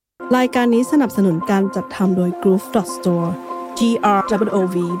รายการนี้สนับสนุนการจัดทำโดย Groove.store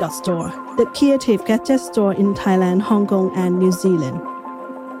grov.store the creative gadget store in Thailand, Hong Kong and New Zealand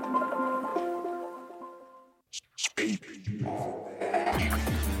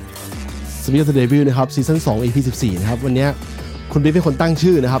Speak of the Devil นะครับซีซั่น2 EP 14นะครับวันนี้คุณบิ๊กเป็นคนตั้ง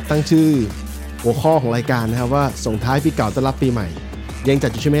ชื่อนะครับตั้งชื่อหัวข้อของรายการนะครับว่าส่งท้ายปีเก่าต้อนรับปีใหม่ยังจัด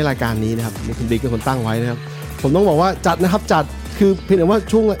อยู่ใช่ไหมรายการนี้นะครับคุณบิ๊กเป็นคนตั้งไว้นะครับผมต้องบอกว่าจัดนะครับจัดคือเพียงแต่ว่า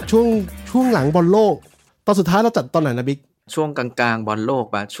ช่วงหลังบอลโลกตอนสุดท้ายเราจัดตอนไหนนะบิ๊กช่วงกลางๆบอลโลก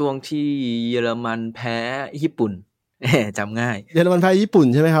ป่ะช่วงที่เยอรมันแพ้ญี่ปุ่นจำง่ายเยอรมันแพ้ญี่ปุ่น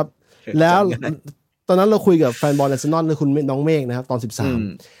ใช่ไหมครับแล้วตอนนั้นเราคุยกับแฟนบอลอาร์เซนอลคือคุณน้องเมฆนะครับตอน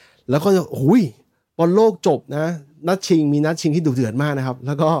13แล้วก็หุยบอลโลกจบนะนัดชิงมีนัดชิงที่ดุเดือดมากนะครับแ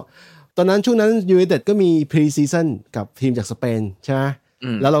ล้วก็ตอนนั้นช่วงนั้นยูไนเต็ดก็มีพรีซีซั่นกับทีมจากสเปนใช่ไหม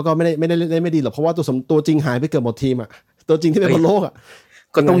แล้วเราก็ไม่ได้ไม่ดีหรอกเพราะว่าตัวจริงหายไปเกือบหมดทีมอ่ะตัวจริงที่เป็นบอลโลกอ่ะ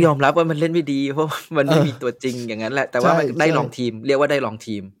ก็ต้องยอมรับว่ามันเล่นไม่ดีเพราะมันไม่มีตัวจริงอย่างนั้นแหละแต่ว่าได้ลองทีมเรียกว่าได้ลอง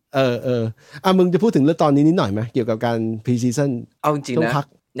ทีมมึงจะพูดถึงเรื่องตอนนี้นิดหน่อยไหมเกี่ยวกับการพรีซีซั่นเอาจริงๆนะ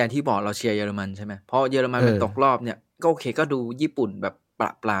อย่างที่บอกเราเชียร์เยอรมันใช่ไหมเพราะเยอรมันมันตกรอบเนี่ยก็โอเคก็ดูญี่ปุ่นแบบประ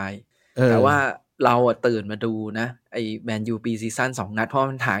ปรายแต่ว่าเราตื่นมาดูนะไอ้แมนยูปีซีซั่น2นัดเพราะ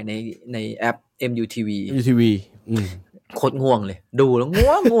มันถ่ายในแอป MUTV โคตรง่วงเลยดูแล้ว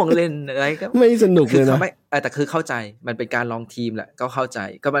ง่วงเล่นอะไรก็ไม่สนุกเลยนะแต่คือเข้าใจมันเป็นการลองทีมแหละก็เข้าใจ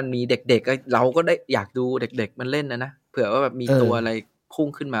ก็มันมีเด็กๆก็เราก็ได้อยากดูเด็กๆมันเล่นนะเผื่อว่าแบบมีตัวอะไรพุ่ง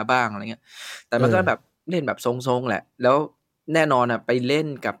ขึ้นมาบ้างอะไรเงี้ยแต่มันก็แบบเล่นแบบทรงๆแหละแล้วแน่นอนไปเล่น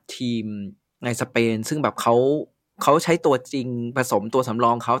กับทีมในสเปนซึ่งแบบเขาใช้ตัวจริงผสมตัวสำร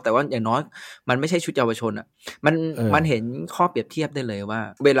องเขาแต่ว่าอย่างน้อยมันไม่ใช่ชุดเยาวชนมันเห็นข้อเปรียบเทียบได้เลยว่า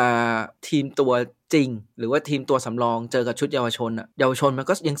เวลาทีมตัวจริงหรือว่าทีมตัวสำรองเจอกับชุดเยาวชนเยาวชนมัน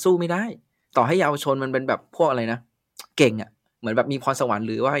ก็ยังสู้ไม่ได้ต่อให้เยาวชนมันเป็นแบบพวกอะไรนะเก่งเหมือนแบบมีพรสวรรค์ห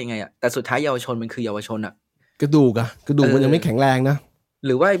รือว่ายังไงแต่สุดท้ายเยาวชนมันคือเยาวชนกระดูกมันยังไม่แข็งแรงนะห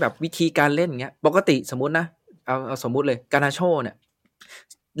รือว่าแบบวิธีการเล่นเงี้ยปกติสมมุตินะเอาสมมุติเลยกานาโชเนี่ย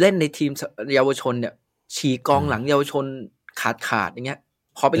เล่นในทีมเยาวชนเนี่ยฉีกกองหลังเยาวชนขาดอย่างเงี้ย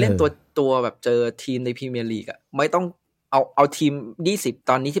พอไปเล่นตัวแบบเจอทีมในพรีเมียร์ลีกไม่ต้องเอาทีม20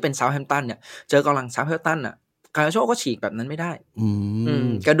ตอนนี้ที่เป็นเซาท์แฮมป์ตันเนี่ยเจอกองหลังเซาท์แฮมป์ตันกาโชก็ฉีกแบบนั้นไม่ได้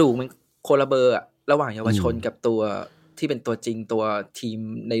กระดูกมันโคละเบอร์ระหว่างเยาวชนกับตัวที่เป็นตัวจริงตัวทีม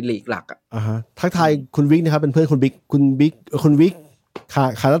ในลีกหลักทักทายคุณวิกนะครับเป็นเพื่อนคุณวิก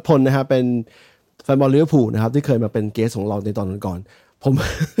ขารัตพลนะครับเป็นแฟนบอลลิเวอร์พูลนะครับที่เคยมาเป็นเกสของเราในตอนก่อนผม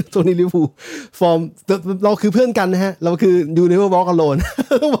ตรงนี้ลิเวอร์พูลฟอร์มเราคือเพื่อนกันนะฮะเราคือยูนิเวอร์วอล์กอโลน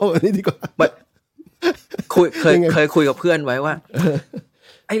ต้องบอกแบบนี้ดีกว่าเคยคุยกับเพื่อนไว้ว่า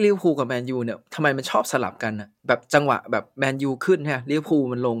ไอ้ลิเวอร์พูลกับแมนยูเนี่ยทำไมมันชอบสลับกันแบบจังหวะแบบแมนยูขึ้นฮะลิเวอร์พูล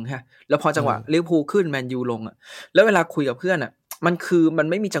มันลงฮะแล้วพอจังหวะลิเวอร์พูลขึ้นแมนยูลงแล้วเวลาคุยกับเพื่อนมัน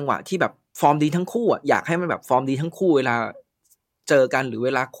ไม่มีจังหวะที่แบบฟอร์มดีทั้งคู่อยากให้มันแบบฟอร์มดีทั้งคู่เวลาเจอกันหรือเว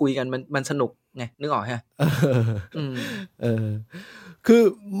ลาคุยกันมันสนุกไงนึกออกฮะคือ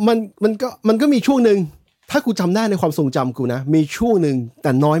มันก็มีช่วงนึงถ้ากูจำได้ในความทรงจำกูนะมีช่วงนึงแ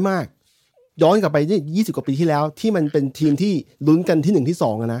ต่น้อยมากย้อนกลับไป20กว่าปีที่แล้วที่มันเป็นทีมที่ลุ้นกันที่1ที่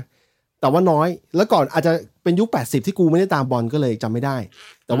2นะแต่ว่าน้อยแล้วก่อนอาจจะเป็นยุค80ที่กูไม่ได้ตามบอลก็เลยจำไม่ได้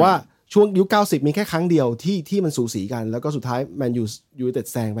แต่ว่าช่วงยุค90มีแค่ครั้งเดียวที่มันสูสีกันแล้วก็สุดท้ายแมนยูไนเต็ด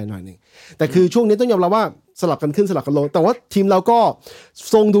แซงไปหน่อยนึงแต่คือช่วงนี้ต้องยอมรับว่าสลับกันขึ้นสลับกันลงแต่ว่าทีมเราก็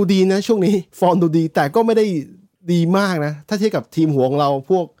ทรงดูดีนะช่วงนี้ฟอร์มดูดีแต่ก็ไม่ได้ดีมากนะถ้าเทียบกับทีมหัวของเรา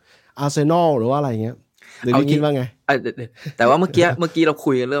พวกอาร์เซนอลหรือว่าอะไรเงี้ยหรือคิดว่าไงแต่ว่าเมื่อกี้เรา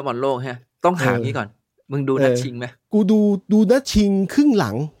คุยกันเรื่องบอลโลกฮะต้องถามนี้ก่อนมึงดูนัดชิงไหมกูดูนัดชิงครึ่งหลั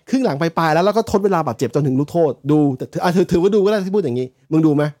งปลายๆแล้วก็ทดเวลาบาดเจ็บจนถึงลูกโทษดูแต่ถือว่าดูก็ได้ที่พูดอย่างนี้มึง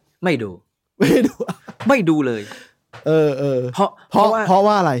ดูไหมไม่ดูเลยเพราะ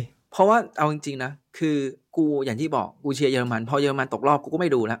ว่าอะไรเพราะว่าเอาจริงๆนะคือกูอย่างที่บอกกูเชียร์เยอรมันพอเยอรมันตกรอบกูก็ไม่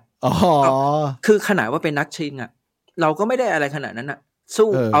ดูแล้วคือขนาดว่าเป็นนัดชิงเราก็ไม่ได้อะไรขนาดนั้นสู้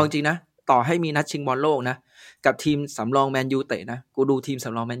เอาจริงๆนะต่อให้มีนัดชิงบอลโลกนะกับทีมสำรองแมนยูเตะนะกูดูทีมส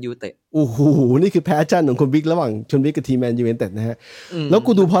ำรองแมนยูเตะโอ้โหนี่คือแพชชั่นของคนบิ๊กระหว่างชนบิ๊กกับทีมแมนยูเตะนะฮะแล้ว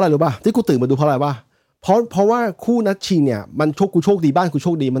กูดูเพราะอะไรรู้ป่ะที่กูตื่นมาดูเพราะอะไรป่ะเพราะว่าคู่นัดชิงเนี่ยมันกูโชคดีบ้านกูโช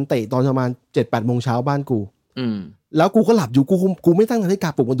คดีมันเตะตอนประมาณ 7-8 โมงเช้าบ้านกูแล้วกูก็หลับอยู่กูไม่ตั้งนาฬิกา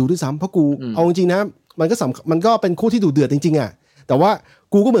ปลุกมาดูด้วยซ้ำเพราะกูเอาจริงๆนะมันก็เป็นคู่ที่ดุเดือดจริงๆแต่ว่า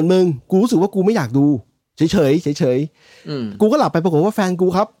กูก็เหมือนมึงกูรู้สึกว่ากูไม่อยากดูเฉยกูก็หลับไปปรากฏว่าแฟนกู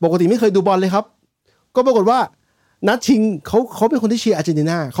ครับปกติไม่เคยดูบอลเลยครับก็ปรากฏว่านัดชิงเขาเป็นคนที่เชียร์อาร์เจนติ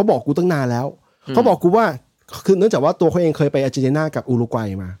นาเขาบอกกูตั้งนานแล้วเขาบอกกูว่าคือเนื่องจากว่าตัวเขาเองเคยไปอาร์เจนตินากับอุรุกวัย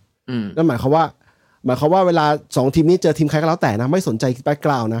มานั่นหมายความว่าเวลา2ทีมนี้เจอทีมใครก็แล้วแต่นะไม่สนใจแบ็คก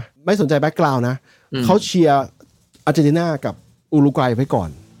ราวด์นะเขาเชียร์อาร์เจนตินากับอุรุกวัยไว้ก่อน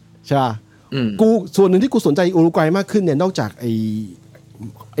ใช่ป่ะกูส่วนหนึ่งที่กูสนใจอุรุกวัยมากขึ้นเนี่ยนอกจาก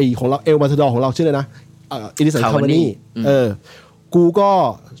ไอของเราเอลมาทาดอร์ของเราชื่อเลยนะอิลิสันคาวานี่กูก็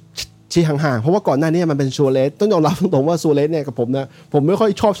ชี้ห่างๆเพราะว่าก่อนหน้านี้มันเป็นโชเลสต้องยอมรับตรงๆว่าโชเลสเนี่ยกับผมนะผมไม่ค่อย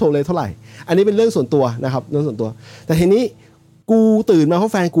ชอบโชเลสเท่าไหร่อันนี้เป็นเรื่องส่วนตัวนะครับเรื่องส่วนตัวแต่ทีนี้กูตื่นมาเพรา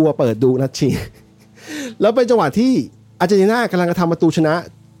ะแฟนกูเปิดดูนัดชิง แล้วเป็นจังหวะที่อาร์เจนตินากำลังจะทำประตูชนะ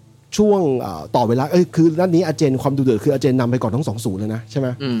ช่วงต่อเวลาคือนัดนี้อาร์เจนความดุเดือดคืออาร์เจนนำไปก่อนทั้ง 2-0 เลยนะใช่ไหม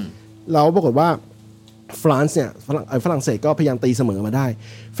แล้วปรากฏว่าฝรั่งเศสก็พยายามตีเสมอมาได้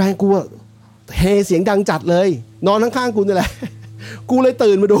แฟนกูเฮเสียงดังจัดเลยนอนข้างๆกูนี่แหละกูเลย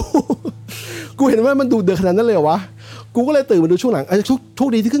ตื่นมาดู กูเห็นว่ามันดูเดือดขนาดนั้นเลยเหรอวะกูก็เลยตื่นมาดูช่วงหลังโชค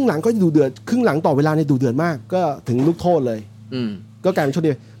ดีที่ครึ่งหลังก็ดูเดือดครึ่งหลังต่อเวลาเนี่ยดูเดือดมากก็ถึงลูกโทษเลยก็กลายเป็นโชค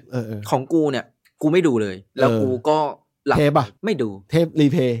ดีของกูเนี่ยกูไม่ดูเลยแล้วกูก็หลับเทปอ่ะไม่ดูเทปรี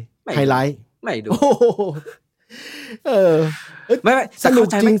เพย์ไฮไลท์ไม่ดูไม่สนุก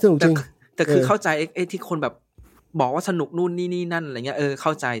จริงสนุกจริงแต่คือเข้าใจไอ้ที่คนแบบบอกว่าสนุกนู่นนี่นั่นอะไรเงี้ยเข้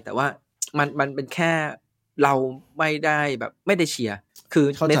าใจแต่ว่ามันเป็นแค่เราไม่ได้แบบไม่ได้เชียร์คือ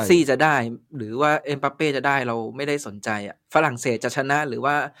เมสซี่จะได้หรือว่าเอ็มบัปเป้จะได้เราไม่ได้สนใจอ่ะฝรั่งเศสจะชนะหรือ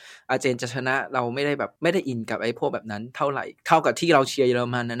ว่าอาร์เจนจะชนะเราไม่ได้แบบไม่ได้อินกับไอ้พวกแบบนั้นเท่าไหร่เท่ากับที่เราเชียร์เยอร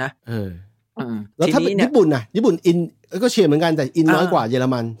มันนะแล้วถ้าเป็นญี่ปุ่นน่ะญี่ปุ่นอินก็เชียร์เหมือนกันแต่อินน้อยกว่าเยอร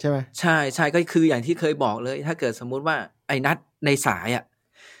มันใช่ไหมใช่ใช่ก็คืออย่างที่เคยบอกเลยถ้าเกิดสมมุติว่าไอ้นัดในสายอ่ะ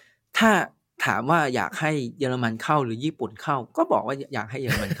ถ้าถามว่าอยากให้เยอรมันเข้าหรือญี่ปุ่นเข้าก็บอกว่าอยากให้เย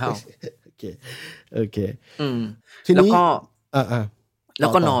อรมันเข้าโอเคแล้วก็แล้ว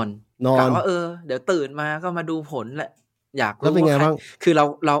ก็นอนกะว่าเดี๋ยวตื่นมาก็มาดูผลแหละอยากรู้ว่าเป็นไงบ้างคือเร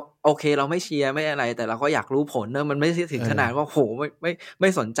าโอเคเราไม่เชียร์ไม่อะไรแต่เราก็อยากรู้ผลเนอะมันไม่ถึงขนาดว่าโหไม่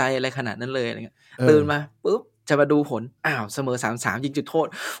สนใจอะไรขนาดนั้นเลยอะไรเงี้ยตื่นมาปุ๊บจะมาดูผลเสมอ 3-3 ยิงจุดโทษ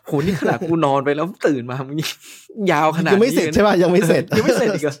โหนี่ขนาดกูนอนไปแล้วตื่นมามึงยาวขนาดนี้ยังไม่เสร็จใช่ป่ะยังไม่เสร็จ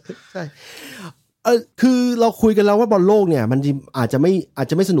อีกใช่คือเราคุยกันแล้วว่าบอลโลกเนี่ยมันอาจจะ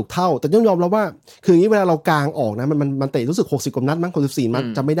ไม่สนุกเท่าแต่ต้องยอมรับว่าคืออย่างนี้เวลาเรากางออกนะมันเตะรู้สึก60กว่านัดมั้ง64นัด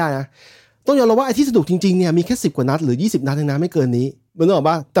จำไม่ได้นะต้องยอมรับว่าไอ้ที่สนุกจริงๆเนี่ยมีแค่10กว่านัดหรือ20นัดเองนะไม่เกินนี้มึงนึกออก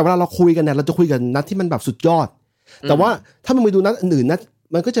ป่ะแต่เวลาเราคุยกันเนี่ยเราจะคุยกันนัดที่มันแบบสุดยอดแต่ว่าถ้ามึงไปดูนัดอื่นๆนัด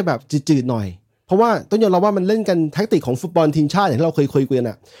มันก็จะแบบจืดๆหน่อยเพราะว่าต้องยอมรับว่ามันเล่นกันแทคติกของฟุตบอลทีมชาติอย่างที่เราเคยคุยกัน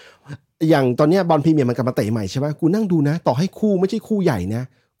น่ะอย่างตอนนี้บอลพรีเมียร์มันกลับมาเตะใหม่ใช่ป่ะกูนั่งดูนะต่อให้คู่ไม่ใช่คู่ใหญ่นะ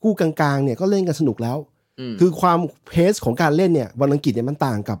คู่กลางๆเนี่ยก็เล่นกันสนุกแล้วคือความเพสของการเล่นเนี่ยบอลอังกฤษเนี่ยมัน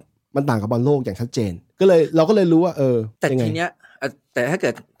ต่างกับบอลโลกอย่างชัดเจนก็เลยเราก็เลยรู้ว่าแต่ทีเนี้ยแต่ถ้าเกิ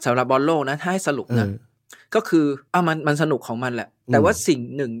ดสำหรับบอลโลกนะถ้าให้สรุปนะก็คือมันสนุกของมันแหละแต่ว่าสิ่ง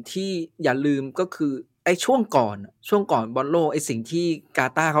หนึ่งที่อย่าลืมก็คือไอ้ช่วงก่อนบอลโลกไอ้สิ่งที่กา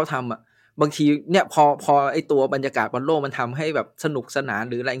ตาร์เขาทำบางทีเนี่ยพอไอ้ตัวบรรยากาศบอลโลกมันทำให้แบบสนุกสนาน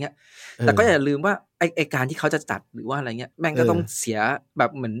หรืออะไรเงี้ยแต่ก็อย่าลืมว่าไอ้การที่เขาจะจัดหรือว่าอะไรเงี้ยแม่งก็ต้องเสียแบ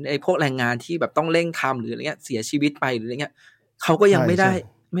บเหมือนไอ้พวกแรงงานที่แบบต้องเร่งทำหรืออะไรเงี้ยเสียชีวิตไปหรืออะไรเงี้ยเขาก็ยังไม่ไ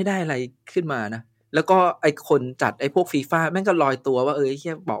ด้อะไรขึ้นมานะแล้วก็ไอ้คนจัดไอ้พวกฟีฟ่าแม่งก็ลอยตัวว่าเฮี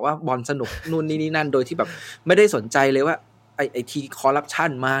ยบอกว่าบอลสนุกนู่นนี่นั่นโดยที่แบบไม่ได้สนใจเลยว่าไอ้ทีคอร์รัปชัน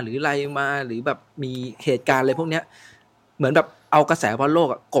มาหรืออะไรมาหรือแบบมีเหตุการณ์อะไรพวกเนี้ยเหมือนแบบเอากระแสบอลโลก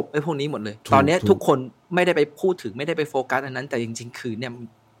กบไอ้พวกนี้หมดเลยตอนนี้ทุกคนไม่ได้ไปพูดถึงไม่ได้ไปโฟกัสอันนั้นแต่จริงๆคือเนี่ย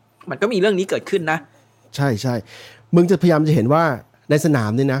มันก็มีเรื่องนี้เกิดขึ้นนะใช่มึงจะพยายามจะเห็นว่าในสนา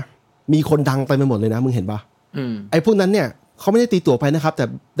มนี่นะมีคนดังไปหมดเลยนะมึงเห็นปะไอ้พวกนั้นเนี่ยเขาไม่ได้ตีตั๋วไปนะครับแต่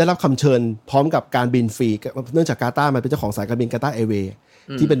ได้รับคำเชิญพร้อมกับการบินฟรีเนื่องจากกาตาร์มันเป็นเจ้าของสายการบินกาตาร์แอร์เวย์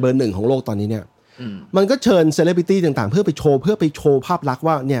ที่เป็นเบอร์1ของโลกตอนนี้เนี่ยมันก็เชิญเซเลบริตี้ต่างๆเพื่อไปโชว์ภาพลักษณ์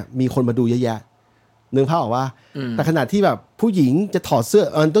ว่าเนี่ยมีคนมาดูเยอะแยะนึกภาพออกว่าแต่ขณะที่แบบผู้หญิงจะถอดเสื้อ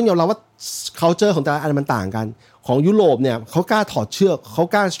ต้องยอมรับว่า culture ของแต่ละอันมันต่างกันของยุโรปเนี่ยเขากล้าถอดเชือกเขา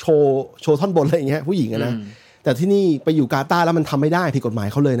กล้าโชว์ท่อนบนอะไรอย่างเงี้ยผู้หญิงนะแต่ที่นี่ไปอยู่กาตาร์แล้วมันทำไม่ได้ผิดกฎหมาย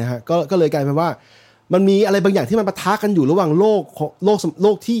เขาเลยนะฮะก็เลยกลายเป็นว่ามันมีอะไรบางอย่างที่มันปะทะกันอยู่ระหว่างโล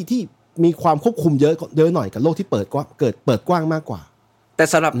กที่มีความควบคุมเยอะหน่อยกับโลกที่เปิดกว้างมากกว่าแต่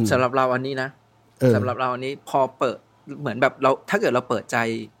สำหรับเราอันนี้นะสำหรับเราอันนี้พอเปิดเหมือนแบบเราถ้าเกิดเราเปิดใจ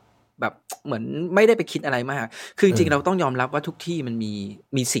แบบเหมือนไม่ได้ไปคิดอะไรมากคือจริงๆเราต้องยอมรับว่าทุกที่มัน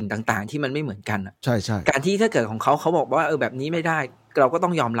มีสิ่งต่างๆที่มันไม่เหมือนกันอ่ะใช่การที่ถ้าเกิดของเขาบอกว่าแบบนี้ไม่ได้เราก็ต้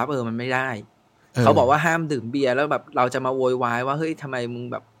องยอมรับมันไม่ได้เขาบอกว่าห้ามดื่มเบียร์แล้วแบบเราจะมาโวยวายว่าเฮ้ยทำไมมึง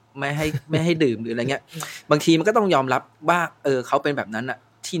แบบไม่ให้ดื่มหรืออะไรเงี้ยบางทีมันก็ต้องยอมรับว่าเขาเป็นแบบนั้นอ่ะ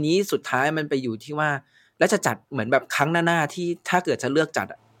ทีนี้สุดท้ายมันไปอยู่ที่ว่าแล้วจะจัดเหมือนแบบครั้งหน้าที่ถ้าเกิดจะเลือกจัด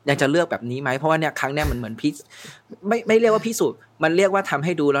ยังจะเลือกแบบนี้ไหมเพราะว่าเนี่ยครั้งเนี้ยมันเหมือนไม่เรียกว่าพิสูจน์มันเรียกว่าทำใ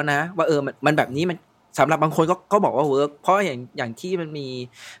ห้ดูแล้วนะว่ามันแบบนี้มันสำหรับบางคนก็บอกว่าเวิร์กเพราะอย่างที่มันมี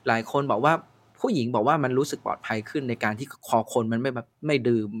หลายคนบอกว่าผู้หญิงบอกว่ามันรู้สึกปลอดภัยขึ้นในการที่คอคนมันไม่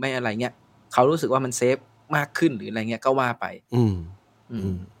ดื่มไม่อะไรเงี้ยเขารู้สึกว่ามันเซฟมากขึ้นหรืออะไรเงี้ยก็ว่าไป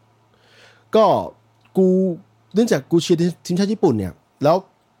ก็กูเนื่องจากกูเชียร์ทีมชาติญี่ปุ่นเนี่ยแล้ว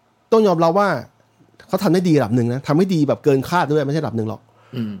ต้องยอมรับว่าเขาทำได้ดีระดับหนึ่งนะทำให้ดีแบบเกินคาดด้วยไม่ใช่ระดับหนึ่งหรอก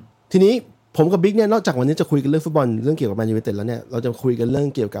ทีนี้ผมกับบิ๊กเนี่ยนอกจากวันนี้จะคุยกันเรื่องฟุตบอลเรื่องเกี่ยวกับแมนยูไนเต็ดแล้วเนี่ยเราจะคุยกันเรื่อง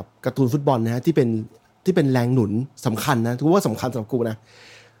เกี่ยวกับการ์ตูนฟุตบอลนะฮะที่เป็นแรงหนุนสำคัญนะถือว่าสำคัญสำหรับกูนะ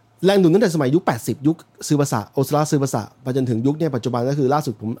แรงหนุนตั้งแต่สมัยยุค80ยุคซือบาสะโอซาร่าซือบาสะไปจนถึงยุคเนี่ยปัจจุบันก็คือล่า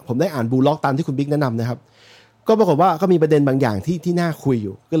สุดผมได้อ่านBluelockตามที่คุณบิ๊กแนะนำนะครับก็ปรากฏว่าก็มีประเด็นบางอย่างที่น่าคุยอ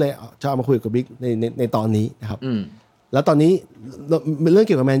ยู่ก็เลยจะเอามาคุยกับบิ๊กในตอนนี้นะครับแล้วตอนนี้เรื่องเ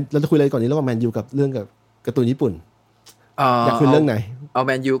กี่ยวกับแมนเราจะคุยอะไรก่อนนี้ระหว่างแมนยูกับเรื่องกับการ์ตูนญี่ปุ่นอยากคุยเรื่องไหนเอาแ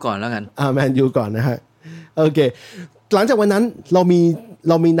มนยูก่อนแล้วกันแมนยูก่อนนะฮะโอเคหลังจากวันนั้นเรา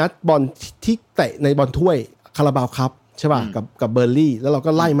มีนัดบอลที่เตะในบอลถ้วยคาราบาวคัพใช่ป่ะกับเบอร์ลี่แล้วเรา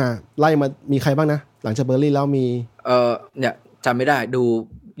ก็ไล่มามีใครบ้างนะหลังจากเบอร์ลี่แล้วมีเนี่ยจำไม่ได้ดู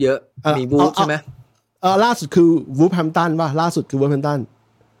เยอะมีวูฟใช่ไหมล่าสุดคือวูฟแฮมป์ตันป่ะล่าสุดคือวูฟแฮมป์ตัน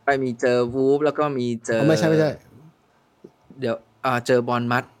ไปมีเจอวูฟแล้วก็มีเจอไม่ใช่เดี๋ยวเจอบอล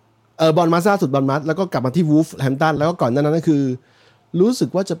มัดบอลมัดล่าสุดบอลมัดแล้วก็กลับมาที่วูฟแฮมป์ตันแล้วก็ก่อนหน้านั้นก็คือรู้สึก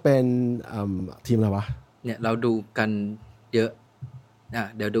ว่าจะเป็นทีมอะไรวะเนี่ยเราดูกันเยอะ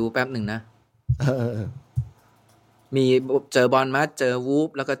เดี๋ยวดูแป๊บหนึ่งนะมีเจอบอลมัดเจอวูฟ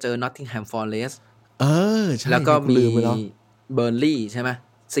แล้วก็เจอนอตติงแฮมฟอเรสต์ใช่แล้วก็มีเบอร์ลี่ใช่ไหม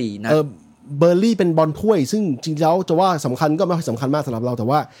4 นัดเบอร์ลี่เป็นบอลถ้วยซึ่งจริงๆแล้วจะว่าสำคัญก็ไม่สำคัญมากสำหรับเราแต่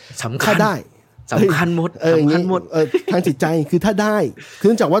ว่าถ้าได้สำคัญหมดทางจิตใจคือถ้าได้คือเ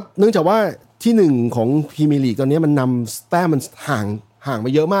นื่องจากว่าที่1ของพรีเมียร์ลีกตอนนี้มันนำแต้มมันห่างไป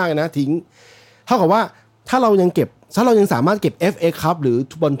เยอะมากนะทิ้งเท่ากับว่าถ้าเรายังสามารถเก็บ FA คัพหรือ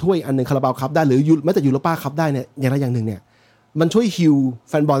บอลถ้วยอันนึงคาราบาวคัพได้หรือแม้แต่ยูโรป้าคัพได้เนี่ยอย่างใดอย่างหนึ่งเนี่ยมันช่วยฮิล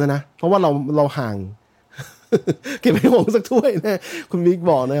แฟนบอลนะเพราะว่าเราห่างเก็บให้หงสักถ้วยนะคุณบิ๊ก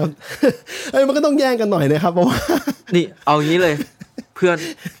บอกนะครับมันก็ต้องแย่งกันหน่อยนะครับเพราะว่านี่เอางี้เลยเพื่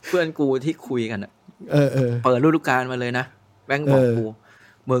อนกูที่คุยกันเปิดฤดูกาลมาเลยนะแม่งบอกกู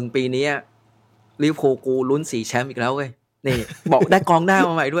มึงปีนี้ลิเวอร์พูลกูลุ้น4 แชมป์อีกแล้วเว้ยนี่บอกได้กองหน้าม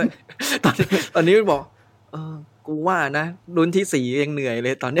าใหม่ด้วยตอนนี้มันบอกกูว่านะลุ้นที่4ยังเหนื่อยเล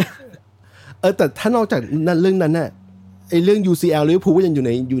ยตอนเนี้ยแต่ถ้านอกจากนั้นเรื่องนั้นน่ะไอ้เรื่อง UCL ลิเวอร์พูลก็ยังอยู่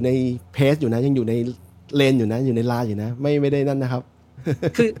ในเพจอยู่นะยังอยู่ในเลนอยู่นะอยู่ในลาอยู่นะไม่ได้นั่นนะครับ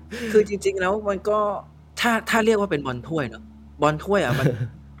คือจริงๆแล้วมันก็ถ้าเรียกว่าเป็นบอลถ้วยเนาะบอลถ้วยมัน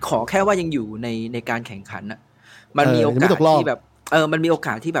ขอแค่ว่ายังอยู่ในการแข่งขันน่ะมันมีโอกาสที่แบบมันมีโอก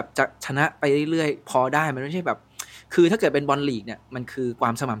าสที่แบบจะชนะไปเรื่อยๆพอได้มันไม่ใช่แบบคือถ้าเกิดเป็นบอลลีกเนี่ยมันคือควา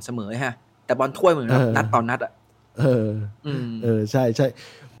มสม่ำเสมอฮะแต่บอลถ้วยเหมือนนัดต่อนัดใช่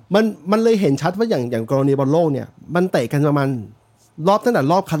มันเลยเห็นชัดว่าอย่างกรณีบอลโลกเนี่ยมันเตะกันประมาณรอบตั้งแต่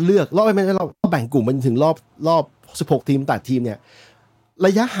รอบคัดเลือกรอบไม่ใช่รอบแบ่งกลุ่มมันถึงรอบ16ทีม8ทีมเนี่ยร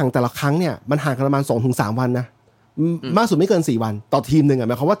ะยะห่างแต่ละครั้งเนี่ยมันห่างกันประมาณ 2-3 วันนะมากสุดไม่เกิน4วันต่อทีมนึงห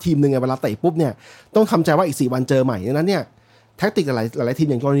มายความว่าทีมนึงเวลาเตะปุ๊บเนี่ยต้องทำใจว่าอีก4วันเจอใหม่ดังนั้นเนี่ยแทคติกหลายทีม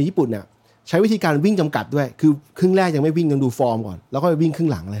อย่างกรณีญี่ปุ่นเนี่ยใช้วิธีการวิ่งจำกัดด้วยคือครึ่งแรกยังไม่วิ่งยังดูฟอร์มก่อนแล้วก็ไปวิ่งครึ่ง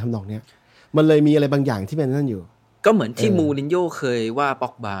หลังอะไรทำนองเนี้ยมันเลยมีอะไรบางอย่างที่เป็นนั่นอยู่ก็เหมือนที่มูรินโญ่เคยว่าป็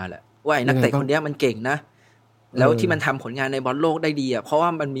อกบาแหละว่าไอ้นักเตะคนนี้มันเก่งนะแล้วที่มันทำผลงานในบอลโลกได้ดีเพราะว่า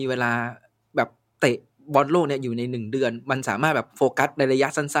มันมีเวลาแบบเตะบอลโลกเนี่ยอยู่ใน1 เดือนมันสามารถแบบโฟกัสในระยะ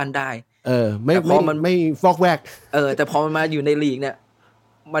สั้นๆได้ไม่ฟอกแวกแต่พอมันมาอยู่ในลีกเนี่ย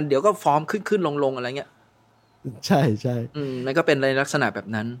มันเดี๋ยวก็ฟอร์มขึ้นลงอะไรเงี้ยใช่มันก็เป็นในลักษณะแบบ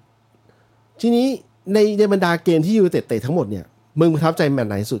นั้นทีนี้ในบรรดาเกมที่ยูเตะทั้งหมดเนี่ยมึงประทับใจแมตช์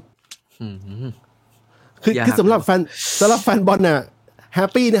ไหนสุดคือสำหรับแฟนบอลน่ะแฮป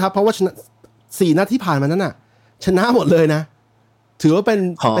ปี้นะครับเพราะว่า4 นัดที่ผ่านมานั้นน่ะชนะหมดเลยนะถือว่าเ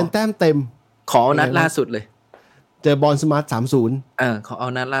ป็นแต้มเต็มขอนัดล่าสุดเลยเจอบอลสมาร์ท 3-0 ขอเอา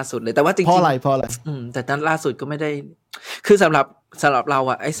นัดล่าสุดเลยแต่ว่าจริงๆเพราะอะไรแต่นัดล่าสุดก็ไม่ได้คือสำหรับเรา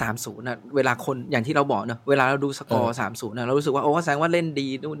อ่ะไอ้ 3-0 น่ะเวลาคนอย่างที่เราบอกเนอะเวลาเราดูสกอร์ 3-0 น่ะเรารู้สึกว่าโอ้แสดงว่าเล่นดี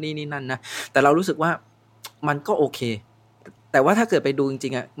นู่นนี่นั่นนะแต่เรารู้สึกว่ามันก็โอเคแต่ว่าถ้าเกิดไปดูจริ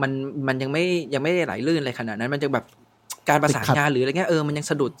งๆอ่ะมันยังไม่ได้ไหลลื่นอะไรขนาดนั้นมันจะแบบการประสานงานหรืออะไรเงี้ยมันยัง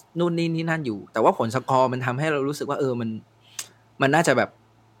สะดุดนู่นนี่นั่นอยู่แต่ว่าผลสกอร์มันทำให้เรารู้สึกว่ามันน่าจะแบบ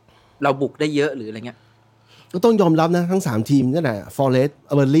เราบุกได้เยอะหรืออะไรเงี้ยก็ต้องยอมรับนะทั้ง3ทีมนั่นแหละฟอเรสต์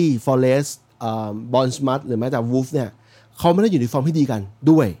เบอร์ลี่ฟอเรสต์บอลสมาร์ทหรือแม้แต่วูฟเนี่ยเขาไม่ได้อยู่ในฟอร์มที่ดีกัน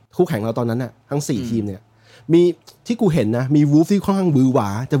ด้วยคู่แข่งเราตอนนั้นน่ะทั้ง4ทีมเนี่ยมีที่กูเห็นนะมีวูฟที่ค่อนข้างบือหวา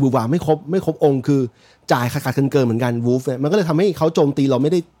แต่บือหวาไม่ครบองค์คือจ่ายขาดเกินเหมือนกันวูฟเนี่ยมันก็เลยทำให้เขาโจมตีเราไ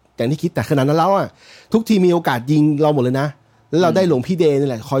ม่ได้อย่างที่คิดแต่ขนาดนั้นแล้วอ่ะทุกทีมมีโอกาสยิงเราหมดเลยนะแล้วเราได้หลงพี่เดย์นี่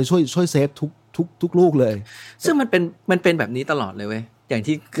แหละคอยช่วยเซฟทุกลูกเลยซึ่งมันเป็นแบบนี้ตลอดเลยเว้ยอย่าง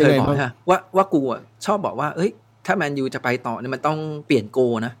ที่เคยบอกนะว่ากูอ่ะชอบบอกว่าเอ้ยถ้าแมนยูจะไปต่อเนี่ยมันต้องเปลี่ยนโก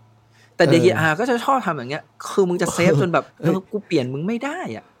นะแต่ DER ก็จะชอบทำอย่างเงี้ยคือมึงจะเซฟจนแบบกูเปลี่ยนมึงไม่ได้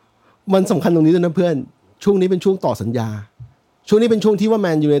อ่ะ มันสำคัญตรงนี้ด้วยนะเพื่อนช่วงนี้เป็นช่วงต่อสัญญาช่วงนี้เป็นช่วงที่ว่าแม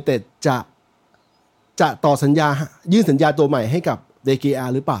นยูไนเต็ดจะต่อสัญญายื่นสัญญาตัวใหม่ให้กับ DKR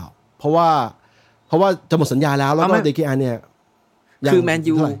หรือเปล่าเพราะว่าจะหมดสัญญาแล้วก็ DKR เนี่ยคือแมน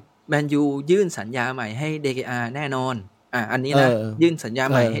ยูยื่นสัญญาใหม่ให้ DKR แน่นอนอันนี้นะยื่นสัญญา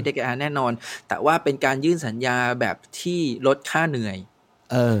ใหม่ให้ DKR แน่นอนแต่ว่าเป็นการยื่นสัญญาแบบที่ลดค่าเหนื่อย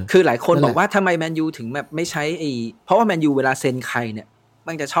คือหลายคนบอกว่าทำไมแมนยูถึงแบบไม่ใช้เพราะว่าแมนยูเวลาเซ็นใครเนี่ย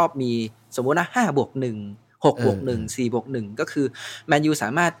มันจะชอบมีสมมุตินะ5+1 6+1 4+1ก็คือแมนยูสา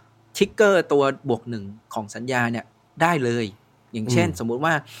มารถทิกเกอร์ตัว+1ของสัญญาเนี่ยได้เลยอย่างเช่นสมมุติ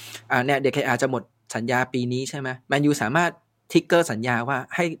ว่าเนี่ย DKR จะหมดสัญญาปีนี้ใช่ไหมแมนยูสามารถทิกเกอร์สัญญาว่า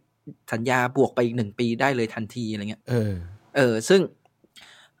ให้สัญญาบวกไปอีก1ปีได้เลยทันทีอะไรเงี้ยซึ่ง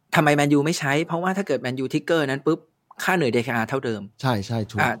ทำไมแมนยูไม่ใช้เพราะว่าถ้าเกิดแมนยูทิกเกอร์นั้นปุ๊บค่าเหนื่อย DKR เท่าเดิมใช่ใช่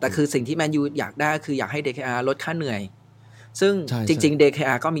ถูกแต่คือสิ่งที่แมนยูอยากได้คืออยากให้ DKR ลดค่าเหนื่อยซึ่งจริงๆ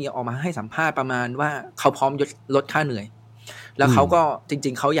DKR ก็มีออกมาให้สัมภาษณ์ประมาณว่าเขาพร้อมลดค่าเหนื่อยแล้วเขาก็จ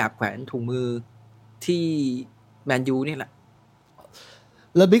ริงๆเขาอยากแขวนถุงมือที่แมนยูนี่แหละ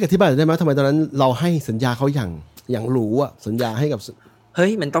แล้วบิ๊กอธิบายได้ไหมทำไมตอนนั้นเราให้สัญญาเขาอย่างหรูอ่ะสัญญาให้กับเฮ้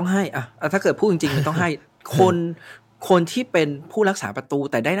ยมันต้องให้ถ้าเกิดพูดจริงๆมันต้องให้คนที่เป็นผู้รักษาประตู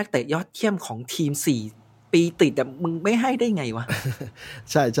แต่ได้นักเตะยอดเยี่ยมของทีม4 ปีติดแต่มึงไม่ให้ได้ไงวะ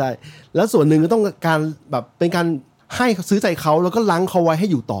ใช่ใช่แล้วส่วนหนึ่งก็ต้องการแบบเป็นการให้ซื้อใจเขาแล้วก็ล้างเขาไว้ให้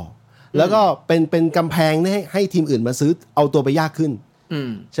อยู่ต่อแล้วก็เป็นกำแพงให้ทีมอื่นมาซื้อเอาตัวไปยากขึ้น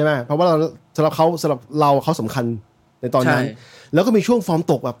ใช่ไหมเพราะว่าสำหรับเขาสำคัญในตอนนั้นแล้วก็มีช่วงฟอร์ม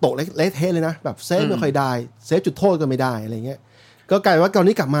ตกแบบตกเละเทะเลยนะแบบเซฟไม่ค่อยได้เซฟจุดโทษก็ไม่ได้อะไรเงี้ยก็กลายว่าตอน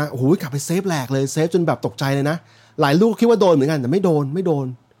นี้กลับมาโอ้โหกลับไปเซฟแหลกเลยเซฟจนแบบตกใจเลยนะหลายลูกคิดว่าโดนเหมือนกันแต่ไม่โดน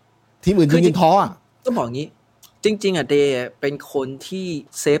ทีมอื่นยิงท้ออ่ะต้องบอกงี้จริงๆเดย์เป็นคนที่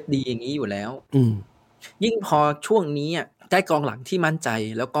เซฟดีอย่างนี้อยู่แล้วยิ่งพอช่วงนี้ได้กองหลังที่มั่นใจ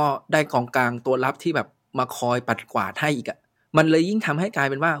แล้วก็ได้กองกลางตัวรับที่แบบมาคอยปัดกวาดให้อีกมันเลยยิ่งทำให้กลาย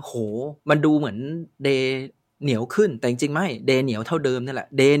เป็นว่าโหมันดูเหมือนเดย์เหนียวขึ้นแต่จริงๆไม่เดย์เหนียวเท่าเดิมนั่นแหละ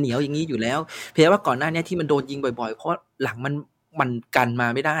เดย์เหนียวอย่างนี้อยู่แล้วเพียงว่าก่อนหน้านี้ที่มันโดนยิงบ่อยๆเพราะหลังมันกันมา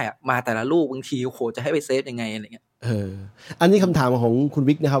ไม่ได้มาแต่ละลูกบางทีโหจะให้ไปเซฟยังไงอะไรเงี้ยอันนี้คำถามของคุณ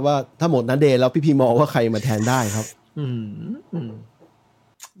วิกนะครับว่าถ้าหมดนัดเดย์แล้วพี่มองว่าใครมาแทนได้ครับ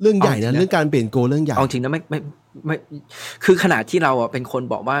เรื่องใหญ่นะเรื่องการเปลี่ยนโกเรื่องใหญ่เอาจริงนะไม่คือขนาดที่เราเป็นคน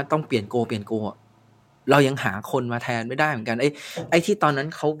บอกว่าต้องเปลี่ยนโกเรายังหาคนมาแทนไม่ได้เหมือนกันไอ้ที่ตอนนั้น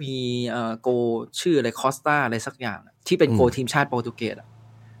เขามีโกชื่ออะไรคอสตาอะไรสักอย่างที่เป็นโกทีมชาติโปรตุเกส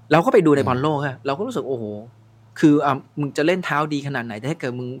เราก็ไปดูในบอลโลกเราก็รู้สึกโอ้โหคือมึงจะเล่นเท้าดีขนาดไหนแต่ถ้าเกิ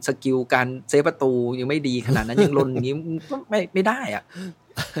ดมึงสกิลการเซฟประตูยังไม่ดีขนาดนั้นยังลนอย่างนี้ก็ไม่ได้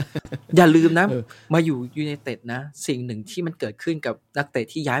อย่าลืมนะมาอยู่ยูไนเต็ดนะสิ่งหนึ่งที่มันเกิดขึ้นกับนักเตะ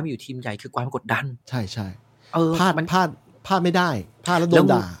ที่ย้ายมาอยู่ทีมใหญ่คือความกดดันใช่พลาดไม่ได้พลาดแล้วโดน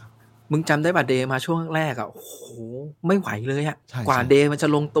ด่ามึงจำได้ป่ะเดย์มาช่วงแรกโอ้โหไม่ไหวเลยกว่าเดย์มันจะ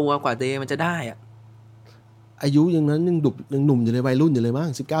ลงตัวกว่าเดย์มันจะได้อายุยังนั้นยังหนุ่มอยู่เลยวัยรุ่นอยู่เลยมั้ง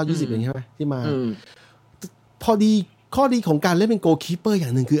19-20อย่างเงี้ยใช่ไหมที่มาข้อดีของการเล่นเป็นโกลคีปเปอร์อย่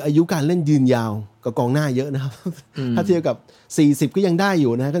างหนึ่งคืออายุการเล่นยืนยาวกับกองหน้าเยอะนะครับถ้าเทียบกับ40ก็ยังได้อ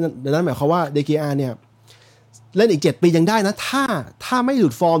ยู่นะก็ดังนั้นหมายความว่า DKR เนี่ยเล่นอีก7 ปียังได้นะถ้าไม่หลุ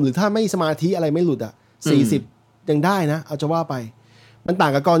ดฟอร์มหรือถ้าไม่สมาธิอะไรไม่หลุด40ยังได้นะเอาจะว่าไปมันต่า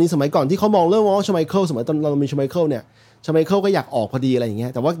งกับกรณีสมัยก่อนที่เขามองเรื่องว่าชไมเคิลสมัยตอนเรามีชไมเคิลเนี่ยชไมเคิลก็อยากออกพอดีอะไรอย่างเงี้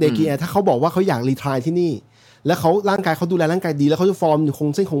ยแต่ว่า DKR ถ้าเขาบอกว่าเขาอยากรีไทร์ที่นี่แล้วเขาร่างกายเขาดูแลร่างกายดีแล้วเขาจะฟอร์มคง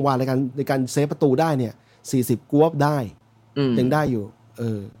เส้นคงวาในการเซฟประตูได้เนี่ย40กวบได้ยังได้อยู่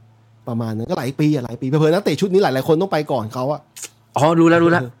ประมาณนั้นก็หลายปีเพิ่นนักเตะชุดนี้หลายคนต้องไปก่อนเขารู้แล้ว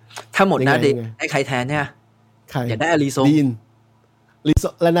ถ้าหมดนะเด็กให้ใครแทนเนี่ยอยากได้อาริโซ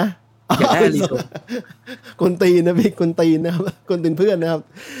แล้วนะอยากได้อาริโซคนตีนนะพี่คนตีนนะครับคนตีนเพื่อนนะครับ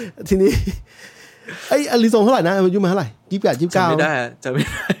ทีนี้ไอ้อาริโซเท่าไหร่นะอายุมาเท่าไหร่28 29ไม่ได้จะไม่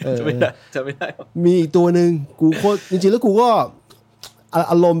ได้มีอีกตัวนึงกูโคตรจริงๆแล้วกูก็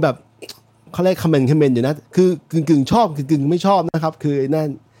อารมณ์แบบเขาเรียกคอมเมนต์อยู่นะคือกึ่งชอบกึ่งไม่ชอบนะครับคือนั่น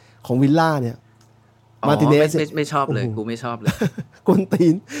ของวิลล่าเนี่ยมาร์ติเนสไม่ชอบเลยกูไม่ชอบเลยกวนตี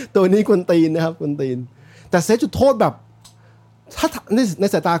นตัวนี้กวนตีนนะครับกวนตีนแต่เซตจุดโทษแบบถ้าใน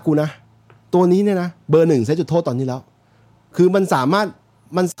สายตากูนะตัวนี้เนี่ยนะเบอร์1เซตจุดโทษตอนนี้แล้วคือมันสามา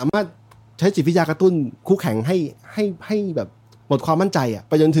รถใช้จิตวิทยากระตุ้นคู่แข่งให้แบบหมดความมั่นใจไ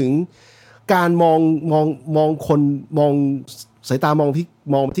ปจนถึงการมองคนมองสายตามอง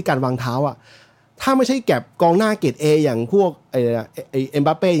ที่การวางเท้าถ้าไม่ใช่แก็บกองหน้าเกรด A อย่างพวกเอ็ม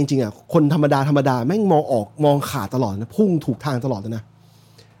บัปเป้จริงๆคนธรรมดาแม่งมองขาดตลอดนะพุ่งถูกทางตลอดนะ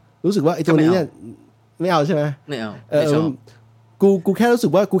รู้สึกว่าไอ้ตัวนี้เนี่ยไม่เอาใช่ไหมไม่เอากูแค่รู้สึ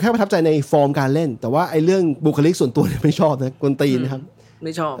กว่ากูแค่ประทับใจในฟอร์มการเล่นแต่ว่าไอ้เรื่องบุคลิกส่วนตัวเนี่ยไม่ชอบนะกวนตีนนะครับ ไ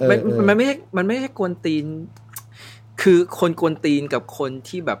ม่ชอบมันไม่ใช่กวนตีนคือคนกวนตีนกับคน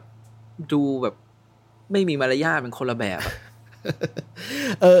ที่แบบดูแบบไม่มีมารยาทเป็นคนละแบบ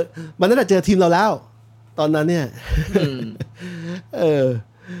มันน่าจะเจอทีมเราแล้วตอนนั้นเนี่ย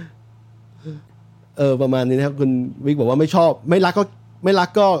ประมาณนี้นะครับคุณวิกบอกว่าไม่ชอบไม่รัก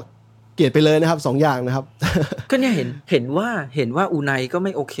ก็เกลียดไปเลยนะครับ2 อย่างนะครับก็เนี่ยเห็นว่าอูไนก็ไ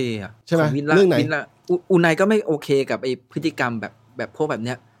ม่โอเคอ่ะใช่ไหมเรื่องไหนอูไนก็ไม่โอเคกับไอ้พฤติกรรมแบบพวกแบบเ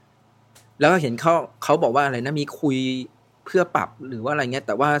นี้ยแล้วก็เห็นเขาบอกว่าอะไรนะมีคุยเพื่อปรับหรือว่าอะไรเงี้ยแ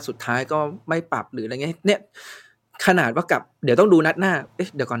ต่ว่าสุดท้ายก็ไม่ปรับหรืออะไรเงี้ยเนี่ยขนาดว่ากับเดี๋ยวต้องดูนัดหน้า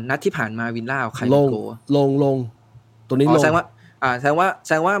เดี๋ยวก่อนนัดที่ผ่านมาวิลล่าใครโกลงตัวนี้ลงแสดงว่าอ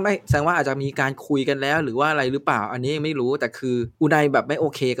าจจะมีการคุยกันแล้วหรือว่าอะไรหรือเปล่าอันนี้ไม่รู้แต่คืออูไนแบบไม่โอ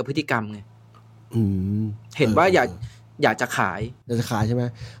เคกับพฤติกรรมไงเห็นว่าอยากจะขายใช่ไหม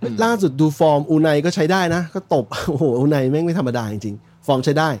ล่าสุดดูฟอร์มอูไนก็ใช้ได้นะก็ตบโอ้โหอูไนแม่งไม่ธรรมดาจริงๆฟอร์มใ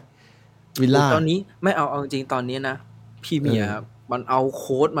ช้ได้วิลล่าตอนนี้ไม่เอาจริงตอนนี้นะพี่เมียมันเอาโ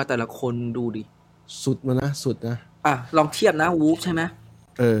ค้ดมาแต่ละคนดูดิสุดลองเทียบนะวูฟใช่ไหม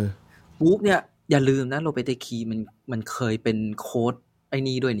วูฟเนี่ยอย่าลืมนะโรเบโตคีมันเคยเป็นโค้ดไอ้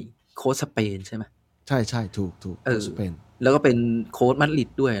นี่ด้วยนี่โค้ดสเปนใช่ไหมใช่ถูกสเปนแล้วก็เป็นโค้ดมาดริด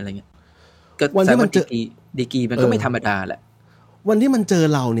ด้วยอะไรเงี้ยก็วันที่มันเจอดีกีมันก็ไม่ธรรมดาแหละวันที่มันเจอ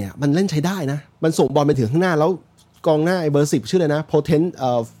เราเนี่ยมันเล่นใช้ได้นะมันส่งบอลไปถึงข้างหน้าแล้วกองหน้าไอ้เบอร์10ชื่ออะไรนะโพเทนต์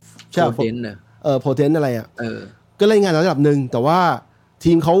ใช่โพเทนต์โพเทนต์อะไรก็เล่นงานระดับนึงแต่ว่า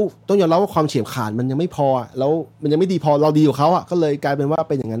ทีมเขาต้องยอมรับว่าความเฉียบขาดมันยังไม่พอแล้วมันยังไม่ดีพอเราดีกว่าเขาก็เลยกลายเป็นว่า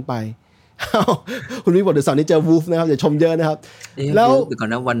เป็นอย่างนั้นไปคุณวิบอกเดี๋ยวเสาร์นี้เจอวูฟนะครับอย่าชมเยอะนะครับแล้วเดี๋ยวก่อน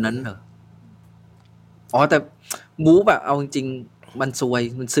นะวันนั้นเหรอแต่วูฟเอาจริงมันซวย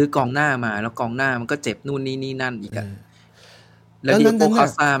มันซื้อกองหน้ามาแล้วกองหน้ามันก็เจ็บนู่นนี่นั่นอีกแล้วดิโก้คา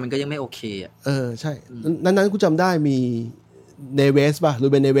ซ่ามันก็ยังไม่โอเคใช่นั้นกูจำได้มีเนเวสป่ะรู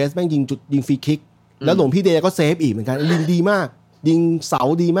เบนเนเวสแม่งยิงฟรีคิกแล้วหลวงพี่เดย์ก็เซฟอีกเหมือนกันยิงดีมากยิงเสา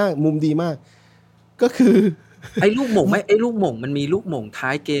ดีมากมุมดีมากก็คือไอ้ลูกหม่งไหมไอ้ลูกหม่งมันมีลูกหม่งท้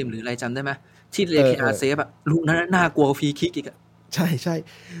ายเกมหรืออะไรจำได้ไหมที่เลเคอาเซฟลูกนั้นน่ากลัวฟรีคิกอีกใช่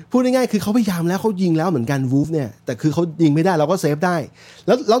พูดง่ายๆคือเขาพยายามแล้วเขายิงแล้วเหมือนกันวูฟเนี่ยแต่คือเขายิงไม่ได้เราก็เซฟได้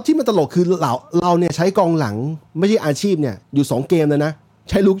แล้วที่มันตลกคือเราเนี่ยใช้กองหลังไม่ใช่อาชีพเนี่ยอยู่2เกมเลยนะ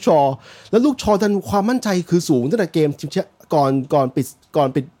ใช้ลูกชอแล้วลูกชอดันความมั่นใจคือสูงตั้งแต่เกมก่อน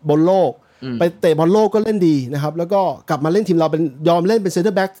ปิดบอลโลกไปเตะบอลโลกก็เล่นดีนะครับแล้วก็กลับมาเล่นทีมเราเป็นยอมเล่นเป็นเซนเต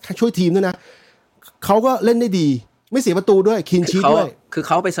อร์แบ็คช่วยทีมด้วยนะเขาก็เล่นได้ดีไม่เสียประตูด้วยคลีนชีทด้วยคือเ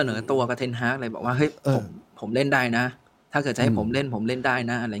ขาไปเสนอตัวกับเทนฮากเลยบอกว่าเฮ้ยผมเล่นได้นะถ้าเกิดจะให้ผมเล่นได้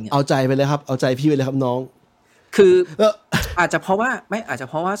นะอะไรเงี้ยเอาใจไปเลยครับเอาใจพี่ไปเลยครับน้องคืออาจจะเพราะ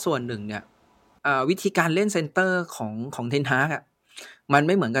ว่าส่วนหนึ่งเนี่ยวิธีการเล่นเซนเตอร์ของเทนฮากมันไ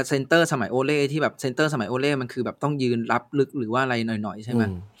ม่เหมือนกับเซนเตอร์สมัยโอเล่ที่แบบเซนเตอร์สมัยโอเล่มันคือแบบต้องยืนรับลึกหรือว่าอะไรหน่อยๆใช่ไหม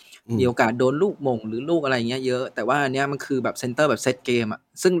มีโอกาสโดนลูกหม่งหรือลูกอะไรเงี้ยเยอะแต่ว่าอันเนี้ยมันคือแบบเซนเตอร์แบบเซตเกม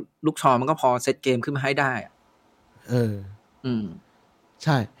ซึ่งลูกชอมันก็พอเซตเกมขึ้นมาให้ได้ใ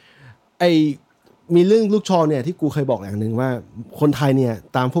ช่มีเรื่องลูกชอเนี่ยที่กูเคยบอกอย่างนึงว่าคนไทยเนี่ย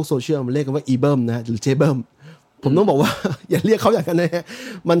ตามพวกโซเชียลมันเรียกกันว่าอีเบิ้มนะหรือเจเบิ้มผมต้องบอกว่าอย่าเรียกเขาอย่างนั้นนะฮะ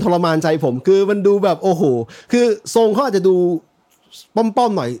มันทรมานใจผมคือมันดูแบบโอ้โหคือทรงเขาอาจจะดูป้อ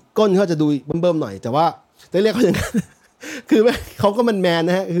มๆหน่อยก้นเขาจะดูเบิ่มๆหน่อยแต่ว่าได้เรียกเขาอย่างนั้นคือเขาก็มันแมน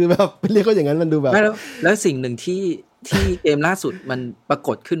นะฮะคือแบบเรียกเขาอย่างนั้นมันดูแบบแล้วสิ่งหนึ่งที่เกมล่าสุดมันปราก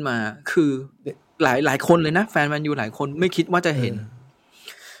ฏขึ้นมาคือหลายคนเลยนะแฟนแมนยูหลายคนไม่คิดว่าจะเห็น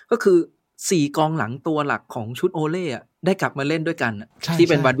ก็คือ4กองหลังตัวหลักของชุดโอเล่ได้กลับมาเล่นด้วยกันที่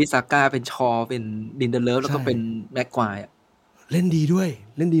เป็นวันวิสาก้าเป็นชอเป็นดินเดเลฟแล้วก็เป็นแม็กควายเล่นดีด้วย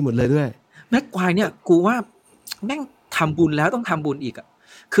เล่นดีหมดเลยด้วยแม็กควายเนี่ยกูว่าแม่งทำบุญแล้วต้องทำบุญอีก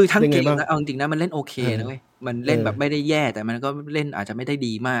คือทั้งเกมนะเอาจริงๆนะมันเล่นโอเคนะเว้ยมันเล่นแบบไม่ได้แย่แต่มันก็เล่นอาจจะไม่ได้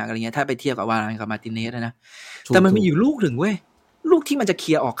ดีมากอะไรเงี้ยถ้าไปเทียบกับวารานกับมาร์ติเนสนะแต่มันมีอยู่ลูกหนึ่งเว้ยลูกที่มันจะเค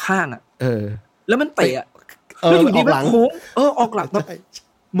ลียร์ออกข้างแล้วมันเตะแล้วอยู่ดีแบบโค้งออกหลังแบบ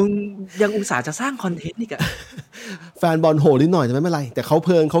มึงยังอุตส่าห์จะสร้างคอนเทนต์อีกแฟนบอลโหนิดหน่อยแต่ไม่เป็นไรแต่เขาเพ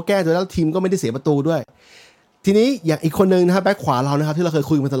ลินเขาแก้ตัวแล้วทีมก็ไม่ได้เสียประตูด้วยทีนี้อย่างอีกคนนึงนะครับแบ็คขวาเรานะครับที่เราเคย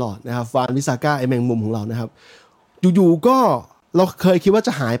คุยมาตลอดนะครับฟานวิสาก้าไอแมงมุมของเรานะครับอยู่ๆก็เราเคยคิดว่าจ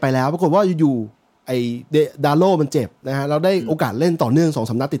ะหายไปแล้วปรากฏว่าอยู่ๆไอดาโลมันเจ็บนะฮะเราได้โอกาสเล่นต่อเนื่อง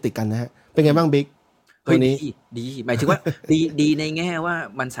 2-3 นัดติดๆกันนะฮะเป็นไงบ้างบิ๊กตัวนี้ดีหมายถึงว่าดีในแง่ว่า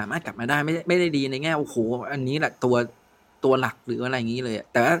มันสามารถกลับมาได้ไม่ได้ดีในแง่โอ้โหอันนี้แหละตัวหลักหรืออะไรอย่างนี้เลย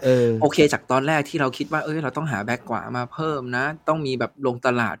แต่ว่าโอเคจากตอนแรกที่เราคิดว่าเราต้องหาแบ็คขวามาเพิ่มนะต้องมีแบบลงต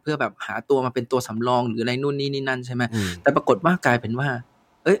ลาดเพื่อแบบหาตัวมาเป็นตัวสำรองหรืออะไรนู่นนี่นั่นใช่ไหมแต่ปรากฏว่ากลายเป็นว่า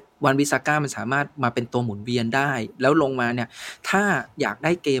วันวิสาก้ามันสามารถมาเป็นตัวหมุนเวียนได้แล้วลงมาเนี่ยถ้าอยากไ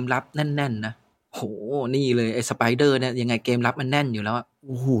ด้เกมรับแน่นๆนะโหนี่เลยไอ้สไปเดอร์เนี่ยยังไงเกมรับมันแน่นอยู่แล้ว โ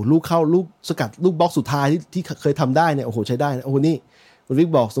อ้โหลูกเข้าลูกสกัดลูกบล็อกสุดท้ายที่เคยทำได้เนี่ยโอ้โหใช้ได้นะโอ้โหนี่คุณวิก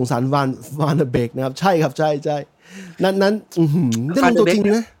บอกสงสารวานเบกนะครับใช่ครับใช่นั้นได้ลงตัวจริง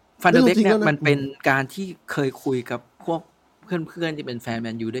นะฟานเดอร์เบกเนี่ยมันเป็นการที่เคยคุยกับพวกเพื่อนๆที่เป็นแฟนแม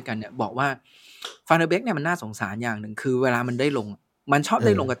นยูด้วยกันเนี่ยบอกว่าฟานเดอร์เบกเนี่ยมันน่าสงสารอย่างหนึ่งคือเวลามันได้ลงมันชอบไ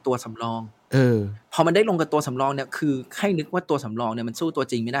ด้ลงกับตัวสำรองพอมันได้ลงกับตัวสำรองเนี่ยคือให้นึกว่าตัวสำรองเนี่ยมันสู้ตัว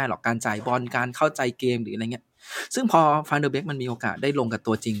จริงไม่ได้หรอกการจ่ายบอลการเข้าใจเกมหรืออะไรเงี้ยซึ่งพอฟานเดอร์เบกมันมีโอกาสได้ลงกับ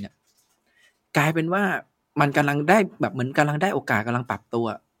ตัวจริงเนี่ยกลายเป็นว่ามันกำลังได้แบบเหมือนกำลังได้โอกาสกำลังปรับตัว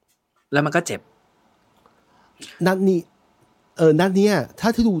แล้วมันก็เจ็บนัดนี้ถ้า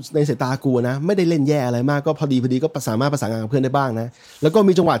ที่ดูในสายตากูนะไม่ได้เล่นแย่อะไรมากก็พอดีก็สามารถประสานงานกับเพื่อนได้บ้างนะแล้วก็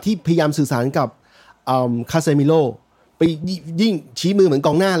มีจังหวะที่พยายามสื่อสารกับคาเซมิโลไปยิ่งชี้มือเหมือนก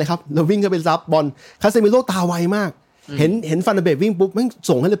องหน้าเลยครับแล้ววิ่งเข้าไปรับบอลคาเซมิโลตาไวมากเห็นฟานเดอร์เบกวิ่งปุ๊บแม่ง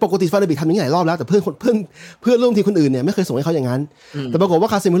ส่งให้เลยปกติฟานเดอร์เบกทำอย่างนี้หลายรอบแล้วแต่เพื่อนร่วมทีมคนอื่นเนี่ยไม่เคยส่งให้เขาอย่างนั้นแต่ปรากฏว่า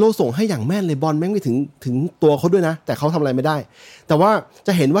คาเซมิโลส่งให้อย่างแม่นเลยบอลแม่งไม่ถึงตัวเขาด้วยนะแต่เขาทำอะไรไม่ได้แต่ว่าจ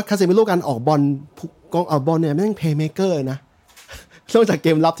ะเห็นว่าคาเซมิโลการออกบอลกองออกบอลเนี่ยแม่งเพลย์เมเกอร์นะนอกจากเก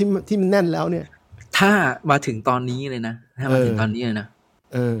มรับที่มันแน่นแล้วเนี่ยถ้ามาถึงตอนนี้เลยนะถ้ามาถึงตอนนี้เลยนะ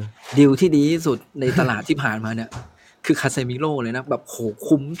ดีลที่ดีที่สุดในตลาดที่ผ่านมาเนี่ยคือคาเซมิโร่เลยนะแบบโห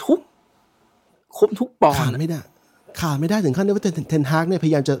คุมทุกปอนด์ขาดไม่ได้ถึงขั้นที่ว่าเทนฮากเนี่ยพ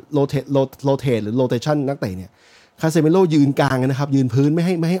ยายามจะโรเตทหรือโรเตชันนักเตะเนี่ยคาเซมิโร่ยืนกลางนะครับยืนพื้นไม่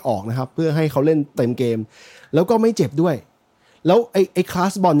ให้ออกนะครับเพื่อให้เขาเล่นเต็มเกมแล้วก็ไม่เจ็บด้วยแล้วไอ้คลา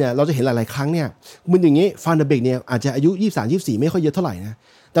สบอลเนี่ยเราจะเห็นหลายๆครั้งเนี่ยมันอย่างงี้ฟานเดอร์เบกเนี่ยอาจจะอายุ23-24ไม่ค่อยเยอะเท่าไหร่นะ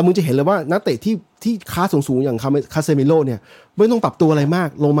แต่มึงจะเห็นเลยว่านักเตะที่คลาสสูงๆอย่างคาเซมิโร่เนี่ยไม่ต้องปรับตัวอะไรมาก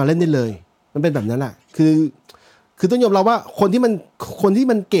ลงมาเล่นได้เลยมันเป็นแบบนั้นแหละคือต้องยอมรับว่าคนที่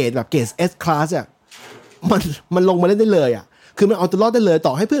มันเกรดแบบเกรด S class อ่ะมันลงมาเล่นได้เลยอ่ะคือมันเอาตัวรอดได้เลยต่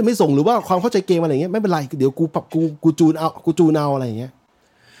อให้เพื่อนไม่ส่งหรือว่าความเข้าใจเกมอะไรอย่างเงี้ยไม่เป็นไรเดี๋ยวกูจูนเอาอะไรอย่างเงี้ย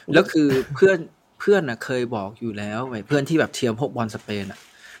แล้วคือเพื่อนน่ะเคยบอกอยู่แล้วเพื่อนที่แบบเชียร์พวกบอลสเปนอ่ะ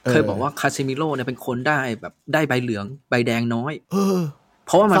เคยบอกว่าคาเซมิโร่เนี่ยเป็นคนได้ใบเหลืองใบแดงน้อยเพ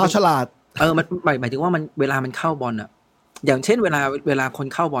ราะว่ามันฉลาดมันหมายถึงว่ามันเวลามันเข้าบอลอ่ะอย่างเช่นเวลาคน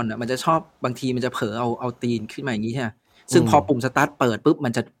เข้าบอลอ่ะมันจะชอบบางทีมันจะเผลอเอาตีนขึ้นมาอย่างนี้ใช่ไหมซึ่งพอปุ่มสตาร์ทเปิดปุ๊บมั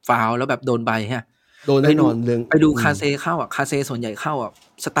นจะฟาวล์แล้วแบบโดนใบฮะโดนแน่นอนไปดูคาเซเข้าอ่ะคาเซส่วนใหญ่เข้าอ่ะ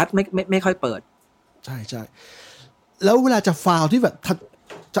สตาร์ทไม่ค่อยเปิดใช่แล้วเวลาจะฟาวล์ที่แบบ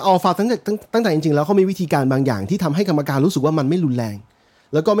จะเอาฟาวล์ตั้งแต่จริงๆแล้วเขามีวิธีการบางอย่างที่ทำให้กรรมการรู้สึกว่ามันไม่รุนแรง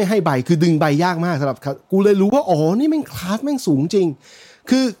แล้วก็ไม่ให้ใบคือดึงใบยากมากสำหรับกูเลยรู้ว่าอ๋อนี่แม่งคลาสแม่งสูงจริง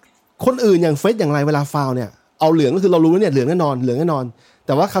คือคนอื่นอย่างเฟสอย่างไรเวลาฟาวล์เนี่ยเอาเหลืองก็คือเรารู้ว่าเนี่ยเหลืองแน่นอนแ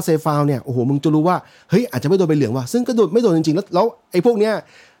ต่ว่าคาเซฟาวล์เนี่ยโอ้โหมึงจะรู้ว่าเฮ้ยอาจจะไม่โดนใบเหลืองว่ะซึ่งก็ไม่โดนจริงๆแล้วไอ้พวกเนี้ย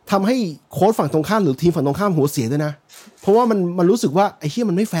ทำให้โค้ชฝั่งตรงข้ามหรือทีมฝั่งตรงข้ามหัวเสียด้วยนะเพราะว่ามันรู้สึกว่าไอ้เหี้ย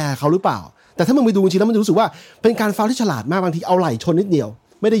มันไม่แฟร์เขาหรือเปล่าแต่ถ้ามึงไปดูจริงๆแล้วมันรู้สึกว่าเป็นการฟาวล์ที่ฉลาดมากบางทีเอาไหล่ชนนิดเดียว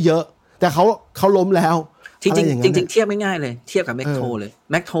ไม่ได้เยอะแต่เขาล้มแล้วจริงเทียบไม่ง่ายเลยเทียบกับแม็กโทเลย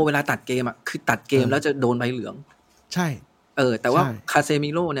แม็กโทเวลาตัดเกมอ่ะคือตัดเกมแล้วจะโดนใบเหลืองใช่แต่ว่าคาเซมิ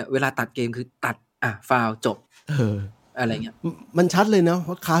โร่เนี่ยเวลาตัดเกมคือตัดฟาวล์จบอะไรเงี้ยมันชัดเลยนะ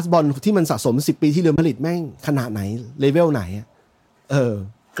ว่าคลาสบอลที่มันสะสม10 ปีที่เรอัลมาดริดแม่งขนาดไหนเลเวลไหน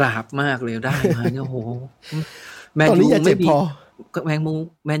กราบมากเลยได้มาเนี่ยโหแมนยูไม่พอแ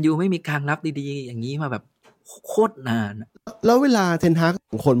มนยูไม่มีกลางรับดีๆอย่างนี้มาแบบโคตรนานแล้วเวลาเทนฮาก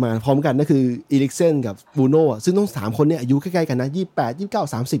2คนมาพร้อมกันนั่นคืออีริกเซนกับบูโน่ซึ่งต้อง3คนเนี่ยอายุใกล้ๆกันนะ28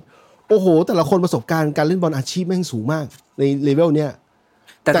 29 30โอ้โหแต่ละคนประสบการณ์การเล่นบอลอาชีพแม่งสูงมากในเลเวลเนี้ย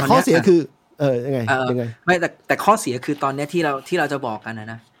แต่ข้อเสียคือยังไงไม่แต่ข้อเสียคือตอนนี้ที่เราจะบอกกันน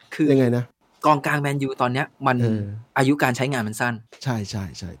ะคือยังไงนะกองกลางแมนยูตอนเนี้ยมันอายุการใช้งานมันสั้นใ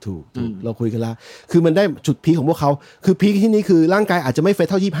ช่ถูกเราคุยกันแล้วคือมันได้จุดพีคของพวกเขาคือพีคที่นี่คือร่างกายอาจจะไม่เฟส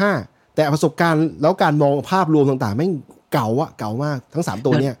เท่า25แต่ประสบการณ์แล้วการมองภาพรวมต่างๆแม่งเก่ามากทั้ง3ตั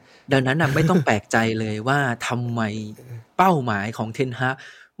วเนี่ยดังนั้นน่ะไม่ต้องแปลกใจเลยว่าทำไมเป้าหมายของเทนฮาก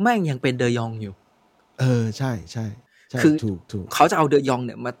แม่งยังเป็นเดยองอยู่ใช่คือถูกเขาจะเอาเดยองเ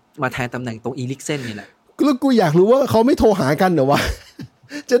นี่ยมาแทนตำแหน่งตรงอีลิกเซนนี่แหละแล้วกูอยากรู้ว่าเขาไม่โทรหากันเหรอวะ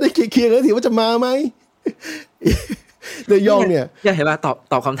จะได้เคลียร์กันทีว่าจะมาไหมเดยองเนี่ยเห็นป่ะ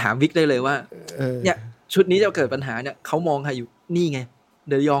ตอบคำถามวิกได้เลยว่าเนี่ยชุดนี้จะเกิดปัญหาเนี่ยเขามองใครอยู่นี่ไง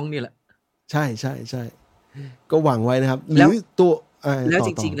เดยองนี่แหละใช่ก็หวังไว้นะครับหรือตัวแล้วจ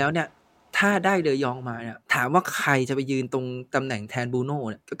ริงๆแล้วเนี่ยถ้าได้เดยองมาเนี่ยถามว่าใครจะไปยืนตรงตำแหน่งแทนบรูโน่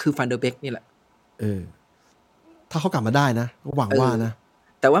เนี่ยก็คือฟันเดอร์เบกนี่แหละถ้าเขากลับมาได้นะก็หวังว่านะ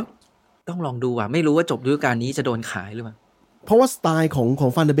แต่ว่าต้องลองดูว่ะไม่รู้ว่าจบฤดูกาลนี้จะโดนขายหรือเปล่าเพราะว่าสไตล์ขอ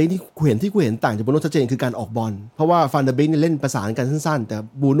งฟันเดอร์เบกที่กูเห็นต่างจากบรูโน่ชัดเจนคือการออกบอลเพราะว่าฟันเดอร์เบกเนี่ยเล่นประสานกันสั้นๆแต่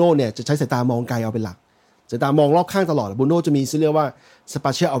บรูโน่เนี่ยจะใช้สายตามองไกลเอาเป็นหลัก สายตามองรอบข้างตลอดบูโน่จะมีเรียกว่า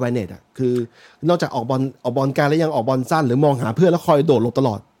spatial awareness อ่ะคือนอกจากออกบอลไกลแล้วยังออกบอลสั้นหรือมองหาเพื่อนแล้วคอยโดดหลบตล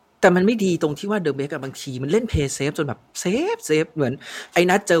อดแต่มันไม่ดีตรงที่ว่าเดอะเบคกับบางทีมันเล่นเพย์เซฟจนแบบเซฟเหมือนไอ้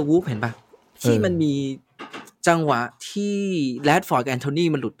นัดเจอวูฟเห็นป่ะที่มันมีจังหวะที่แรดฟอร์ดกับแอนโทนี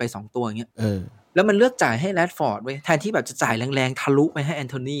มันหลุดไป2ตัวอย่างเงี้ยแล้วมันเลือกจ่ายให้แรดฟอร์ดไว้แทนที่แบบจะจ่ายแรงๆทะลุไปให้แอน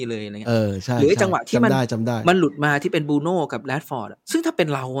โทนีเลยอะไรเงี้ยใช่หรือจังหวะที่มันหลุดมาที่เป็นบรูโน่กับแรดฟอร์ดซึ่งถ้าเป็น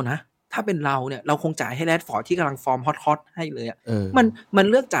เรานะถ้าเป็นเราเนี่ยเราคงจ่ายให้แรดฟอร์ดที่กำลังฟอร์มฮอตให้เลยอ่ะมัน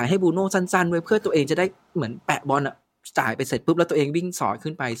เลือกจ่ายให้บรูโน่สั้นๆไว้เพื่อตัวเองจะได้เหมือนแปะบอลอ่ะจ่ายไปเสร็จปุ๊บแล้วตัวเองวิ่งสอด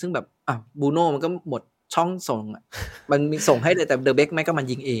ขึ้นไปซึ่งแบบบรูโน่มันก็หมดช่องส่งอ่ะมันมีส่งให้เลยแต่เดอะเบคไม่ก็มัน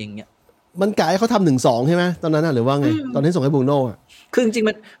ยิงเองเนี่ยมันกะให้เขาทำ 1-2 ใช่ไหมตอนนั้นหรือว่าไงตอนที่ส่งให้บรูโน่อ่ะคือจริงๆ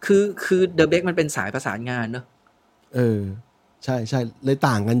มันคือเดอะเบคมันเป็นสายประสานงานเนอะใช่เลย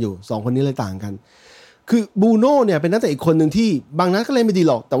ต่างกันอยู่2คนนี้เลยต่างกันคือบรูโน่เนี่ยเป็นนักเตะอีกคนนึงที่บางนัดก็เล่นไม่ดี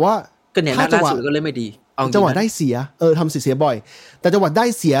หรอกแต่ว่าถ้าจังหวะก็เล่นไม่ดีจังหวะได้เสียทำเสียบ่อยแต่จังหวะได้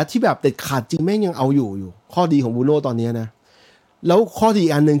เสียที่แบบเด็ดขาดจริงแม่งยังเอาอยู่ข้อดีของบรูโน่ตอนนี้นะแล้วข้อดี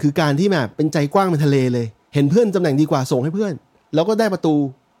อันนึงคือการที่แบบเป็นใจกว้างเป็นทะเลเลยเห็นเพื่อนตำแหน่งดีกว่าส่งให้เพื่อนแล้วก็ได้ประตู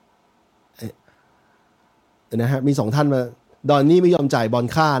นะฮะมี2ท่านมาดอนนี่ไม่ยอมจ่ายบอล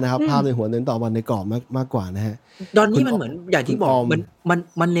ค่านะครับภาพในหัวเน้นต่อบอลในกรอบมากกว่านะฮะดอนนี่มันเหมือนอย่างที่บอก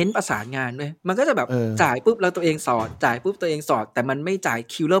มันเน้นประสานงานด้วยมันก็จะแบบจ่ายปุ๊บแล้วตัวเองสอดจ่ายปุ๊บตัวเองสอดแต่มันไม่จ่าย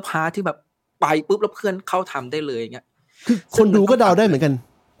คิลเลอร์พาสที่แบบไปปุ๊บแล้วเพื่อนเข้าทำได้เลยอย่างเงี้ยคือคนดูก็เดาได้เหมือนกัน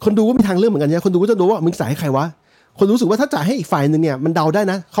คนดูก็มีทางเลือกเหมือนกันเนี่ยคนดูก็จะรู้ว่ามึงจ่ายให้ใครวะคนรู้สึกว่าถ้าจ่ายให้อีกฝ่ายนึงเนี่ยมันเดาได้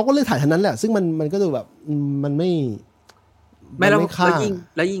นะเขาก็เลือกถ่ายทันนั้นแหละซึ่งมันก็ดูแบบมันไม่แล้ว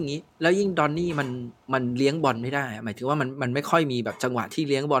ยิ่งดอนนี่มันเลี้ยงบอลไม่ได้หมายถึงว่ามันไม่ค่อยมีแบบจังหวะที่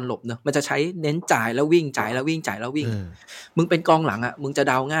เลี้ยงบอลหลบเนอะมันจะใช้เน้นจ่ายแล้ววิ่งจ่ายแล้ววิ่งจ่ายแล้ววิ่งมึงเป็นกองหลังอ่ะมึงจะ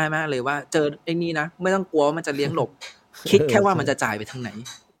เดาง่ายมากเลยว่าเจอไอ้นี่นะไม่ต้องกลัวว่ามันจะเลี้ยงหลบคิดแค่ว่ามันจะจ่ายไปทางไหน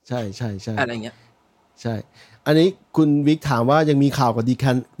ใช่อะไรเงี้ยใช่อันนี้คุณวิกถามว่ายังมีข่าวกับดี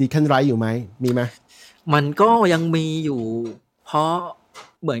แคนไรท์อยู่ไหมมีไหมมันก็ยังมีอยู่เพราะ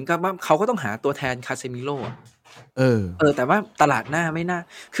เหมือนกับว่าเขาก็ต้องหาตัวแทนคาเซมิโร่แต่ว่าตลาดหน้าไม่น่า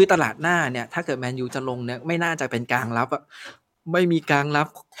คือตลาดหน้าเนี่ยถ้าเกิดแมนยูจะลงเนี่ยไม่น่าจะเป็นกลางรับอ่ะไม่มีกลางรับ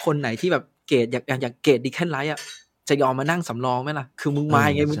คนไหนที่แบบเกรดอย่างเกรดดีแคนไลท์อ่ะจะยอมมานั่งสำรองไหมล่ะคือมึงมา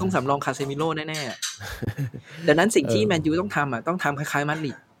ไงมึงต้องสำรองคาเซมิโร่แน่ๆดังนั้นสิ่งที่แมนยูต้องทำอ่ะต้องทำคล้ายๆมาด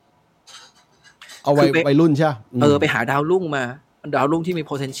ริดเอาไว้รุ่นใช่ไปหาดาวรุ่งมาดาวรุ่งที่มี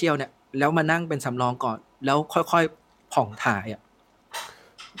potential เนี่ยแล้วมานั่งเป็นสำรองก่อนแล้วค่อยๆผ่องถ่ายอ่ะ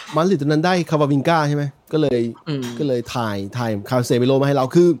มาดริดตอนนั้นได้คาวาวิงก้าใช่ไหมก็เลยถ่ายคาเซมิโร่มาให้เรา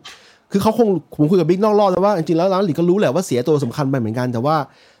คือเขาคงผมคุยกับบิ๊กนอกรอบแล้วว่าจริงๆแล้วมาดริดก็รู้แหละว่าเสียตัวสำคัญไปเหมือนกันแต่ว่า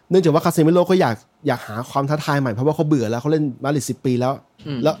เนื่องจากว่าคาเซมิโร่ก็อยากหาความท้าทายใหม่เพราะว่าเขาเบื่อแล้วเขาเล่นมาดริด10 ปีแล้ว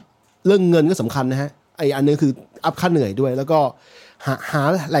เรื่องเงินก็สำคัญนะฮะไออันนึงคืออัพค่าเหนื่อยด้วยแล้วก็หา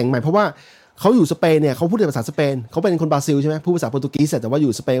แหล่งใหม่เพราะว่าเขาอยู่สเปนเนี่ยเขาพูดภาษาสเปนเขาเป็นคนบราซิลใช่ไหมพูดภาษาโปรตุเกสแต่ว่าอ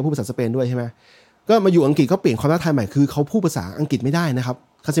ยู่สเปนก็พูดภาษาสเปนด้วยใช่ไหมก็มาอยู่อังกฤษก็เปลี่ยนความท้าทายใหม่คือเขาพูดภาษาอังกฤษไม่ได้นะครับ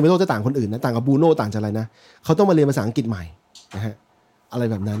คาเซมิโร่จะต่างคนอื่นนะต่างกับบรูโน่ต่างจากอะไรนะเขาต้องมาเรียนภาษาอังกฤษใหม่นะฮะอะไร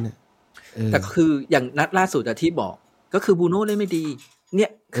แบบนั้นเนี่ยแต่คืออย่างนัดล่าสุดที่บอกก็คือบรูโน่เล่นไม่ดีเนี่ย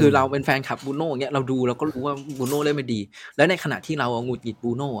คือเราเป็นแฟนคลับบรูโน่เงี้ยเราดูเราก็รู้ว่าบรูโน่เล่นไม่ดีแล้วในขณะที่เราหงุดหงิดบ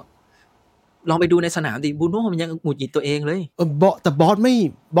รูโน่ลองไปดูในสนามดิบรูโน่มันยังหงุดหงิดตัวเองเลยแต่บอสไม่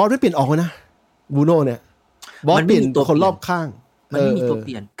เปลี่ยนออกเลยนะบรูโน่เนี่ยบอสเปลี่ยนตัวคนรอบข้างมันไม่มีตัวเป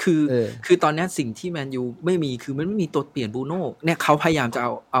ลี่ยนคือตอนนี้สิ่งที่แมนยูไม่มีคือมันไม่มีตัวเปลี่ยนบรูโน่เนี่ยเขาพยายามจะ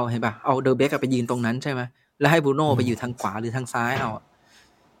เอาเห็นป่ะเอาเดอร์เบคไปยืนตรงนั้นใช่ไหมแล้วให้บรูโน่ไปอยู่ทางขวาหรือทางซ้ายเอา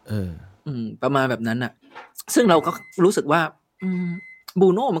ประมาณแบบนั้นอ่ะซึ่งเราก็รู้สึกว่าบรู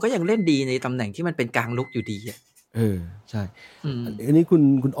โน่มันก็ยังเล่นดีในตำแหน่งที่มันเป็นกลางลุกอยู่ดีอ่ะใช่อันนี้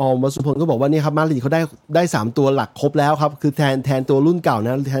คุณออมวสุพลก็บอกว่านี่ครับมาดริดเขาได้3ตัวหลักครบแล้วครับคือแทนตัวรุ่นเก่าน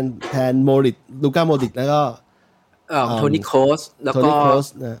ะแทนโมริตลูก้าโมริตแล้วก็โทนี่โครสแล้วก็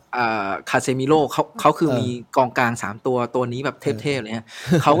คาเซมิโร่เขาคือมีกองกลาง3ตัวนี้แบบเทพๆเลยฮะ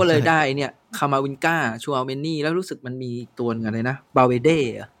เขาก็เลยได้เนี่ยคามาวินก้าชูอาเมนี่แล้วรู้สึกมันมีตัวนึงอะไรนะบาเวเด้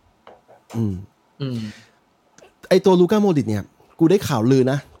ไอตัวลูก้าโมริตเนี่ยกูได้ข่าวลือ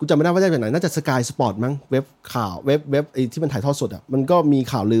นะกูจำไม่ได้ว่าได้จากไหนน่าจะสกายสปอร์ตมั้งเว็บข่าวเว็บไอที่มันถ่ายทอดสดอ่ะมันก็มี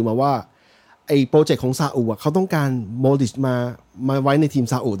ข่าวลือมาว่าไอโปรเจกต์ของซาอุอ่ะเขาต้องการโมริตมาไว้ในทีม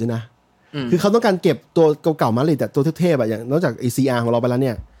ซาอุด้วยนะคือเขาต้องการเก็บตัวเก่าๆมาเลยแต่ตัวเทพๆอ่ะอย่างนอกจาก ACR ของเราไปแล้วเ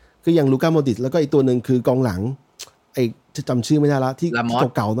นี่ยก็ยังลูก้าโมริตแล้วก็อีกตัวนึงคือกองหลังไอจะจำชื่อไม่ได้ละที่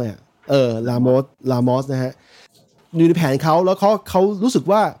เก่าๆหน่อยลามอสนะฮะอยู่ในแผนเขาแล้วเขารู้สึก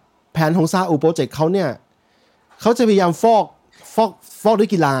ว่าแผนของซาอุโปรเจกต์เขาเนี่ยเขาจะพยายามฟอกด้วย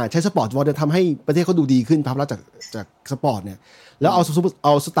กีฬาใช้สปอร์ตวอลจะทำให้ประเทศเขาดูดีขึ้นภาพลักษณ์จากสปอร์ตเนี่ยแล้วเอ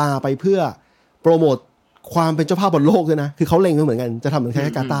าสตาร์ไปเพื่อโปรโมทความเป็นเจ้าภาพบอลโลกด้วยนะคือเขาเล็งเหมือนกันจะทำเหมือนแค่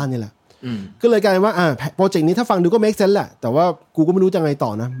กาตาร์นี่แหละ ก็เลยกลายเป็นว่าโปรเจกต์นี้ถ้าฟังดูก็ make sense แหละแต่ว่ากูก็ไม่รู้จะไงต่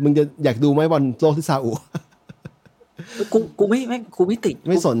อนะมึงจะอยากดูไหมบอลโลกที่ซาอุกูไม่ติด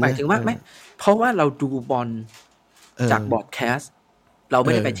ไม่สนหมายถึงว่าไม่เพราะว่าเราดูบอลจากบอร์ดแคสต์เราไ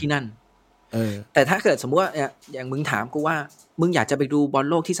ม่ได้ไปที่นั่นแต่ถ้าเกิดสมมติว่าอย่างมึงถามกูว่ามึงอยากจะไปดูบอล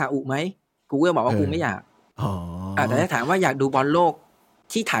โลกที่ซาอุไหมกูก็บอกว่ากูไม่อยากแต่ถ้าถามว่าอยากดูบอลโลก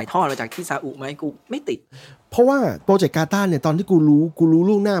ที่ถ่ายทอดมาจากที่ซาอุไหมกูไม่ติดเพราะว่าโปรเจกต์กาตาร์เนี่ยตอนที่กูรู้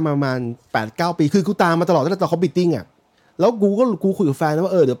ล่วงหน้ามาประมาณ 8-9 ปีคือกูตามมาตลอดตั้งแต่ตอนเขาบิดติ้งแล้วกูคุยกับแฟนนะว่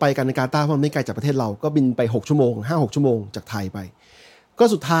าเดี๋ยวไปกันในกาตาร์เพราะมันไม่ไกลจากประเทศเราก็บินไป6ชั่วโมง 5-6 ชั่วโมงจากไทยไปก็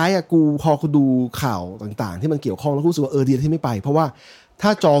สุดท้ายพอกูดูข่าวต่างๆที่มันเกี่ยวข้องแล้วกูรู้สึกว่าดีที่ไม่ไปเพราะว่าถ้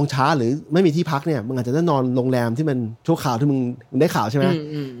าจองช้าหรือไม่มีที่พักเนี่ยมึงอาจจะได้นอนโรงแรมที่มันชั่วคราวที่มึงได้ข่าวใช่ไหม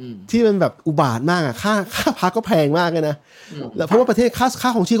ที่มันแบบอุบาทมากค่าพักก็แพงมากเลยนะแล้วเพราะว่าประเทศค่า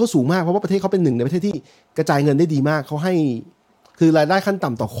ของชีพเขาสูงมากเพราะว่าประเทศเขาเป็นหนึ่งในประเทศที่กระจายเงินได้ดีมากเขาให้คือรายได้ขั้นต่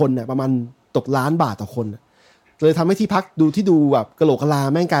ำต่อคนเนี่ยประมาณตกล้านบาทต่อคนเลยทำให้ที่พักดูแบบกะโหลกกะลา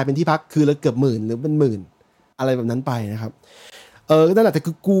แม่งกลายเป็นที่พักคือละเกือบหมื่นหรือเป็นหมื่นอะไรแบบนั้นไปนะครับนั่นแหละแต่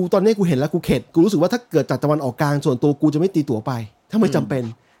กูตอนนี้กูเห็นแล้วกูเข็ดกูรู้สึกว่าถ้าเกิดจากตะวันออกกลางส่วนตัวกูจะไม่ตีตั๋วไปถ้าไม่จำเป็น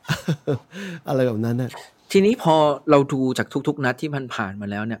อะไรแบบนั้นนะทีนี้พอเราดูจากทุกๆนัดที่มันผ่านมา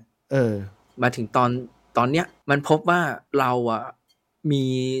แล้วเนี่ยมาถึงตอนเนี้ยมันพบว่าเรามี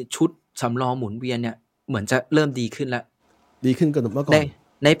ชุดสำรองหมุนเวียนเนี่ยเหมือนจะเริ่มดีขึ้นแล้วดีขึ้นกว่าเมื่อก่อน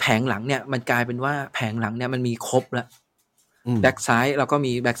ในแผงหลังเนี่ยมันกลายเป็นว่าแผงหลังเนี่ยมันมีครบแล้วแบ็กซ้ายเราก็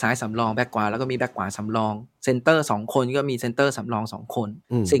มีแบ็กซ้ายสำรองแบ็กขวาแล้วก็มีแบ็กขวาสำรองเซนเตอร์2คนก็มีเซนเตอร์สำรอง2คน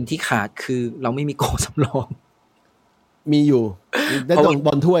สิ่งที่ขาดคือเราไม่มีโกสำรองมีอยู่ได้ลงบ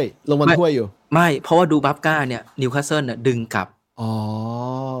อลถ้วยอยู่ไม่เพราะว่าดูบัฟก้าเนี่ยนิวคาสเซิลเนี่ยดึงกลับ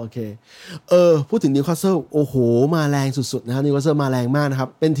โอเคพูดถึงนิวคาสเซิลโอ้โหมาแรงสุดๆนะครับนิวคาสเซิลมาแรงมากนะครับ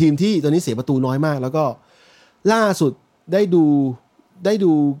เป็นทีมที่ตอนนี้เสียประตูน้อยมากแล้วก็ล่าสุดได้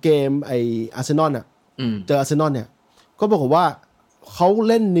ดูเกมไออาร์เซนอลเจออาร์เซนอลเนี่ยก็บอกว่าเขา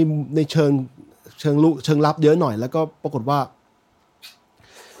เล่นในเชิงรับเยอะหน่อยแล้วก็ปรากฏว่า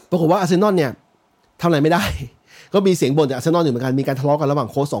อาร์เซนอลเนี่ยทำอะไรไม่ได้ก็มีเสียงบ่นจากอาร์เซนอลอยู่เหมือนกันมีการทะเลาะกันระหว่าง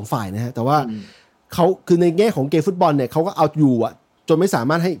โค้ช2ฝ่ายนะฮะแต่ว่าเขาคือในแง่ของเกมฟุตบอลเนี่ยเขาก็เอาอยู่จนไม่สา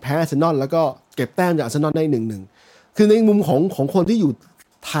มารถให้แพ้อาร์เซนอลแล้วก็เก็บแต้มจากอาร์เซนอลได้ 1-1 คือในมุมของคนที่อยู่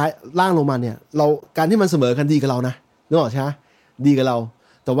ท้ายล่างลงมาเนี่ยเราการที่มันเสมอกันดีกับเรานะนึกออกใช่ไหมดีกับเรา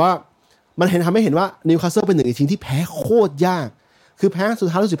แต่ว่ามันทำให้เห็นว่านิวคาสเซิลเป็นหนึ่งในทีมที่แพ้โคตรยากคือแพ้สุด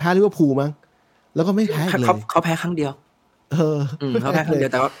ท้ายรู้สึกแพ้ลิเวอร์พูลมั้งแล้วก็ไม่แพ้เลยเขาแพ้ครั้งเดียวเขาแพ้ครั้งเดีย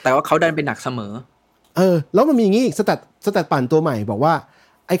วแต่ว่าเขาดันเป็นหนักเสมอแล้วมันมีอย่างงี้อีกสแตทปั่นตัวใหม่บอกว่า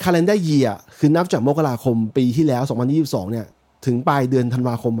ไอ้ calendar year คือนับจากมกราคมปีที่แล้ว2022เนี่ยถึงปลายเดือนธันว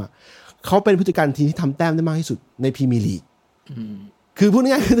าคมเขาเป็นผู้จัดการทีมที่ทำแต้มได้มากที่สุดในพรีเมียร์ลีกคือพูด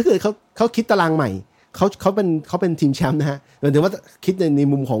ง่ายๆคือถ้าเกิดเขาคิดตารางใหม่เขาเป็นทีมแชมป์นะฮะหมายถึงว่าคิดใน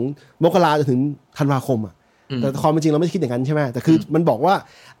มุมของมกราจนถึงธันวาคมแต่ความเป็นจริงเราไม่ได้คิดอย่างนั้นใช่ไหมแต่คือมันบอกว่า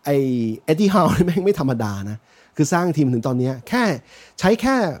ไอ้เอ็ดดี้ฮาวแม่งไม่ธรรมดานะคือสร้างทีมถึงตอนนี้ใช้แ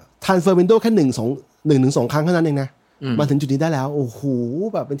ค่ transfer window แค่1-2 ครั้งเท่านั้นเองนะมาถึงจุดนี้ได้แล้วโอ้โห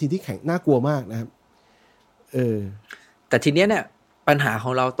แบบเป็นทีมที่แข็งน่ากลัวมากนะครับแต่ทีเนี้ยเนี่ยปัญหาข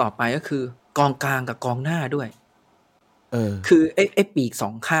องเราต่อไปก็คือกองกลางกับกองหน้าด้วยคือไอ้ปีก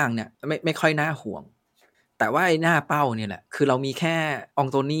2ข้างเนี่ยไม่ค่อยน่าห่วงแต่ว่าไอ้หน้าเป้าเนี่ยแหละคือเรามีแค่ออง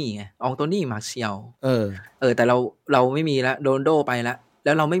โตนี่ไงอองโตนี่มาร์เซียลแต่เราไม่มีแล้วโรนลโดไปแ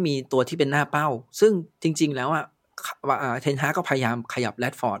ล้วเราไม่มีตัวที่เป็นหน้าเป้าซึ่งจริงๆแล้วเทนฮากก็พยายามขยับแร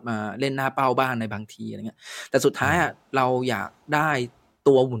ดฟอร์ดมาเล่นหน้าเป้าบ้างในบางทีอะไรเงี้ยแต่สุดท้ายเราอยากได้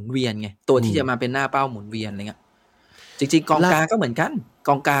ตัวหมุนเวียนไงตัวที่จะมาเป็นหน้าเป้าหมุนเวียนอะไรเงี้ยจริงๆกองกลางก็เหมือนกันก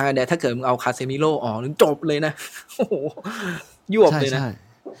องกลางเนี่ยถ้าเกิดมึงเอาคาเซมิโร่ออกนึงจบเลยนะโอ้โหยวบเลยนะ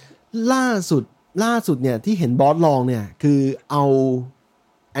ล่าสุดเนี่ยที่เห็นบอสลองเนี่ยคือเอา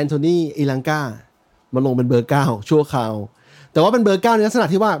แอนโทนีอิลังกามาลงเป็นเบอร์9ชั่วคราวแต่ว่าเป็นเบอร์9ในลักษณะ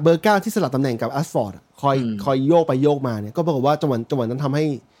ที่ว่าเบอร์9ที่สลับตำแหน่งกับอัชฟอร์ดคอยโยกไปโยกมาเนี่ยก็ปรากฏว่าจังหวะนั้นทำให้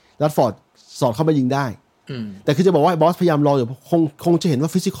รัดฟอร์ดสอดเข้ามายิงได้แต่คือจะบอกว่าบอสพยายามรออยู่คงจะเห็นว่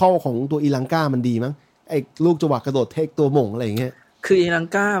าฟิสิคอลของตัวอิลังกามันดีมั้งไอ้ลูกจังหวะกระโดดเทคตัวหม่งอะไรอย่างเงี้ยคืออิลัง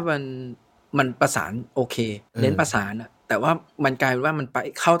กามันประสานโอเคเน้นประสานแต่ว่ามันกลายเป็นว่ามันไป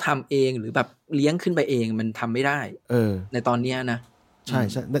เข้าทำเองหรือแบบเลี้ยงขึ้นไปเองมันทำไม่ได้ในตอนนี้นะใช่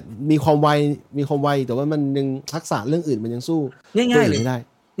มีความไวแต่ว่ามันยังทักษะเรื่องอื่นมันยังสู้ง่ายๆเลยไม่ได้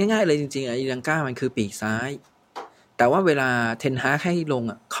ง่ายๆเลยจริงๆอิลังกามันคือปีกซ้ายแต่ว่าเวลาเทนฮากให้ลง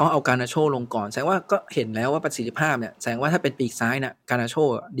เขาเอาการนาโชลงก่อนแสดงว่าก็เห็นแล้วว่าประสิทธิภาพเนี่ยแสดงว่าถ้าเป็นปีกซ้ายนะการนาโช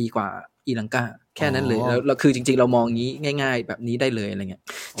ดีกว่าอิลังกาแค่นั้นเลยแล้วคือจริงๆเรามองงี้ง่ายๆแบบนี้ได้เลยอะไรเงี้ย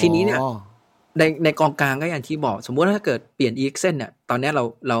ทีนี้เนี่ยในกองกลางก็อย่างที่บอกสมมุติถ้าเกิดเปลี่ยนอีกเซนเนี่ยตอนนี้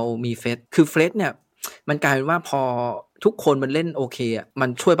เรามีเฟสคือเฟสเนี่ยมันกลายเป็นว่าพอ ทุกคนมันเล่นโอเคอ่ะมัน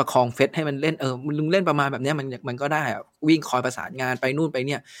ช่วยประคองเฟสให้มันเล่นมึงเล่นประมาณแบบนี้มันก็ได้อ่ะวิ่งคอยประสานงานไปนู่นไปเ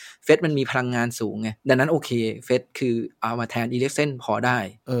นี่ยเฟสมันมีพลังงานสูงไงดังนั้นโอเคเฟสคือเอามาแทนอีเล็กเซนพอได้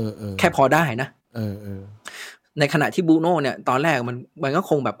แค่พอได้นะในขณะที่บูโน่เนี่ยตอนแรกมันก็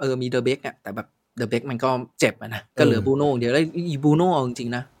คงแบบมีเดอะเบคเนี่ยแต่แบบเดอะเบคมันก็เจ็บนะก็เหลือบูโน่เดี๋ยวแล้วอีบูโน่เอาจริง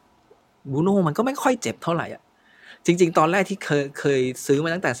ๆนะบูโน่มันก็ไม่ค่อยเจ็บเท่าไหร่อ่ะจริงๆตอนแรกที่เคยซื้อมา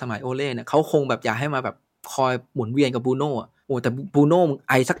ตั้งแต่สมัยโอเล่เนี่ยเขาคงแบบอยากให้มาแบบคอยหมุนเวียนกับบูโน่อ่ะโอ้แต่บูโน่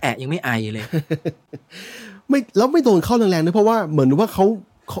ไอสักแอะยังไม่ไอเลยไม่แล้วไม่โดนเข้าแรงๆด้วยเพราะว่าเหมือนว่าเขา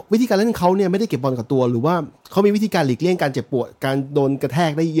วิธีการเล่นเขาเนี่ยไม่ได้เก็บบอลกับตัวหรือว่าเขามีวิธีการหลีกเลี่ยงการเจ็บปวดการโดนกระแท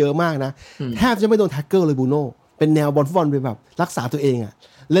กได้เยอะมากนะแทบจะไม่โดนแท็กเกิลเลยบูโน่เป็นแนวบอลฟุตบอลไปแบบรักษาตัวเองอ่ะ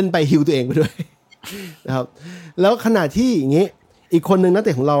เล่นไปฮิลตัวเองไปด้วยนะครับแล้วขณะที่อย่างงี้อีกคนนึงนักเต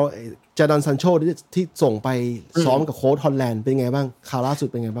ะของเราจาดอนซานโชที่ส่งไปซ้อมกับโค้ชฮอลแลนด์เป็นไงบ้างข่าวล่าสุด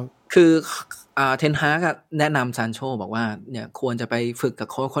เป็นไงบ้างคือเทนฮากแนะนำซานโชบอกว่าเนี่ยควรจะไปฝึกกับ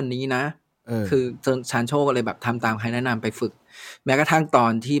โค้ชคนนี้นะคือซานโชก็เลยแบบทำตามใครแนะนำไปฝึกแม้กระทั่งตอ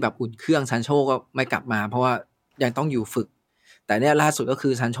นที่แบบอุ่นเครื่องซานโชก็ไม่กลับมาเพราะว่ายังต้องอยู่ฝึกแต่เนี่ยล่าสุดก็คื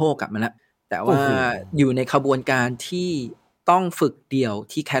อซานโชกลับมาแล้วแต่ว่าอยู่ในขบวนการที่ต้องฝึกเดี่ยว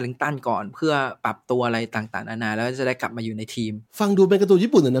ที่แคลิงตันก่อนเพื่อปรับตัวอะไรต่างๆนานาแล้วจะได้กลับมาอยู่ในทีมฟังดูเป็นการ์ตูน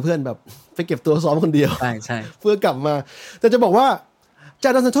ญี่ปุ่นนะเพื่อนแบบไปเก็บตัวซ้อมคนเดียวใช่เพื่อกลับมาแต่จะบอกว่าจา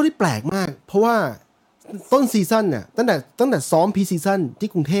ดอนซานโชที่แปลกมากเพราะว่าต้นซีซั่นเนี่ยตั้งแต่ซ้อมพรีซีซั่นที่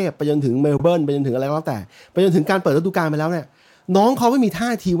กรุงเทพไปจนถึงเมลเบิร์นไปจนถึงอะไรก็แล้วแต่ไปจนถึงการเปิดฤดูกาลไปแล้วเนี่ยน้องเขาไม่มีท่า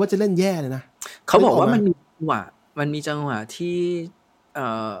ทีว่าจะเล่นแย่เลยนะเขาบอกว่ามันมีจังหวะที่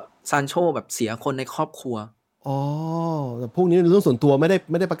ซานโชแบบเสียคนในครอบครัวอ๋อแต่พวกนี้เรื่องส่วนตัวไม่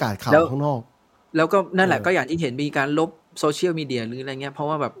ได้ประกาศข่าวข้างนอกแล้วก็นั่นแหละก็อย่างที่เห็นมีการลบโซเชียลมีเดียหรืออะไรเงี้ยเพราะ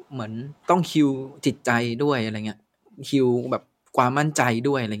ว่าแบบเหมือนต้องฮิวจิตใจด้วยอะไรเงี้ยฮิวแบบความมั่นใจ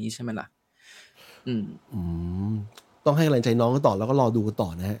ด้วยอะไรอย่างงี้ใช่ไหมล่ะต้องให้กำลังใจน้องกันต่อแล้วก็รอดูกันต่อ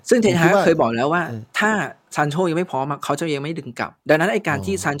นะฮะซึ่งเทนฮากเคยบอกแล้วว่าถ้าซานโชยังไม่พร้อมเขาจะยังไม่ดึงกลับดังนั้นไอ้การ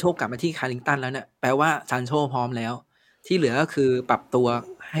ที่ซานโชกลับมาที่คาริงตันแล้วเนี่ยแปลว่าซานโชพร้อมแล้วที่เหลือก็คือปรับตัว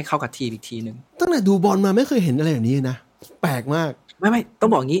ให้เข้ากับทีมอีกทีนึงตั้งแต่ดูบอลมาไม่เคยเห็นอะไรแบบนี้นะแปลกมากไม่ต้อง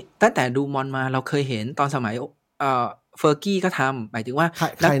บอกงี้ตั้งแต่ดูบอลมาเราเคยเห็นตอนสมัยเฟอร์กี้ก็ทำหมายถึงว่าใ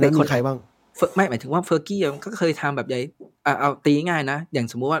ครนั้นมีใครบ้างไม่หมายถึงว่าเฟอร์กี้ก็เคยทำแบบใหญ่เอาตีง่ายนะอย่าง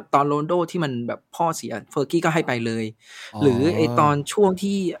สมมุติว่าตอนโรนลโดที่มันแบบพ่อเสียเฟอร์กี้ก็ให้ไปเลยหรือไอตอนช่วง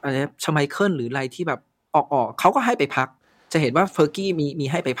ที่อะไรชไมเคิลหรืออะไรที่แบบออกเขาก็ให้ไปพักจะเห็นว่าเฟอร์กี้มี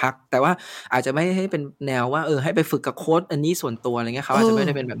ให้ไปพักแต่ว่าอาจจะไม่ให้เป็นแนวว่าให้ไปฝึกกับโค้ชอันนี้ส่วนตัวอะไรเงี้ยเขาอาจจะไม่ไ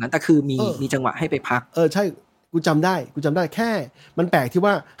ด้เป็นแบบนั้นแต่คือมีจังหวะให้ไปพักใช่กูจำได้แค่มันแปลกที่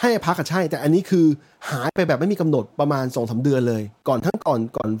ว่าให้พักก็ใช่แต่อันนี้คือหายไปแบบไม่มีกำหนดประมาณ 2-3 เดือนเลยก่อน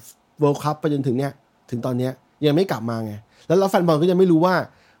เวิลด์คัพไปจนถึงเนี่ยถึงตอนเนี้ยยังไม่กลับมาไงแล้วแฟนบอลก็ยังไม่รู้ว่า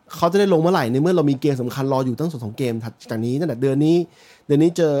เขาจะได้ลงเมื่อไหร่ในเมื่อเรามีเกมสำคัญรออยู่ตั้ง 2 เกมถัดจากนี้ตั้งแต่เดือนนี้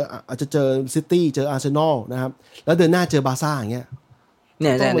อาจจะเจอซิตี้เจออาร์เซนอลนะครับแล้วเดือนหน้าเจอบาร์ซ่าอย่างเงี้ยเ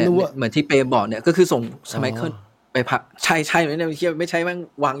นี่ยเหมือนที่เปบอกเนี่ยก็คือส่งสมัยเคิลไปพักใช่ไหมเนี่ยไม่ใช่แม่ง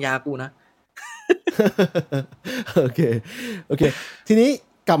วางยากูนะโอเคทีนี้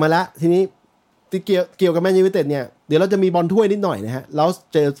กลับมาละทีนี้เกี่ยวกับแมนยูไนเต็ดเนี่ยเดี๋ยวเราจะมีบอลถ้วยนิดหน่อยนะฮะแล้ว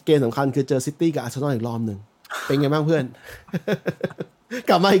เจอเกมสำคัญคือเจอซิตี้กับอาร์เซนอลอีกรอบนึงเป็นไงบ้างเพื่อน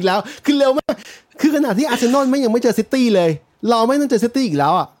กลับมาอีกแล้วคือเร็วมากคือขนาดที่อาร์เซนอลยังไม่เจอซิตี้เลยเราไม่ต้องเจอซิตี้อีกแล้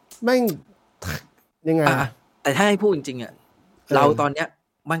วอ่ะแม่งยังไงแต่ถ้าให้พูดจริงๆอ่ะเราตอนเนี้ย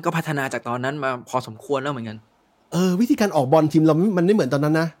มันก็พัฒนาจากตอนนั้นมาพอสมควรแล้วเหมือนกันวิธีการออกบอลทีมเรามันไม่เหมือนตอน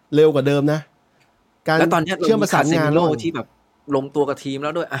นั้นนะเร็วกว่าเดิมนะการแล้วตอนนี้เชื่อมประสานงานที่แบบลงตัวกับทีมแล้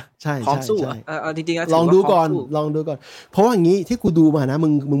วด้วยใช่พร้อมสู้จริงๆลองดูก่อนเพราะว่าอย่างนี้ที่กูดูมานะมึ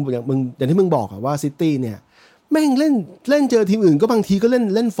งอย่างที่มึงบอกอะว่าซิตี้เนี่ยแม่งเล่นเจอทีมอื่นก็บางทีก็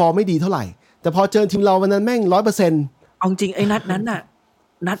เล่นฟอร์มไม่ดีเท่าไหร่แต่พอเจอทีมเราวันนั้นแม่ง 100% เอาจริงไอ้นัดนั้น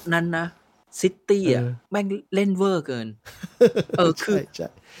นะซิตี้อ่ะแม่งเล่นเวอร์เกิน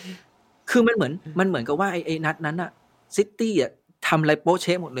คือมันเหมือนกับว่าไอ้นัดนั้นอ่ะซิตี้อ่ะทำอะไรโป๊ะเ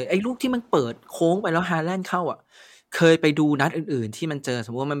ช๊ะหมดเลยไอ้ลูกที่มันเปิดโค้งไปแล้วฮาแลนด์เข้าอ่ะเคยไปดูนัดอื่นๆที่มันเจอส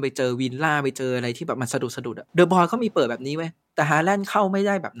มมติว่ามันไปเจอวินล่าไปเจออะไรที่แบบมันสะดุดอ่ะเดอะบอยก็มีเปิดแบบนี้เว้ยแต่ฮาแลนด์เข้าไม่ไ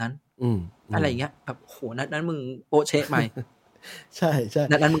ด้แบบนั้นอะไรเงี้ยแบบโหนัดนั้นมึงโป๊ะเช๊ะใหม่ใช่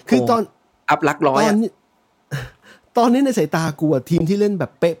นัดนั้นมึงคือตอนอัพลักร้อยตอนนี้ในสายตากูทีมที่เล่นแบ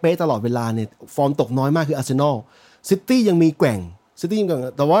บเป๊ะๆตลอดเวลาเนี่ยฟอร์มตกน้อยมากคืออาร์เซนอลซิตี้ยังมีแกว่งซิตี้ยังแกว่ง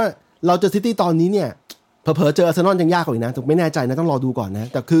แต่ว่าเราเจอซิตี้ตอนนี้เนี่ยเผลอๆเจออาร์เซนอลยังยากกว่าอีกนะไม่แน่ใจนะต้องรอดูก่อนนะ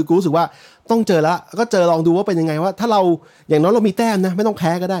แต่คือกูรู้สึกว่าต้องเจอแล้วก็เจอลองดูว่าเป็นยังไงว่าถ้าเราอย่างน้อยเรามีแต้มนะไม่ต้องแ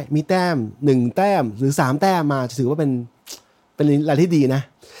พ้ก็ได้มีแต้ม1แต้มหรือ3แต้มมาถือว่าเป็นอะไรที่ดีนะ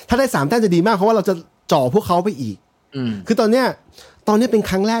ถ้าได้3แต้มจะดีมากเพราะว่าเราจะจ่อพวกเขาไปอีกคือตอนเนี้ยเป็น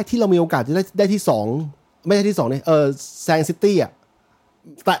ครั้งแรกที่เรามีโอกาสจะได้ที่ ไม่ใช่ที่2เนี่ยแซงซิตี้อ่ะ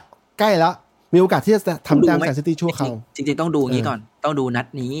แต่ใกล้แล้วมีโอกาสที่จะทำแต้มแซงซิตี้ชั่วคราวจริงๆต้องดูอย่างนี้ก่อนต้องดูนัด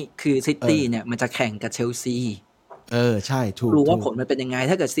นี้คือซิตี้เนี่ยมันจะแข่งกับเชลซีใช่ถูกรู้ว่าผลมันเป็นยังไง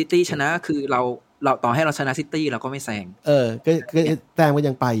ถ้าเกิดซิตี้ชนะคือเราต่อให้เราชนะซิตี้เราก็ไม่แซงก็แต้มก็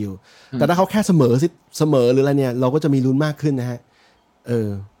ยังไปอยู่แต่ถ้าเขาแค่เสมอหรืออะไรเนี่ยเราก็จะมีลุ้นมากขึ้นนะฮะ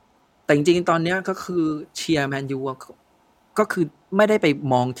แต่จริงๆตอนเนี้ยก็คือเชียร์แมนยูก็คือไม่ได้ไป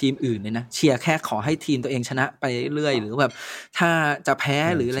มองทีมอื่นเลยนะเชียร์แค่ขอให้ทีมตัวเองชนะไปเรื่อยหรือแบบถ้าจะแพ้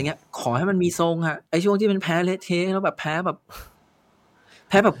หรืออะไรเงี้ยขอให้มันมีทรงอะไอช่วงที่มันแพ้เละเทะแล้วแบบแพ้แบ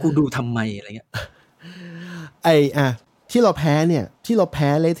บกูดูทำไมอะไรเงี้ยที่เราแพ้เ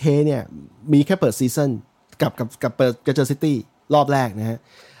ละเทะเนี่ยมีแค่เปิดซีซั่นกับเปิดเจอซิตี้รอบแรกนะฮะ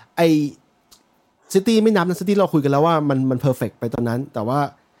ไอซิตี้ไม่นับนะซิตี้เราคุยกันแล้วว่ามันเพอร์เฟกต์ไปตอนนั้นแต่ว่า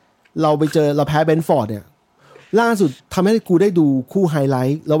เราแพ้เบนฟอร์ดเนี่ยล่าสุดทำให้กูได้ดูคู่ไฮไล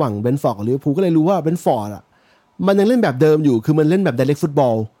ท์ระหว่างเบนฟอร์ดกับลิเวอร์พูลก็เลยรู้ว่าเบนฟอร์ดอ่ะมันยังเล่นแบบเดิมอยู่คือมันเล่นแบบ direct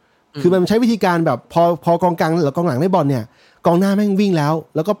football คือมันใช้วิธีการแบบพอกองกลางหรือกองหลังได้บอลเนี่ยกองหน้าแม่งวิ่งแล้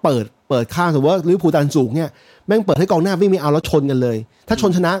วก็เปิดข้างสมมติว่าลิเวอร์พูลดันสูงเนี่ยแม่งเปิดให้กองหน้าวิ่งไม่เอาแล้วชนกันเลยถ้าช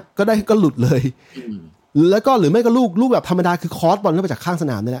นชนะก็หลุดเลยแล้วก็หรือไม่ก็ลูกแบบธรรมดาคือคอร์สบอลเข้าไปจากข้างส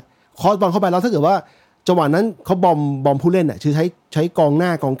นามนี่แหละคอร์สบอลเข้าไปแล้วถ้าเกิดว่าจังหวะนั้นเขาบอมผู้เล่นอ่ะคือใช้กองหน้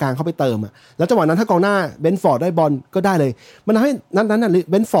ากองกลางเข้าไปเติมอ่ะแล้วจังหวะนั้นถ้ากองหน้าเบนฟอร์ดได้บอลก็ได้เลยมันทำให้นั้นน่ะ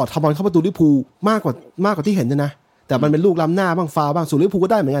เบนฟอร์ดทำบอลเข้าประตูลิเวอร์พูลมากกว่าที่เห็นนะแต่มันเป็นลูกล้ำหน้าบ้างฟาวบ้างส่วนลิเวอร์พูลก็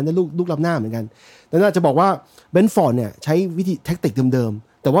ได้เหมือนกันได้ลูกล้ำหน้าเหมือนกันแต่น่าจะบอกว่าเบนฟอร์ดเนี่ยใช้วิธีแท็กติกเดิม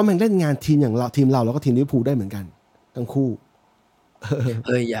ๆแต่ว่ามันเล่นงานทีมอย่างเราทีมเราแล้วก็ทีมลิเวอร์พูลได้เหมือนกันทั้งคู่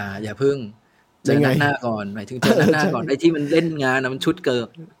อย่าพึ่งเจอหน้าก่อนหมายถึงเจอหน้าก่อนไอ้ที่มันเล่นงานนะมันชุดเก่า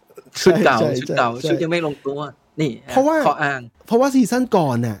ชุดยังไม่ลงตัวนี่เพราะว่าซีซั่นก่อ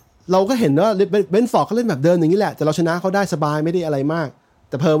นน่ะเราก็เห็นว่าเบนฟอร์ดเขาเล่นแบบเดิมอย่างนี้แหละแต่เราชนะเขาได้สบายไม่ได้อะไรมาก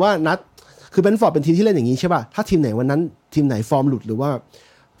แต่เพิ่มว่านัดคือเบนฟอร์ดเป็นทีมที่เล่นอย่างนี้ใช่ป่ะถ้าทีมไหนวันนั้นทีมไหนฟอร์มหลุดหรือว่า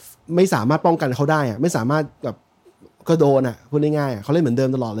ไม่สามารถป้องกันเขาได้อะไม่สามารถแบบก็โดนอ่ะพูดง่ายๆเขาเล่นเหมือนเดิม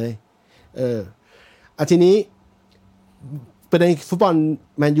ตลอดเลยทีนี้เป็นในฟุตบอล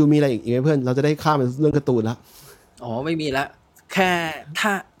แมนยูมีอะไรอีกไหมเพื่อนเราจะได้ข้ามไปเรื่องการ์ตูนแล้วไม่มีละแค่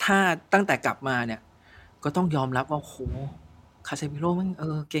ถ้าตั้งแต่กลับมาเนี่ยก็ต้องยอมรับว่าโหคาเซมิโร่มัน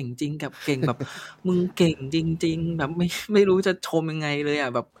เก่งจริงกับเก่งแบบ มึงเก่งจริงๆแบบไม่รู้จะชมยังไงเลยอ่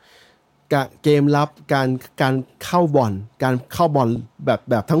ะแบบเกมรับการเข้าบอล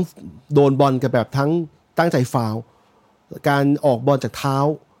แบบทั้งโดนบอลกับแบบทั้งตั้งใจฟาวล์การออกบอลจากเท้า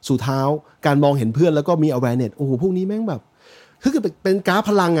สู่เท้าการมองเห็นเพื่อนแล้วก็มี awareness โอ้โหพวกนี้แม่งแบบคือเป็นกราฟ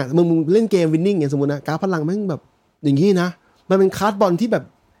พลังอ่ะมึงเล่นเกม winning อย่างสมมุตินะกราฟพลังแม่งแบบอย่างงี้นะมันเป็นคาร์ดบอลที่แบบ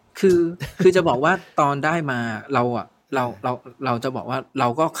คือจะบอกว่าตอนได้มาเราจะบอกว่าเรา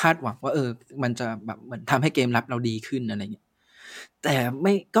ก็คาดหวังว่ามันจะแบบเหมือนทำให้เกมรับเราดีขึ้นอะไรเงี้ยแต่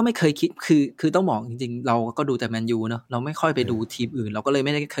ไม่เคยคิดคือต้องบอกจริงๆเราก็ดูแต่แมนยูเนาะเราไม่ค่อยไปดูทีมอื่นเราก็เลยไ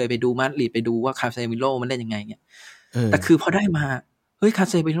ม่ได้เคยไปดูมาดริดไปดูว่าคาเซมิโร่มันเล่นยังไงเงี้ยแต่คือพอได้มาเฮ้ยคา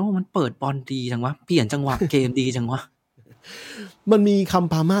เซมิโร่มันเปิดบอลดีจังวะเปลี่ยนจังหวะเกมดีจังวะมันมีค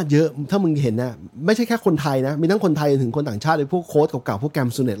ำพามาดเยอะถ้ามึงเห็นนะไม่ใช่แค่คนไทยนะมีทั้งคนไทยถึงคนต่างชาติเลยพวกโค้ชเก่าๆพวกแกม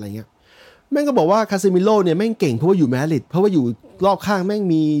ซูเนตอะไรเงี้ยแม่งก็บอกว่าคาเซมิโร่เนี่ยแม่งเก่งเพราะว่าอยู่แมดริดเพราะว่าอยู่รอบข้างแม่ง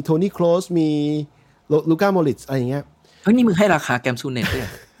มีโทนี่โครสมีลูก้าโมริตอะไรอย่างเงี้ยเฮ้ยนี่มึงให้ราคาแกมซูเนตด้วย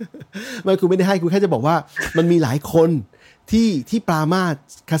ไม่กูไม่ได้ให้กูแค่จะบอกว่ามันมีหลายคนที่ปรามาส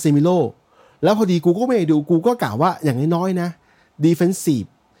คาเซมิโร่แล้วพอดีกูก็ไม่ได้ดูกูก็กล่าวว่าอย่างน้อยๆนะdefensive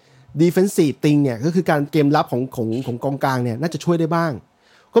ติงเนี่ยก็คือการเกมรับของกองกลางเนี่ยน่าจะช่วยได้บ้าง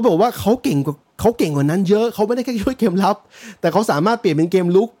ก็บอกว่าเขาเก่งกว่านั้นเยอะเขาไม่ได้แค่ช่วยเกมรับแต่เขาสามารถเปลี่ยนเป็นเกม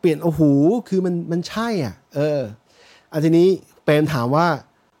ลุกเปลี่ยนโอ้โหคือมันใช่อ่ะทีนี้เปรมถามว่า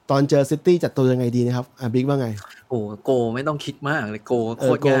ตอนเจอซิตี้จัดตัวยังไงดีนะครับบิ๊กว่าไงโอ้โกไม่ต้องคิดมากเลยโกโค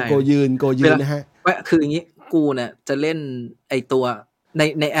ตรง่ายโกยืนนะฮะว่าคืออย่างงี้กูเนี่ยจะเล่นไอตัว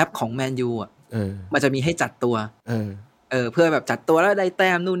ในแอปของแมนยูอ่ะมันจะมีให้จัดตัวเพื่อแบบจัดตัวแล้วได้แต้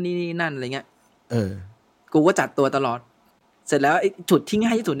มนู่นนี่นั่นอะไรเงี้ยกูก็จัดตัวตลอดเสร็จแล้วไอ้จุดที่ง่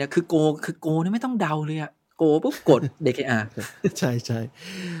ายที่สุดเนี่ยคือโกเนี่ยไม่ต้องเดาเลยอะโกปุ๊บกด DKR ใช่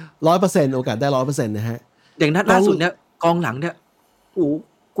ๆ 100% โอกาสได้ 100% นะฮะอย่างนัดล่าสุดเนี่ยกองหลังเนี่ย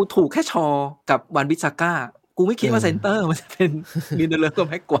กูถูกแค่ชอกับวันบิซาก้ากูไม่คิดว่าเซนเตอร์มันจะเป็นลินเดเลอร์ก็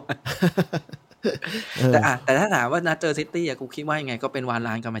แม็กกว่าแต่ถ้าถามว่านัดเจอซิตี้อ่ะกูคิดว่ายังไงก็เป็นวานล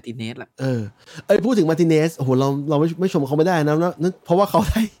านกับมาร์ติเนสแหละพูดถึงมาร์ติเนสโอ้โหเราไม่ชมเขาไม่ได้นะเพราะว่าเข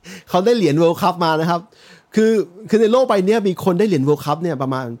าได้เหรียญเวิลด์คัพมานะครับคือในโลกใบนี้มีคนได้เหรียญเวิลด์คัพเนี่ย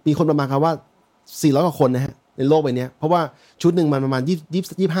มีคนประมาณครับว่า400กว่าคนนะฮะในโลกใบนี้เพราะว่าชุดหนึ่งมันประมาณ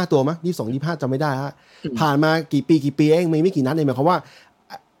25ตัวมั้ง22-25จำไม่ได้ฮะผ่านมากี่ปีเองไม่กี่นัดเองหมายความว่า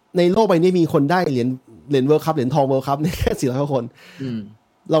ในโลกใบนี้มีคนได้เหรียญเวิลด์คัพเหรียญทองเวิลด์คัพเนี่ยแค่400กว่าคน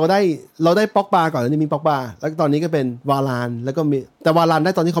เราได้ป็อกบาก่อนแล้วนี่มีป็อกบาแล้วตอนนี้ก็เป็นวาลานแล้วก็มีแต่วาลานไ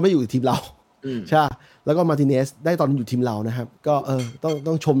ด้ตอนที่เขาไม่อยู่ทีมเราใช่แล้วก็มาร์ติเนสได้ตอนอยู่ทีมเรานะครับก็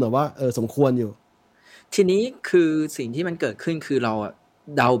ต้องชมหน่อยว่าสมควรอยู่ทีนี้คือสิ่งที่มันเกิดขึ้นคือเรา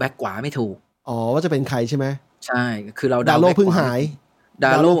เดาแบ็คขวาไม่ถูกว่าจะเป็นใครใช่ไหมใช่คือเราดาโลเพิ่งหายด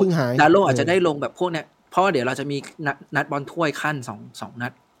าโลอาจจะได้ลงแบบพวกเนี้ยเพราะเดี๋ยวเราจะมีนัดบอลถ้วยขั้น2นั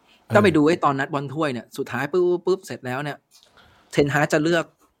ดก็ไปดูไอ้ตอนนัดบอลถ้วยเนี่ยสุดท้ายปุ๊บเสร็จแล้วเนี่ยเทนฮาร์จะเลือก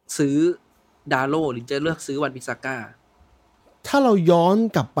ซื้อดาโลหรือจะเลือกซื้อวันบิซาก้าถ้าเราย้อน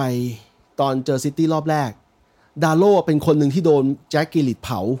กลับไปตอนเจอซิตี้รอบแรกดาโลเป็นคนหนึ่งที่โดนแจ็คกิลิตเผ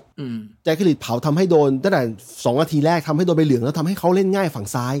าแจ็คกิลิตเผาทำให้โดนตั้งแต่2นาทีแรกทำให้โดนใบเหลืองแล้วทำให้เขาเล่นง่ายฝั่ง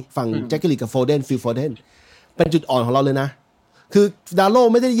ซ้ายฝั่งแจ็คกิลิตกับฟิลโฟเดนเป็นจุดอ่อนของเราเลยนะคือดาโล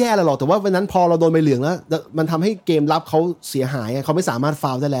ไม่ได้แย่อะไรหรอกแต่ว่าวันนั้นพอเราโดนใบเหลืองแล้วมันทำให้เกมรับเขาเสียหายเขาไม่สามารถฟ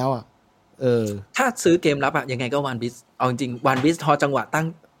าวล์ได้แล้วถ้าซื้อเกมรับยังไงก็วันบิสเอาจริงวันบิสทอจังหวะตั้ง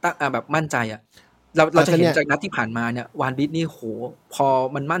แบบมั่นใจเราจะเห็นจากนัดที่ผ่านมาเนี่ยวานบิสนี่โหพอ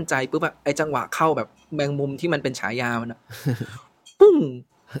มันมั่นใจปุ๊บไอ้จังหวะเข้าแบบแมงมุมที่มันเป็นฉายามัน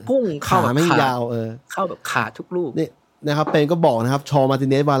ปุ้งเข้าแบบไม่ยาวเข้าแบบขาดทุกลูกนี่นะครับเป็นก็บอกนะครับชอมาร์ติ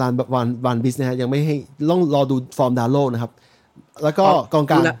เนสวานบิสนะฮะยังไม่ให้ต้องรอดูฟอร์มดาโลนะครับแล้วก็กอง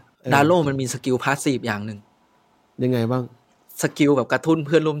กลางดาโลมันมีสกิลพาสซีฟอย่างนึงยังไงบ้างสกิลแบบกระตุ้นเ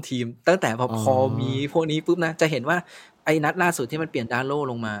พื่อนร่วมทีมตั้งแต่พอมีพวกนี้ปุ๊บนะจะเห็นว่าไอ้นัดล่าสุดที่มันเปลี่ยนดาโล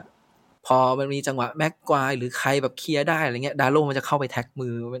ลงมาพอมันมีจังหวะแม็กควายหรือใครแบบเคลียร์ได้อะไรเงี้ยดาโลมันจะเข้าไปแท็กมื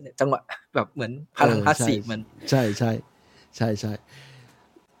อจังหวะแบบเหมือนพลังพาสซีฟมันใช่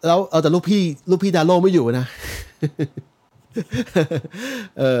แล้วแต่ลูกพี่ดาโลไม่อยู่นะ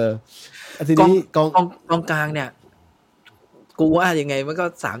ทีนี้กองกลางเนี่ยกูว่ายังไงมันก็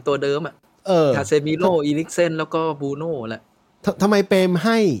3ตัวเดิมคาเซมิโร่อีริกเซนแล้วก็บูโน่แหละทำไมเปมใ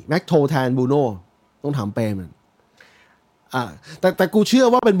ห้แม็กโทแทนบูโน่ต้องถามเปมแต่กูเชื่อ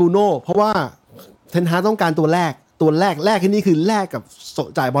ว่าเป็นบูโน่เพราะว่าเทนฮาร์ต้องการตัวแรกที่นี่คือแรกกับ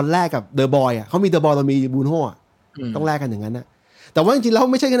จ่ายบอลแรกกับเดอะบอยเขามีเดอะบอยเรามีบูโน่ต้องแลกกันอย่างนั้นนะแต่ว่าจริงๆแล้ว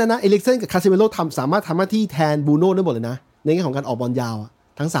ไม่ใช่แค่นั้นนะเอลิกเซนกับคาเซมิโร่สามารถทำหน้าที่แทนบูโน่ได้หมดเลยนะในแง่ของการออกบอลยาว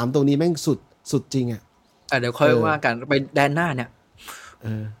ทั้ง3ตัวนี้แม่งสุดจริงเดี๋ยวค่อยว่ากันไปแดนหน้าเนี่ย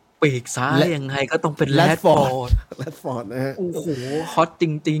ปีกซ้ายยังไงก็ต้องเป็นแรดฟอร์ดนะฮะโอ้โหฮอตจ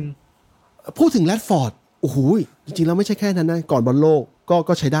ริงๆพูดถึงแรดฟอร์ดโอ้โหจริงๆแล้วไม่ใช่แค่นั้นนะก่อนบอลโลก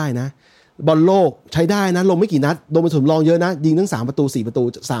ก็ใช้ได้นะบอลโลกใช้ได้นะลงไม่กี่นัดโดนไปถุนรองเยอะนะยิงทั้ง3ประตู4ประตู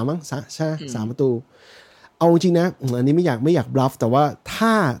3มั้งใช่3ประตูเอาจริงนะอันนี้ไม่อยากบลัฟแต่ว่าถ้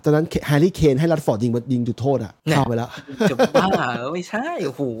าตอนนั้นแฮร์รี่เคนให้แรดฟอร์ดยิงจุดโทษเข้าไปแล้วจะบ้าไม่ใช่โ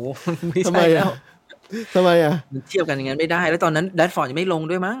อ้โหไม่ใช่แล้วทำไมมันเทียบกันอย่างนั้นไม่ได้แล้วตอนนั้นแรดฟอร์ดยังไม่ลง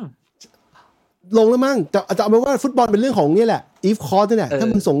ด้วยมั้งลงแล้วมั้งจะเอาเป็นว่าฟุตบอลเป็นเรื่องของนี่แหละอีฟคอร์สนี่แหละถ้า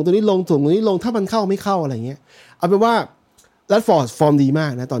มันส่งตัวนี้ลงถ้ามันเข้าไม่เข้าอะไรเงี้ยเอาเป็นว่าแรดฟอร์ดฟอร์มดีมา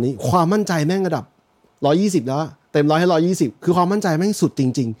กนะตอนนี้ความมั่นใจแม่งระดับ120แล้วเต็ม100ให้120คือความมั่นใจแม่งสุดจ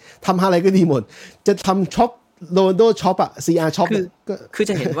ริงๆทำอะไรก็ดีหมดจะทำช็อปโรนัลโดช็อปCR ช็อปคือ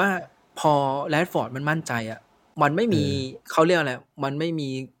จะเห็นว่าพอแรดฟอร์ดมันมั่นใจมันไม่มีเขาเรียกอะไรมันไม่มี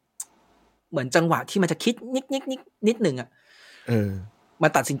เหมือนจังหวะที่มันจะคิดนิดหนึ่งมา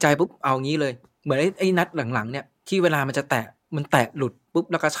ตัดสินใจปุ๊บเอางี้เลยเหมือนไอ้นัดหลังๆเนี่ยที่เวลามันจะแตะหลุดปุ๊บ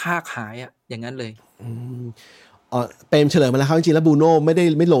แล้วก็ชากหายอย่างนั้นเลยเปมเฉลยมาแล้วครับจริงๆแล้วบูโน่ไ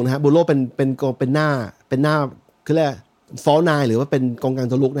ม่ลงนะฮะบูโน่เป็นหน้าคือเรียกฟอลนายหรือว่าเป็นกองกลาง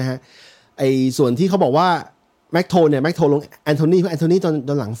ตัวลุกนะฮะไอ้ส่วนที่เขาบอกว่าแม็กโทลงแอนโทนีเพราะแอนโทนีต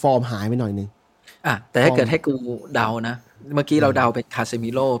อนหลังฟอร์มหายไปหน่อยนึงแต่ถ้าเกิดให้กูเดานะเมื่อกี้เราเดาเป็นคาเซ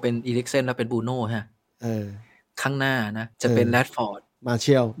มิโร่เป็นอีริกเซนแล้วเป็นบูโน่ฮะข้างหน้านะจะเป็นแรดฟอร์ดมาเ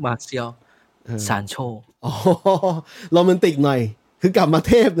ชียลซานโชโรแมนติกหน่อยคือกลับมา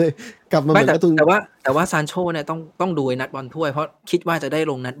เทพเลยกลับมาเหมือนกับแต่ว่าซานโชเนี่ยต้องดูนัดบอลถ้วยเพราะคิดว่าจะได้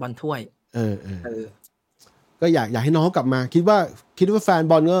ลงนัดบอลถ้วยก็อยากให้น้องเขากลับมาคิดว่าแฟน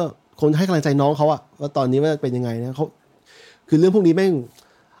บอลก็คงให้กำลังใจน้องเขาว่าตอนนี้ว่าเป็นยังไงนะเขาคือเรื่องพวกนี้แม่ง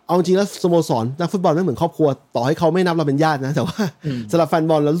เอาจริงแล้วสโมสรนักฟุตบอลไม่เหมือนครอบครัวต่อให้เขาไม่นับเราเป็นญาตินะแต่ว่าสำหรับแฟน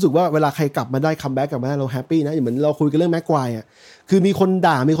บอลเรารู้สึกว่าเวลาใครกลับมาได้คัมแบ็กกลับมาได้เราแฮปปี้นะอย่างเหมือนเราคุยกันเรื่องแม็กควายคือมีคน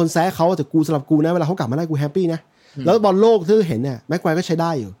ด่ามีคนแซะเขาแต่กูสำหรับกูนะเวลาเขากลับมาได้กูแฮปปี้นะแล้วบอลโลกที่เห็นเนี่ยแม็กควายก็ใช้ไ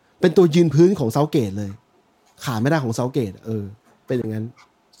ด้อยู่เป็นตัวยืนพื้นของเซาเกตเลยขาดไม่ได้ของเซาเกตเป็นอย่างนั้น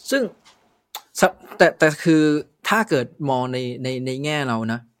ซึ่งแต่คือถ้าเกิดมองในแง่เรา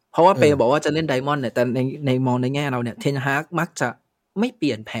นะเพราะว่าเปบอกว่าจะเล่นไดมอนด์เนี่ยแต่ในมองในแง่เราเนี่ยเทนฮากมักจะไม่เป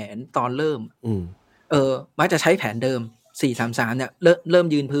ลี่ยนแผนตอนเริ่มมักจะใช้แผนเดิม 4-3-3 เนี่ยเริ่ม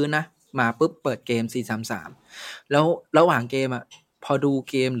ยืนพื้นนะมาปุ๊บเปิดเกม 4-3-3 แล้วระหว่างเกมพอดู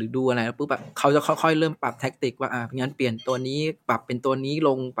เกมหรือดูอะไรแล้วปุ๊บเขาจะค่อยๆเริ่มปรับแท็กติกว่างั้นเปลี่ยนตัวนี้ปรับเป็นตัวนี้ล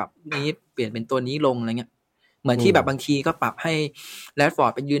งปรับนี้เปลี่ยนเป็นตัวนี้ลงอะไรเงี้ย เหมือนที่แบบบางทีก็ปรับให้แรดฟอร์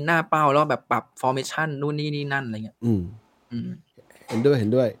ดไปยืนหน้าเป้าแล้วแบบปรับฟอร์เมชั่นนู่นนี่นั่นอะไรเงี้ยเห็น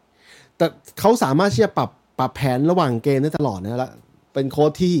ด้วยแต่เขาสามารถที่จะปรับแผนระหว่างเกมได้ตลอดนะแล้วเป็นโค้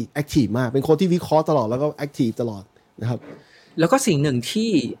ชที่แอคทีฟมากเป็นโค้ชที่วิเคราะห์ตลอดแล้วก็แอคทีฟตลอดนะครับแล้วก็สิ่งหนึ่งที่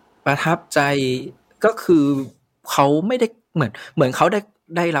ประทับใจก็คือเขาไม่ได้เหมือนเขา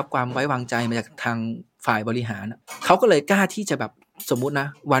ได้รับความไว้วางใจมาจากทางฝ่ายบริหารเขาก็เลยกล้าที่จะแบบสมมุตินะ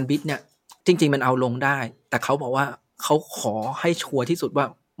วันบิทเนี่ยจริงๆมันเอาลงได้แต่เขาบอกว่าเขาขอให้ชัวร์ที่สุดว่า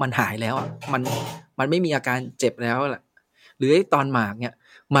มันหายแล้วอ่ะมันไม่มีอาการเจ็บแล้วแหละหรือตอนหมากเนี่ย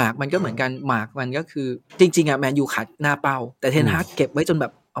หมากมันก็เหมือนกันหมากมันก็คือจริงๆอ่ะแมนยูขัดหน้าเป้าแต่เทนฮากเก็บไว้จนแบ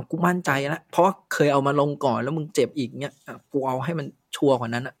บเอากูมั่นใจแล้วเพราะว่าเคยเอามาลงก่อนแล้วมึงเจ็บอีกเนี่ยกูเอาให้มันชัวร์กว่า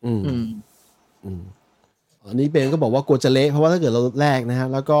นั้นอ่ะอันนี้เบนก็บอกว่ากลัวจะเละเพราะว่าถ้าเกิดเราแรกนะฮะ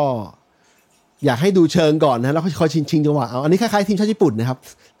แล้วก็อยากให้ดูเชิงก่อนนะแล้วค่อยชิงจังหวะเอาอันนี้คล้ายๆทีมชาติญี่ปุ่นนะครับ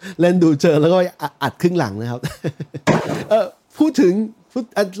เล่นดูเชิงแล้วก็อัดครึ่งหลังนะครับพูดถึง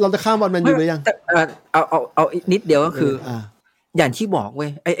เราจะข้ามบอลแมนยูหรือยังเอานิดเดียวก็คืออย่างที่บอกเว้ย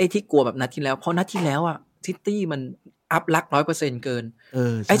ไอ้ที่กลัวแบบนัดที่แล้วเพราะนัดที่แล้วอ่ะซิตี้มันอัพลัก 100% เกิน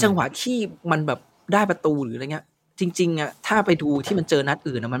ไอ้จังหวะที่มันแบบได้ประตูหรืออะไรเงี้ยจริงๆอ่ะถ้าไปดูที่มันเจอนัด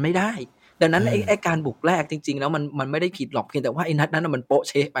อื่นนะมันไม่ได้ดังนั้นไอ้การบุกแรกจริงๆแล้วมันไม่ได้ผิดหรอกเพียงแต่ว่าไอ้นัดนั้นมันโป๊ะเ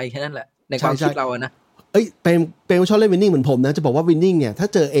ชะไปแค่นั้นแหละในความคิดเราอะนะเป็นชอบเล่นวินนิ่งเหมือนผมนะจะบอกว่าวินนิ่งเนี่ยถ้า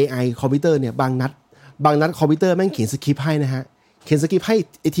เจอ AI คอมพิวเตอร์เนี่ยบางนัดคอมพิวเตอร์แม่งเขียนสคริปต์ให้นะฮะเขียนสคริปต์ให้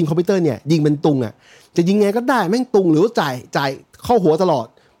ไอ้ทีมคอมพิวเตอร์เนี่ยยิงเป็นตุงอ่ะจะยิงไงก็ได้แม่งตุงหรือว่าจ่ายเข้าหัวตลอด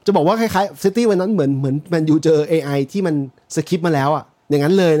จะบอกว่าคล้ายๆซิตี้วันนั้นเหมือนแมนยูเจอ AI ที่มันสคริปต์มาแล้วอ่ะอย่าง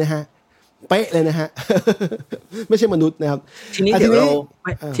นั้นเลยนะฮะเป๊ะเลยนะฮะ ไม่ใช่มนุษย์นะครับทีนี้เดี๋ยว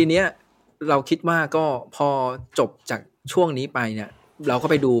ทีเนี้ยเราคิดว่าก็พอจบจากช่วงนี้ไปเนี่ยเราก็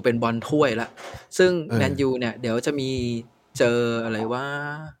ไปดูเป็นบอลถ้วยละซึ่งแมนยูเนี่ยเดี๋ยวจะมีเจออะไรว่า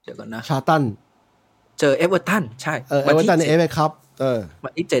เดี๋ยวก่อนนะชาตันเจอเอเวอร์ตันใช่เอเวอร์ตันในFA Cupวั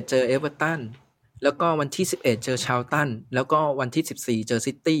นที่7เจอเอเวอร์ตันแล้วก็วันที่11เจอชาร์ลตันแล้วก็วันที่14เจอ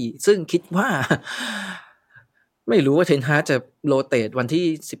ซิตี้ซึ่งคิดว่าไม่รู้ว่าเทนฮากจะโรเตทวันที่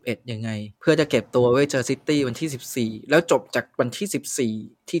11ยังไงเพื่อจะเก็บตัวไว้เจอซิตี้วันที่14แล้วจบจากวันที่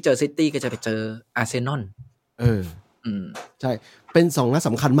14ที่เจอซิตี้ก็จะไปเจออาร์เซนอลใช่เป็น2นัดส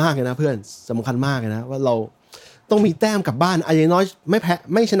ำคัญมากเลยนะเพื่อนสำคัญมากเลยนะว่าเราต้องมีแต้มกลับบ้านอย่างน้อยไม่แพ้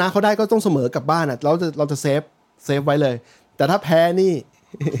ไม่ชนะเขาได้ก็ต้องเสมอกลับบ้านอ่ะเราจะเซฟไว้เลยแต่ถ้าแพ้นี่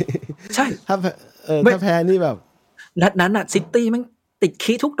ใช่ถ้าแพ้นี่แบบนัดนั้นอ่ะซิตี้มันติด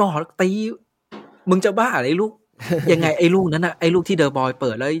คีย์ทุกดอกตีมึงจะบ้าอะไรลูก ยังไงไอ้ลูกนั้นอ่ะไอ้ลูกที่เดอะบอยเ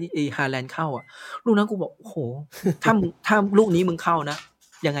ปิดแล้วไอ้ฮาแลนด์เข้าอ่ะลูกนั้นกูบอกโอ้โหถ้าลูกนี้มึงเข้านะ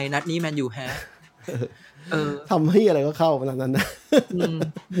ยังไงนัดนี้แมนยูแพ้ทำให้อะไรก็เข้าขนาดนั้นนะ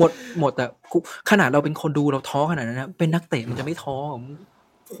หมดแต่ขนาดเราเป็นคนดูเราท้อขนาดนั้นนะเป็นนักเตะมันจะไม่ท้อ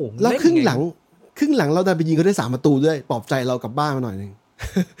โอ้โหแล้วครึ่งหลังเราได้ไปยิงเขาได้3ประตูด้วยปลอบใจเรากลับบ้านมาหน่อยนึง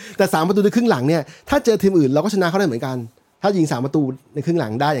แต่3ประตูในครึ่งหลังเนี่ยถ้าเจอทีมอื่นเราก็ชนะเขาได้เหมือนกันถ้ายิง3ประตูในครึ่งหลั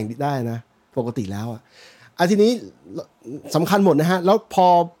งได้อย่างได้นะปกติแล้วทีนี้สำคัญหมดนะฮะแล้วพอ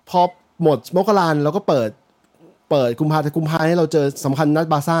หมดมกราคมเราก็เปิดกุมภาพันธ์ให้เราเจอสำคัญนัด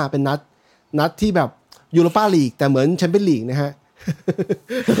บาร์ซ่าเป็นนัดที่แบบยูโรปาลีกแต่เหมือนแชมเปี้ยนลีกนะฮะ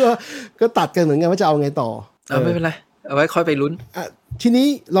ก็ตัดกันเหมือนกันว่าจะเอาไงต่อไม่เป็นไรเอาไว้ค่อยไปลุ้นทีนี้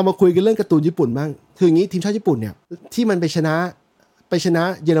เรามาคุยกันเรื่องการ์ตูนญี่ปุ่นบ้างคืออย่างนี้ทีมชาติญี่ปุ่นเนี่ยที่มันไปชนะ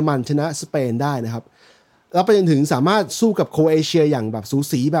เยอรมันชนะสเปนได้นะครับแล้วไปจนถึงสามารถสู้กับโครเอเชียอย่างแบบสู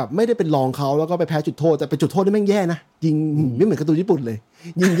สีแบบไม่ได้เป็นรองเขาแล้วก็ไปแพ้จุดโทษแต่เป็นจุดโทษที่แม่งแย่นะยิงไม่เหมือนการ์ตูนญี่ปุ่นเลย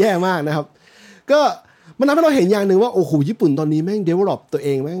ยิงแย่มากนะครับก็มันทำให้เราเห็นอย่างนึงว่าโอ้โหญี่ปุ่นตอนนี้แม่ง develop ตัวเอ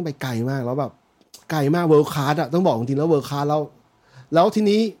งแม่งไปไกลมากแล้วแบบไกลมากเวิลด์คลาสอ่ะต้องบอกจริงๆแล้วเวิลด์คลาสแล้วที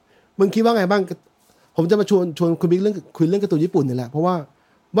นี้มึงคิดว่าไงบ้างผมจะมาชวนคุณบิ๊กคุยเรื่องการ์ตูนญี่ปุ่นนี่แหละเพราะว่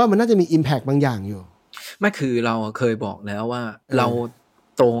ามันน่าจะมี impact บางอย่างอยู่ไม่คือเราเคยบอกแล้วว่าเรา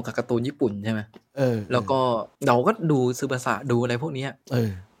โตกับการ์ตูนญี่ปุ่นใช่ไหมแล้วก็เราก็ดูซึบาสะดูอะไรพวกนี้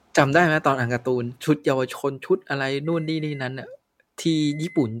จำได้ไหมตอนอ่านการ์ตูนชุดเยาวชนชุดอะไรนู่นนี่นั้นน่ะที่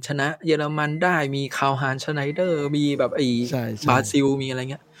ญี่ปุ่นชนะเยอรมันได้มีคาวฮานชไนเดอร์มีแบบไอ้บราซิลมีอะไร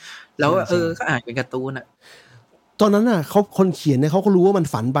เงี้ยแล้วก็อ่านเป็นการ์ตูนตอนนั้นน่ะเขาคนเขียนเนี่ยเขาก็รู้ว่ามัน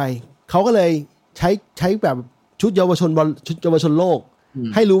ฝันไปเขาก็เลยใช้แบบชุดเยาวชนชุดเยาวชนโลก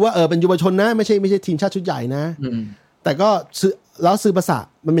ให้รู้ว่าเป็นเยาวชนนะไม่ใช่ทีมชาติชุดใหญ่นะแต่ก็แล้วซื้อภาษา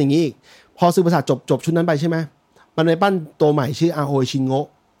มันเป็นอย่างนี้อีกพอซื้อภาษาจบชุดนั้นไปใช่ไหมมันไปปั้นตัวใหม่ชื่ออาโอชินโงะ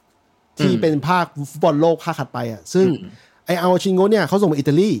ที่เป็นภาคฟุตบอลโลกภาคถัดไปซึ่งไออาโอชินโงะเนี่ยเขาส่งมาอิ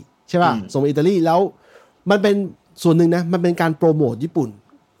ตาลีใช่ป่ะส่งมาอิตาลีแล้วมันเป็นส่วนหนึ่งนะมันเป็นการโปรโมทญี่ปุ่น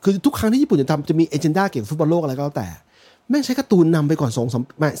คือทุกครั้งที่ญี่ปุ่นจะมีเอเจนดาเกี่ยวกับฟุตบอลโลกอะไรก็แล้วแต่แม่งใช้การ์ตูนนำไปก่อน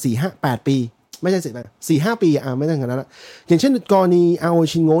2-3 4-5-8 ปี ไม่ใช่4-5 ปีไม่ได้ขนาดนั้นอย่างเช่นกรณีอาโอ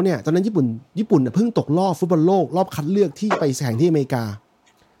ชินโงะเนี่ยตอนนั้นญี่ปุ่นเพิ่งตกรอบฟุตบอลโลกรอบคัดเลือกที่ไปแข่งที่อเมริกา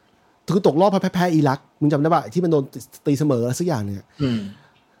คือตกรอบแพ้อิรักมึงจำได้ป่ะที่มันโดนตีเสมออะไรสักอย่างเนี่ย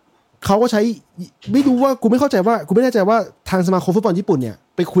เขาก็ใช้ไม่รู้ว่ากูไม่แน่ใจว่าทางสมาคมฟุตบอลญี่ปุ่นเนี่ย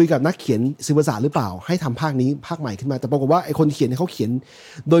ไปคุยกับนักเขียนศิลปศาสตร์หรือเปล่าให้ทำภาคนี้ภาคใหม่ขึ้นมาแต่ปรากฏว่าไอ้คนเขียนเขาเขียน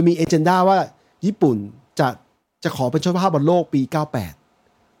โดยมีเอเจนดาว่าญี่ปุ่นจะขอเป็นเจ้าภาพบอลโลกปี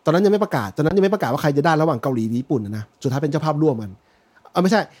98ตอนนั้นยังไม่ประกาศว่าใครจะได้ระหว่างเกาหลีและญี่ปุ่นนะสุดท้ายเป็นเจ้าภาพร่วมกันไ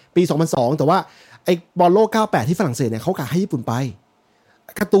ม่ใช่ปี2002แต่ว่าไอ้บอลโลก98ที่ฝรั่งเศสเนี่ยเขากะให้ญี่ปุ่นไป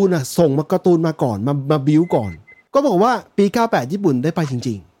การ์ตูนส่งมาการ์ตูนมาก่อนมาบิวก่อนก็บอกว่าปี98ญี่ปุ่นได้ไปจ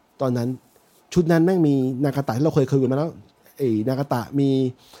ริงๆตอนนั้นชุดนั้นแม่งมีนากาตะที่เราเคยคุยกันมาแล้วนากาตะมี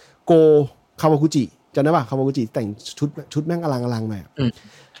โกคาวากุจิจำได้ป่ะคาวากุจิแต่งชุดแม่งอลังหน่อย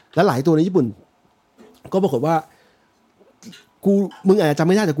แล้วหลายตัวในญี่ปุ่นก็ปรากฏว่ามึงอาจจะจำไ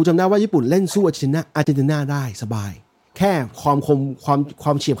ม่ได้แต่กูจำได้ว่าญี่ปุ่นเล่นสู้อาร์เจนตินาได้สบายแค่ความคมคว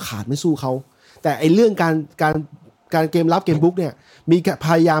ามเฉียบขาดไม่สู้เขาแต่ไอเรื่องการเกมรับเกมบุกเนี่ยมีพ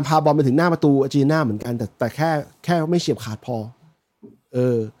ยายามพาบอลไปถึงหน้าประตูอาร์เจนตินาเหมือนกันแต่แค่ไม่เฉียบขาดพอ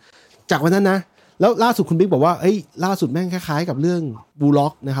จากวันนั้นนะแล้วล่าสุดคุณบิ๊กบอกว่าล่าสุดแม่งคล้ายๆกับเรื่องบูล็อ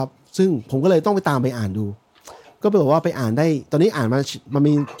กนะครับซึ่งผมก็เลยต้องไปตามไปอ่านดูก็ไปบอกว่าไปอ่านได้ตอนนี้อ่านมัน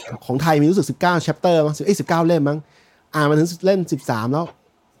มีของไทยมีรู้สึก19 chapter มั้ง19เล่มมั้งอ่านมาถึงเล่ม13แล้ว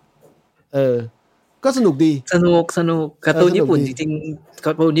ก็สนุกดีสนุกการ์ตูนญี่ปุ่นจริงๆก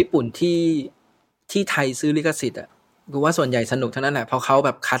าร์ตูนญี่ปุ่นที่ไทยซื้อลิขสิทธิ์กูว่าส่วนใหญ่สนุกทั้งนั้นแหละเพราะเขาแบ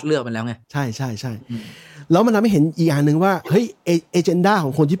บคัดเลือกมันแล้วไงใช่แล้วมันทำให้เห็นอีกอย่างนึงว่าเฮ้ยเอเจนดาขอ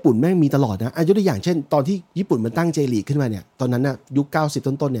งคนญี่ปุ่นแม่งมีตลอดนะยกตัวอย่างเช่นตอนที่ญี่ปุ่นมันตั้งเจลีกขึ้นมาเนี่ยตอนนั้นน่ะยุค90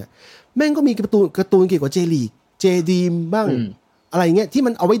ต้นๆเนี่ยแม่งก็มีการ์ตูนเกี่ยวกับเจลีกเจดีมบ้างอะไรเงี้ยที่มั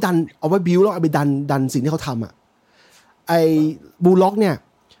นเอาไว้บิวแล้วเอาไปดันสิ่งที่เขาทำไอ้บูล็อกเนี่ย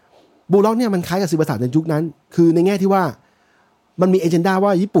มันคล้ายกับศิลปศาสตร์ในยุคนั้นคือในแง่ที่ว่ามันมีเอเจนดาว่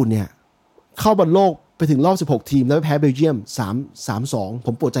าญี่ปุ่นเนี่ยเข้าบอลโลกไปถึงรอบ16ทีมแล้วแพ้เบลเยียม 3-2 ผ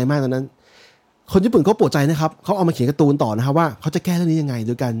มปวดใจมากตอนนั้นคนญี่ปุ่นเขาปวดใจนะครับเขาเอามาเขียนการ์ตูนต่อนะครับว่าเขาจะแก้เรื่องนี้ยังไงโ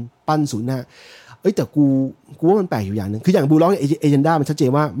ดยการปั้นศูนย์หน้าแต่กูว่ามันแปลกอยู่อย่างนึงคืออย่างบูล็อกเอเจนดามันชัดเจ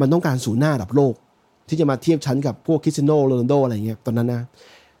นว่ามันต้องการศูนย์หน้าระดับโลกที่จะมาเทียบชั้นกับพวกคริสเตียโนโรนัลโดอะไรเงี้ยตอนนั้นนะ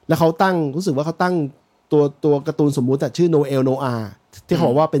แล้วเขารู้สึกว่าเขาตั้งตัวการ์ตูนสมมุติแต่ชื่อโนเอลโนอาที่เขาบ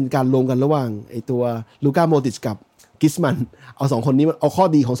อกว่าเป็นการรวมกันระหว่างไอ้ตัวลูก้าโมติชกับกิสมันเอา2คนนี้เอาข้อ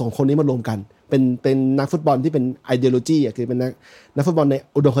ดีของ2คนนี้มารวมกันเป็นนักฟุตบอลที่เป็นไอเดียโลจีคือเป็นนักฟุตบอลใน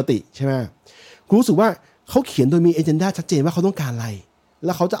อุดมคติใช่ไหมกูรู้สึกว่าเขาเขียนโดยมีเอเจนดาชัดเจนว่าเขาต้องการอะไรแ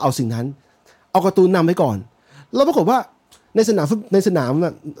ล้วเขาจะเอาสิ่งนั้นเอาการ์ตูนนำไว้ก่อนแล้วปรากฏว่าในส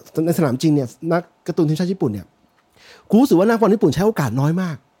นามจริงเนี่ยนักการ์ตูนทีมชาติญี่ปุ่นเนี่ยกูรู้สึกว่านักบอลญี่ปุ่นใช้โอกาสน้อยม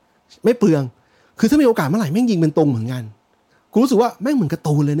ากไม่เปลืองคือถ้ามีโอกาสเมื่อไหร่แม่งยิงเป็นตรงเหมือนกันกูรู้สึกว่าแม่งเหมือนการ์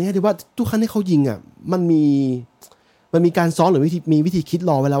ตูนเลยเนี่ยที่ว่าทุกครั้งที่เขายิงมันมีการซ้อนหรือมีวิธีคิด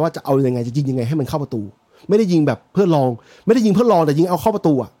รอไว้แล้วว่าจะเอายังไงจะยิงยังไงให้มันเข้าประตูไม่ได้ยิงแบบเพื่อลองไม่ได้ยิงเพื่อลองแต่ยิงเอาเข้าประ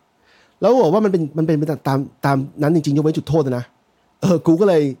ตูแล้วบอกว่ามันเป็นไปตามนั้นจริงๆยกเว้นจุดโทษนะกูก็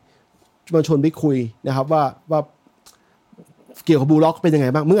เลยมาชวนบิ๊กคุยนะครับว่าเกี่ยวกับบูล็อกเป็นยังไง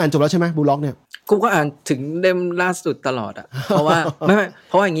บ้างมึงอ่านจบแล้วใช่ไหมบูล็อกเนี่ยกูก็อ่านถึงเล่มล่าสุดตลอดเพราะว่าไม่เ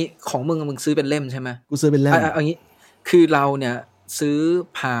พราะว่าอย่างนี้ของมึงซื้อเป็นเล่มใช่ไหมกูซื้อเป็นเล่มอย่างนี้คือเราเนี่ยซื้อ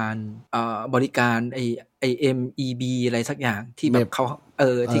ผ่านบริการไอ MEB อะไรสักอย่างที่แบบเขา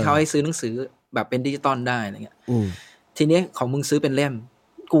ที่เขาให้ซื้อหนังสือแบบเป็นดิจิตอลได้อะไรเงี้ยทีนี้ของมึงซื้อเป็นเล่ม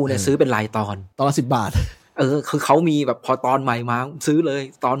กูเนี่ยซื้อเป็นรายตอนละ10 บาทคือเขามีแบบพอตอนใหม่มาซื้อเลย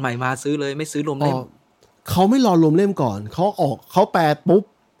ตอนใหม่มาซื้อเลยไม่ซื้อรวมเล่มเขาไม่รอรวมเล่มก่อนเขาแปลปุ๊บ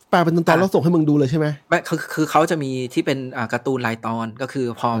แปลเป็นตอนแล้วส่งให้มึงดูเลยใช่ไหมไม่คือเขาจะมีที่เป็นการ์ตูนรายตอนก็คือ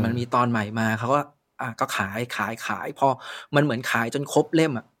พอมันมีตอนใหม่มาเขาก็ขายพอมันเหมือนขายจนครบเล่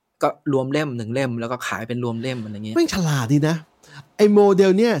มก็รวมเล่ม1เล่มแล้วก็ขายเป็นรวมเล่มอะไรเงี้ยไม่ฉลาดดีนะไอ้โมเด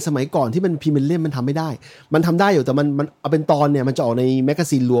ลเนี่ยสมัยก่อนที่มันพิมพ์เป็นเล่มมันทำไม่ได้มันทำได้อยู่แต่มันเอาเป็นตอนเนี่ยมันจะออกในแมกกา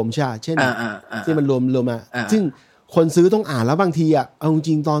ซีนรวมใช่เช่นที่มันรวมมาซึ่งคนซื้อต้องอ่านแล้วบางทีเอาจ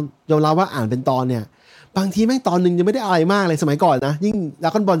ริงๆตอนยอมรับว่าอ่านเป็นตอนเนี่ยบางทีแม่งตอนนึงยังไม่ได้อะไรมากเลยสมัยก่อนนะยิ่งแล้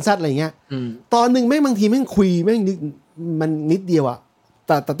วก็บอลแซดอะไรเงี้ยตอนนึงแม่งบางทีแม่งคุยแม่งมันนิดเดียวแ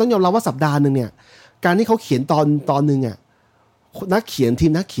ต่ต้องยอมรับว่าสัปดาห์นึงเนี่ยการที่เขาเขียนตอนนึงทีมนักเ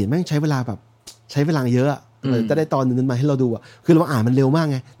ขียนแม่งใช้เวลาเยอะจะได้ตอนนึงนั้นมาให้เราดูคือเราอ่านมันเร็วมาก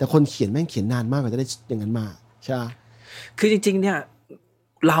ไงแต่คนเขียนแม่งเขียนนานมากกว่าจะได้อย่างนั้นมาใช่คือจริงๆเนี่ย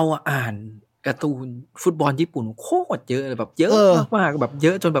เราอ่านการ์ตูนฟุตบอลญี่ปุ่นโคตรเยอะแบบเยอะมากๆแบบเย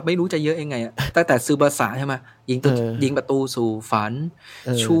อะจนแบบไม่รู้จะเยอะยังไงตั้งแต่ซูบาสะใช่ไหมยิงประตูสู่ฝัน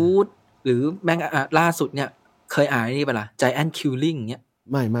ชูตหรือแม่งล่าสุดเนี่ยเคยอ่านนี่ป่ะล่ะ Giant Killing เงี้ย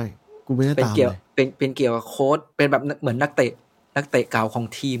ไม่กูไม่ได้ตามเลยเป็นเกี่ยวกับโค้ชเป็นแบบเหมือนนักเตะเก่าของ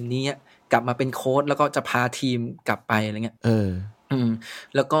ทีมนี้ กลับมาเป็นโค้ชแล้วก็จะพาทีมกลับไปอะไรเงี้ย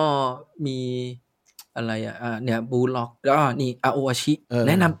แล้วก็มีอะไรเนี่ยบูล็อกแล้วนี่อาโออาชิแ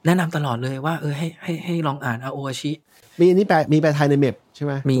นะนำตลอดเลยว่าให้ลองอ่านอาโออาชิมีอันนี้มีแปลไทยในเมพใช่ไ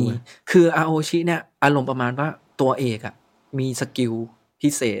หมมีคืออาโออาชิเนี่ยอารมณ์ประมาณว่าตัวเอกอ่ะมีสกิลพิ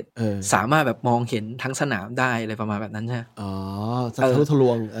เศษสามารถแบบมองเห็นทั้งสนามได้อะไรประมาณแบบนั้นใช่อ๋อสะทะล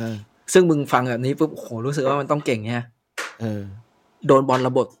วงซึ่งมึงฟังแบบนี้ปุ๊บโหรู้สึกว่ามันต้องเก่งไงโดนบอลร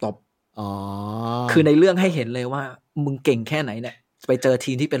ะบบตบคือในเรื่องให้เห็นเลยว่ามึงเก่งแค่ไหนเนี่ยไปเจอ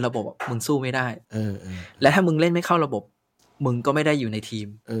ทีมที่เป็นระบบมึงสู้ไม่ได้และถ้ามึงเล่นไม่เข้าระบบมึงก็ไม่ได้อยู่ในทีม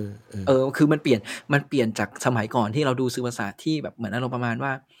คือมันเปลี่ยนจากสมัยก่อนที่เราดูซือภาษาที่แบบเหมือนอารมณ์ประมาณว่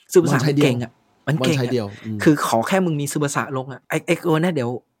าซือภาษาเก่งอ่ะมันเก่งคือขอแค่มึงมีซือภาษาลงอ่ะไอ้ตัวเนี่ยเ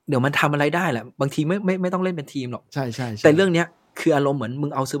ดี๋ยวมันทำอะไรได้แหละบางทีไม่ต้องเล่นเป็นทีมหรอกใช่แต่เรื่องเนี้ยคืออารมณ์เหมือนมึ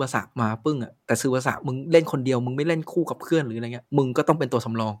งเอาซือภาษามาปึ้งอ่ะแต่ซือภาษามึงเล่นคนเดียวมึงไม่เล่นคู่กับเพื่อนหรืออะไรเงี้ยมึงก็ต้องเป็นตัวส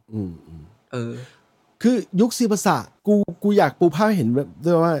ำรองคือยุคซือภาษากูอยากปูภาพให้เห็นด้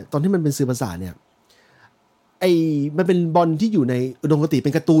วยว่าตอนที่มันเป็นซือภาษาเนี่ยมันเป็นบอลที่อยู่ในอุดมคติเป็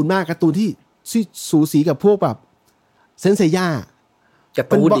นการ์ตูนมากการ์ตูนที่สูสีกับพวกแบบเซนเซย่าการ์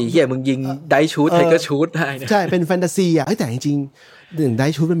ตูนดีเหี้ยมึงยิงไดชูตไทเกอร์ชูตได้นะใช่เป็นแฟนตาซีอ่ะแต่จริงๆหนึ่งได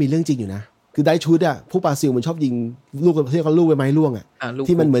ชูตมันมีเรื่องจริงอยู่นะคือไดชูตอ่ะพวกบราซิลมันชอบยิงลูกที่เขาลูกไปไม้ล่วงอ่ะ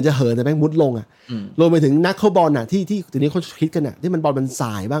ที่มันเหมือนจะเหินแต่แม่งมุดลงอ่ะรวมไปถึงนักเข้าบอลอ่ะที่ทีนี้เขาคิดกันอ่ะที่มันบอลมันส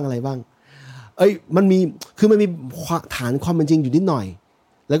ายบ้างอะไรบ้างมันมีฐานความเป็นจริงอยู่นิดหน่อย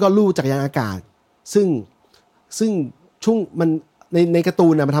แล้วก็ลูกจักรยานอากาศซึ่งช่วงมันในการ์ตู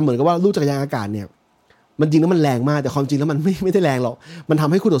นนะมันทำเหมือนกับว่าลูกจักรยานอากาศเนี่ยมันยิงแล้วมันแรงมากแต่ความจริงแล้วมันไม่ได้แรงหรอกมันท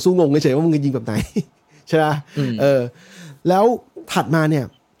ำให้คู่ต่อสู้งงเฉยๆว่ามึงจะยิงแบบไหนใช่ไหมแล้วถัดมาเนี่ย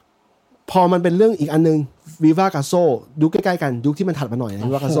พอมันเป็นเรื่องอีกอันนึงวีวากาโซยุคใกล้ๆกันยุคที่มันถัดมาหน่อย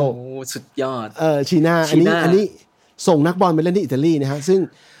วีวากาโซสุดยอดชีน่าอันนี้ส่งนักบอลไปเล่นที่อิตาลีนะฮะ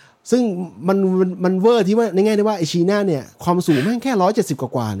ซึ่งมันเวอร์ที่ว่าในแง่ที่ว่าไอชีน่าเนี่ยความสูงแม่งแค่170ก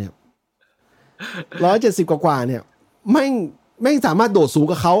ว่าเนี่ย170กว่าเนี่ยแม่งสามารถโดดสูง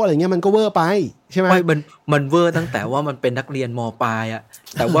กับเขาอะไรเงี้ยมันก็เวอร์ไปใช่ไหมไม่มันเวอร์ตั้งแต่ว่ามันเป็นนักเรียนม.ปลายอ่ะ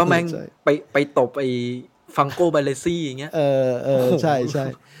แต่ว่าแม่งไปตบไอ้ฟังโกบาเลซี่อย่างเงี้ยใช่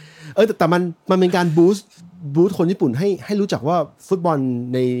แต่มันเป็นการบูสต์คนญี่ปุ่นให้รู้จักว่าฟุตบอล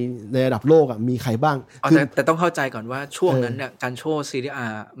ในระดับโลกอ่ะมีใครบ้างแต่ต้องเข้าใจก่อนว่าช่วงนั้นเนี่ยการโชว์ซีรีส์ A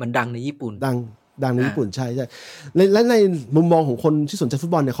มันดังในญี่ปุ่นดังในญี่ปุ่นใช่และในมุมมองของคนที่สนใจฟุ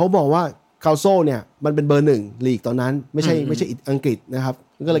ตบอลเนี่ยเขาบอกว่าคาโซเนี่ยมันเป็นเบอร์1ลีกตอนนั้นไม่ใช่อังกฤษนะครับ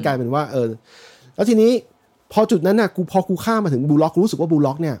ก็เลยกลายเป็นว่าแล้วทีนี้พอจุดนั้นน่ะพอกูข้ามมาถึงบูล็อกรู้สึกว่าบู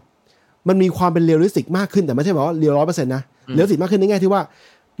ล็อกเนี่ยมันมีความเป็นเรียลลิสติกมากขึ้นแต่ไม่ใช่แบบว่าเรียล 100% นะเรียลลิสติกมากขึ้นในแง่ที่ว่า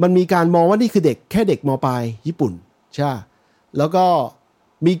มันมีการมองว่านี่คือแค่เด็กม.ปลายญี่ปุ่นใช่แล้วก็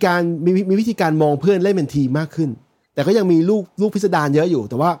มีวิธีการมองเพื่อนเล่นเป็นทีมมากขึ้นแต่ก็ยังมีลูกพิสดารเยอะอยู่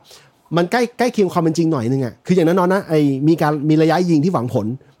แต่ว่ามันใกล้เคียงความเป็นจริงหน่อยนึงอ่ะคืออย่างนั้นนะมีระยะยิงที่หวังผล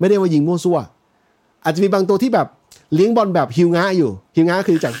ไม่ได้ว่ายิงมั่วซั่วอาจจะมีบางตัวที่แบบเลี้ยงบอลแบบฮิวงะอยู่ฮิวงะ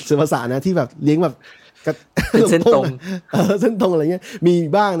คือจากสื่อภาษานะที่แบบเลี้ยงแบบเส้นตรงเส้นตรงอะไรเงี้ยมี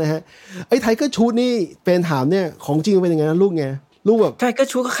บ้างนะฮะไอ้ไทเกอร์ชูตนี่เป็นถามเนี่ยของจริงเป็นยังไงนะลูกไงลูกแบบไทเกอร์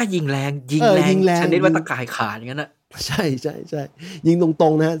ชูตก็แค่ยิงแรงชนิดว่าตะกายขาดอย่างนั้นน่ะใช่ยิงตร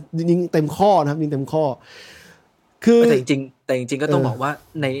งๆนะยิงเต็มข้อนะครับยิงเต็มข้อคือแต่จริงก็ต้องบอกว่า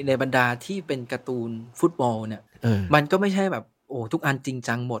ในบรรดาที่เป็นการ์ตูนฟุตบอลเนี่ยมันก็ไม่ใช่แบบโอ้ทุกอันจริง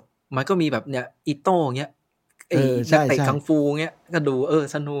จังหมดมันก็มีแบบเนี่ยอิโต้เงี้ยนักเตะคังฟูเงี้ยก็ดู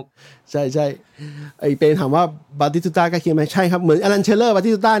สนุกใช่ไอ้เป็นถามว่าบาติสตูต้าใกล้เคียงไหมใช่ครับเหมือนอลันเชลเลอร์บาติ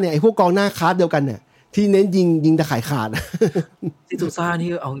สตูต้าเนี่ยไอ้พวกกองหน้าคลาสเดียวกันเนี่ยที่เน้นยิงตะข่ายขาดซิตูซ่านี่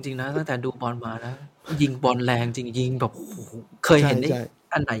เอาจริงนะตั้งแต่ดูบอลมานะยิงบอลแรงจริงยิงแบบเคยเห็นได้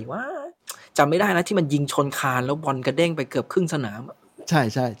อันไหนว่าจำไม่ได้นะที่มันยิงชนคานแล้วบอลกระเด้งไปเกือบครึ่งสนามใช่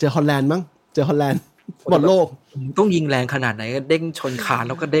เจอฮอลแลนด์มั้งเจอฮอลแลนด์บอลโลกต้องยิงแรงขนาดไหนก็เด้งชนคานแ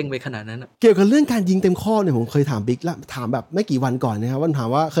ล้วก็เด้งไปขนาดนั้นเกี่ยวกับเรื่องการยิงเต็มข้อเนี่ยผมเคยถามบิ๊กแล้วถามแบบไม่กี่วันก่อนนะครับว่าถาม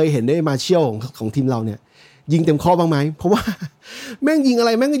ว่าเคยเห็นได้มาเชียลของทีมเราเนี่ยยิงเต็มข้อบ้างไหมเพราะว่าแม่งยิงอะไ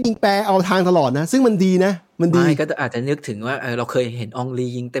รแม่งก็ยิงแปรเอาทางตลอดนะซึ่งมันดีนะมันดีก็อาจจะนึกถึงว่าเราเคยเห็นอองลี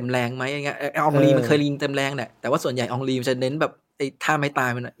ยิงเต็มแรงไหมอย่างเงี้ยอองลีมันเคยยิงเต็มแรงแหละแต่ว่าส่วนใหญ่อองลีมันจะเน้นแบบไอ้ท่าไม่ตาย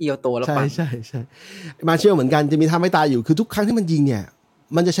มันเอี้ยวตัวแล้วปั่นใช่มาเชียลเหมือนกันจะมีท่าไม่ตายอยู่คือทุกครั้งที่มันยิงเนี่ย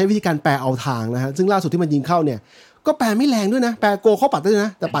มันจะใช้วิธีการแปรเอาทางนะฮะซึ่งล่าสุดที่มันยิงเข้าเนี่ยก็แปรไม่แรงด้วยนะแปรโกเข้าปัดได้น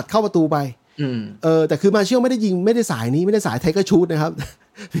ะแต่ปัดเข้าประตูไปแต่คือมาเชียลไม่ได้ยิงไม่ได้สายนี้ไม่ได้สายไทเกอร์ชูตนะครับ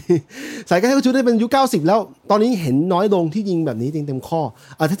สายไทเกอร์ชูตได้เป็นยุค90แล้วตอนนี้เห็นน้อยลงที่ยิงแบบนี้เต็มข้อ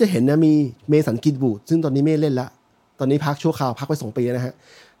ถ้าจะเห็นนะมีเมสันกินบูดซึ่งตอนนี้ไม่เล่นละตอนนี้พักชั่วคราวพักไป2 ปีนะฮะ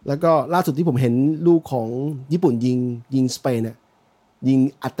แล้วก็ล่าสุดที่ผมเห็นลูกของญี่ปุ่นยิงสเปนเนี่ยยิง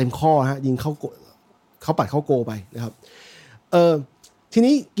อัดเต็มข้อฮะยิงเข้าปัดเข้าโกไปนะครับ ที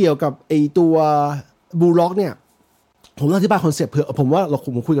นี้เกี่ยวกับไอตัวบูล็อกเนี่ยผมอธิบายคอนเซปต์เพื่อผมว่าผ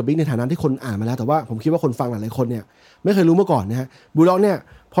มคุยกับบิ๊กในฐานะที่คนอ่านมาแล้วแต่ว่าผมคิดว่าคนฟังหลายๆคนเนี่ยไม่เคยรู้มาก่อนนะฮะบูล็อกเนี่ย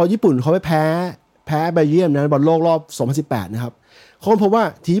พอญี่ปุ่นเขาไปแพ้เบลเยียมนะบอลโลกรอบ2018นะครับเขาพบว่า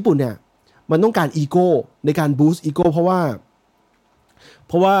ทีมญี่ปุ่นเนี่ยมันต้องการอีโก้ในการบูสต์อีโก้เพราะ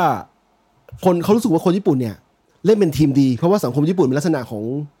ว่าคนเขารู้สึกว่าคนญี่ปุ่นเนี่ยเล่นเป็นทีมดีเพราะว่าสังคมญี่ปุ่นเป็นลักษณะข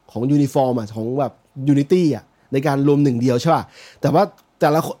องยูนิฟอร์มอ่ะของแบบยูนิตี้อ่ะในการรวมหนึ่งเดียวใช่ป่ะแต่ว่าแต่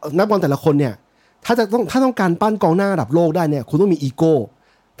ละนักบอลแต่ละคนเนี่ยถ้าต้องการปั้นกองหน้าระดับโลกได้เนี่ยคุณต้องมีอีโก้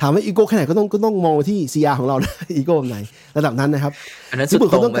ถามว่าอีโก้แค่ไหนก็ต้องมองไปที่ CR ของเรานะอีโก้ไหนระดับนั้นนะครับอันนั้นสุด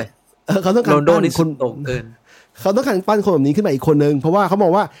โต่งไปเขาต้องการปั้นคนโต่งเกินเขาต้องการปั้นคนแบบนี้ขึ้นมาอีกคนนึงเพราะว่าเขามอ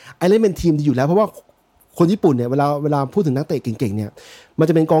งว่าไอ้เล่นเป็นทีมดีอยู่แล้วเพราะว่าคนญี่ปุ่นเนี่ยเวลาพูดถึงนักเตะเก่งๆเนี่ยมัน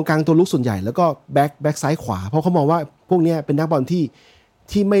จะเป็นกองกลางตัวลุกส่วนใหญ่แล้วก็แบ็คซ้ายขวาเพราะเขามองว่าพวกนี้เป็นนักบอล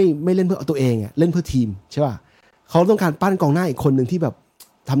ที่ไม่เล่นเพื่อตัวเองอ่ะเล่นเพื่อทีมใช่ป่ะเขาต้องการปั้นกองหน้าอีกคนนึงที่แบบ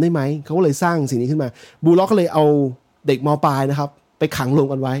ทำได้ไหมเขาก็เลยสร้างสิ่งนี้ขึ้นมาบูล็อกก็เลยเอาเด็กม.ปลายนะครับไปขังรวม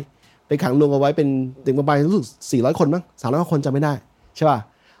กันไว้เป็นเด็กม.ปลายรู้สึก400คนมั้ง300คนจำไม่ได้ใช่ป่ะ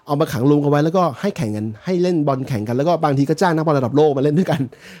เอามาขังรวมกันไว้แล้วก็ให้แข่งกันให้เล่นบอลแข่งกันแล้วก็บางทีก็จ้างนักบอลระดับโลกมาเล่นด้วยกัน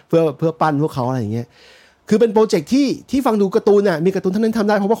เพื่อปั้นพวกเขาอะไรอย่างเงี้ยคือเป็นโปรเจกต์ที่ฟังดูการ์ตูนเนี่ยมีการ์ตูนเท่านั้นทำ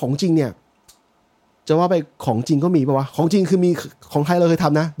ได้เพราะว่าของจริงเนี่ยจะว่าไปของจริงก็มีป่ะวะของจริงคือมีของไทยเราเคยท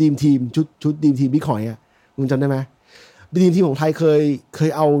ำนะดีมทีมชุดดีมทีมบิ๊กหอยอ่ะมึงจำได้ไหมดีมทีมของไทยเคย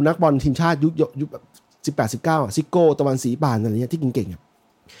เอานักบอลทีมชาติยุคแบบ18-19ซิโก้ตะวันศรีป่านอะไรเงี้ยที่เก่ง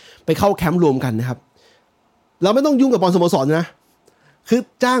ๆไปเข้าแคมป์รวมกันนะครับเราไม่ต้องยุ่งกับบอลสโมสรนะคือ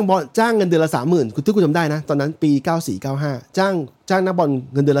จ้างเงินเดือนละ 30,000 คุณที่คุณจำได้นะตอนนั้นปี94-95จ้างนักบอล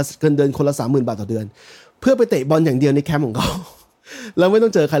เงินเดือนคนละ 30,000 บาทต่อเดือนเพื่อไปเตะบอลอย่างเดียวในแคมป์ของเขาแล้วไม่ต้อ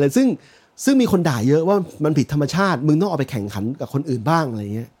งเจอใครเลยซึ่งมีคนด่าเยอะว่ามันผิดธรรมชาติมึงต้องเอาไปแข่งขันกับคนอื่นบ้างอะไร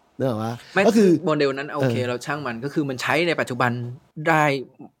เงี้ยนึกออกป่ะก็คือโมเดลนั้นโอเคเราช่างมันก็คือมันใช้ในปัจจุบันได้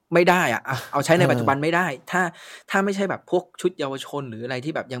ไม่ได้อะเอาใช้ในปัจจุบันไม่ได้ถ้าไม่ใช่แบบพวกชุดเยาวชนหรืออะไร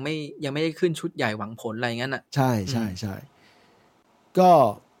ที่แบบยังไม่ได้ขึ้นชุดใหญ่หวังผลอะไรงั้นอ่ะใช่ก็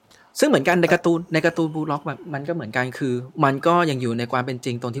ซึ่งเหมือนกันในการ์ตูนบูล็อกแบบมันก็เหมือนกันคือมันก็ยังอยู่ในความเป็นจ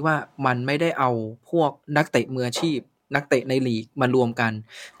ริงตรงที่ว่ามันไม่ได้เอาพวกนักเตะมืออาชีพนักเตะในลีกมารวมกัน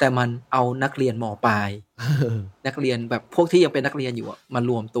แต่มันเอานักเรียนม.ปลาย นักเรียนแบบพวกที่ยังเป็นนักเรียนอยู่มา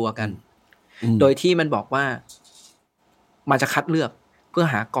รวมตัวกันโดยที่มันบอกว่ามันจะคัดเลือกเพื่อ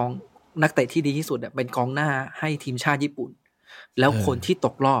หากองนักเตะที่ดีที่สุดเป็นกองหน้าให้ทีมชาติญี่ปุ่นแล้วคนที่ต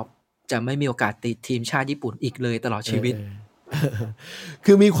กรอบจะไม่มีโอกาสติดทีมชาติญี่ปุ่นอีกเลยตลอดชีวิต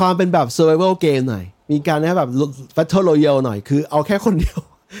คือมีความเป็นแบบ survival game หน่อยมีการแบบ battle royale หน่อยคือเอาแค่คนเดียว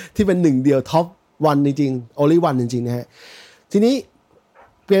ที่เป็นหนึ่งเดียวท็อปวันจริงๆ only one จริงๆนะฮะทีนี้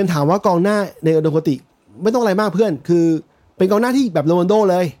เปลี่ยนถามว่ากองหน้าในอุดมคติไม่ต้องอะไรมากเพื่อนคือเป็นกองหน้าที่แบบโรนัลโด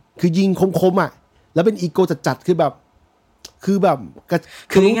เลยคือยิงคมๆอ่ะแล้วเป็นอีโก้จัดๆคือแบบ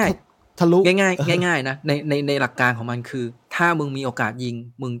ง่ายทะลุง่ายนะในหลักการของมันคือถ้ามึงมีโอกาสยิง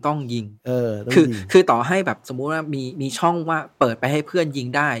มึงต้องยิงคือต่อให้แบบสมมุติว่ามีช่องว่าเปิดไปให้เพื่อนยิง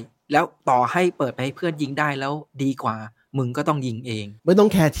ได้แล้วต่อให้เปิดไปให้เพื่อนยิงได้แล้วดีกว่ามึงก็ต้องยิงเองไม่ต้อง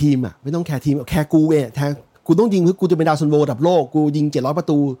แคร์ทีมอ่ะไม่ต้องแคร์ทีมแคร์กูแทนกูต้องยิงเพื่อกูจะเป็นดาวซันโวระดับโลกกูยิง700ประ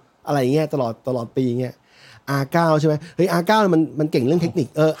ตูอะไรอย่างเงี้ยตลอดปีเงี้ยR9 ใช่ไหมเฮ้ย R9 มันเก่งเรื่องเทคนิค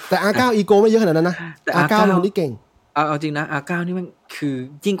แต่ R9 อีโก้ไม่เยอะขนาดนั้นนะ R9 เป็นคนที่เก่งเอาจริงนะ R9 นี่มันคือ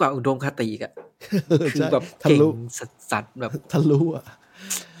ยิ่งกว่าอุดมคติอ่ะคือแบบเก่งสัตว์แบบทะลุอ่ะ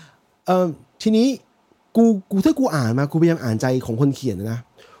ทีนี้กูถ้ากูอ่านมากูพยายามอ่านใจของคนเขียนนะ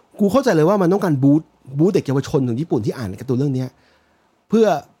กูเข้าใจเลยว่ามันต้องการบูสต์เด็กเยาวชนของญี่ปุ่นที่อ่านการ์ตูนเรื่องนี้เพื่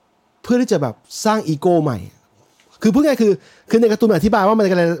อที่จะแบบสร้างอีโก้ใหม่คือพูดง่ายคือในการ์ตูนอธิบายว่ามัน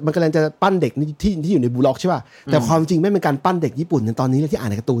กำลังจะปั้นเด็กที่อยู่ในบูล็อกใช่ป่ะแต่ความจริงไม่เป็นการปั้นเด็กญี่ปุ่นในตอนนี้ที่อ่าน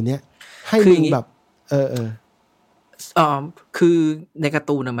ในการ์ตูนเนี้ยให้มึงแบบคือในการ์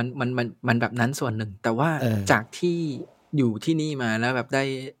ตูนนะมันแบบนั้นส่วนหนึ่งแต่ว่าจากที่อยู่ที่นี่มาแล้วแบบ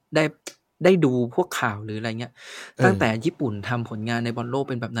ได้ดูพวกข่าวหรืออะไรเงี้ยตั้งแต่ญี่ปุ่นทำผลงานในบอลโลก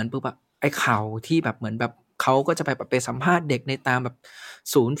เป็นแบบนั้นปุ๊บอะไอ้ข่าวที่แบบเหมือนแบบเขาก็จะไปสัมภาษณ์เด็กในตามแบบ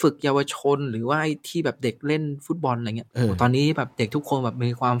ศูนย์ฝึกเยาวชนหรือว่าไอ้ที่แบบเด็กเล่นฟุตบอลอะไรเงี้ยตอนนี้แบบเด็กทุกคนแบบ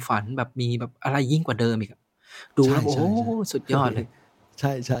มีความฝันแบบมีแบบอะไรยิ่งกว่าเดิมอีกดูแล้วโอ้สุดยอดเลยใ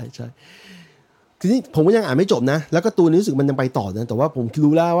ช่ทีนี้ผมก็ยังอ่านไม่จบนะแล้วก็ตัวนี้รู้สึกมันยังไปต่อนะแต่ว่าผม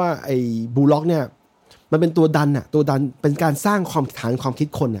รู้แล้วว่าไอ้บูล็อกเนี่ยมันเป็นตัวดันเป็นการสร้างความคิด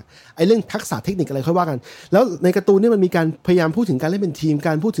คนน่ะไอ้เรื่องทักษะเทคนิคอะไรค่อยว่ากันแล้วในการ์ตูนเนี่ยมันมีการพยายามพูดถึงการเล่นเป็นทีมก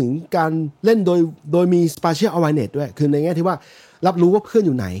ารพูดถึงการเล่นโดยมี spatial awareness ด้วยคือในแง่ที่ว่ารับรู้ว่าเพื่อนอ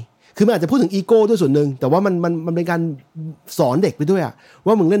ยู่ไหนคือมันอาจจะพูดถึงอีโก้ด้วยส่วนหนึ่งแต่ว่ามันเป็นการสอนเด็กไปด้วยอะ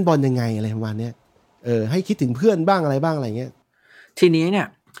ว่ามึงเล่นบอลยังไงอะไรประมาณนี้ให้คิดถึงเพื่อนบ้างอะไรบ้างอะไรเงี้ยทีนี้เนี่ย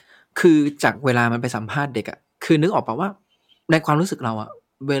คือจากเวลามันไปสัมภาษณ์เด็กอะคือนึกออกป่ะว่า ในความรู้สึกเราอะ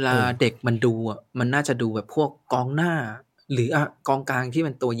เวลาเด็กมันดูอะมันน่าจะดูแบบพวกกองหน้าหรือกองกลางที่เ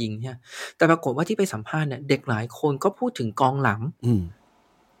ป็นตัวยิงเนี่ยแต่ปรากฏว่าที่ไปสัมภาษณ์เนี่ยเด็กหลายคนก็พูดถึงกองหลัง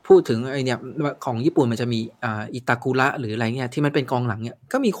พูดถึงไอเนี่ยของญี่ปุ่นมันจะมีอิตากุระหรืออะไรเงี้ยที่มันเป็นกองหลังเนี่ย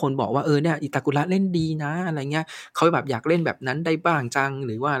ก็มีคนบอกว่าเนี่ยอิตากุระเล่นดีนะอะไรเงี้ยเขาแบบอยากเล่นแบบนั้นได้บ้างจังห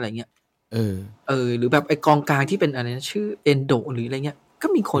รือว่าอะไรเงี้ยหรือแบบไอกองกลางที่เป็นอะไรนะชื่อเอนโดหรืออะไรเงี้ยก็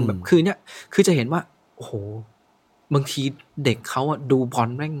มีคนแบบคือเนี่ยคือจะเห็นว่าโอ้โหบางทีเด็กเขาอะดูบอล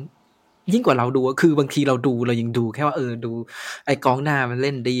แม่งยิ่งกว่าเราดูคือบางทีเราดูเรายังดูแค่ว่าดูไอกองหน้ามันเ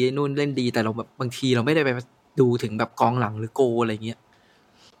ล่นดีนู่นเล่นดีแต่เราแบบบางทีเราไม่ได้ไปดูถึงแบบกองหลังหรือโกอะไรเงี้ย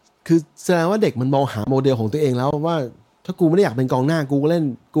คือแสดงว่าเด็กมันมองหาโมเดลของตัวเองแล้วว่าถ้ากูไม่ได้อยากเป็นกองหน้ากูก็เล่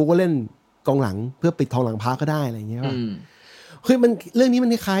นกองหลังเพื่อปิดทองหลังพาก็ได้อะไรเงี้ยว่าคือมันเรื่องนี้มัน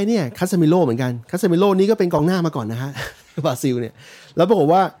คล้ายๆเนี่ยคาซามิโร่เหมือนกันคาซามิโร่นี่ก็เป็นกองหน้ามาก่อนนะฮะบราซิลเนี่ยแล้วปรากฏ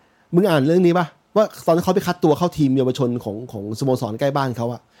ว่ามึงอ่านเรื่องนี้ป่ะว่าตอนนั้นเขาไปคัดตัวเข้าทีมเยาวชนของสโมสรใกล้บ้านเขา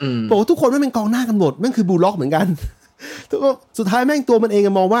อะบอกว่าทุกคนไม่เป็นกองหน้ากันหมดแม่งคือบูลล็อกเหมือนกันสุดท้ายแม่งตัวมันเอง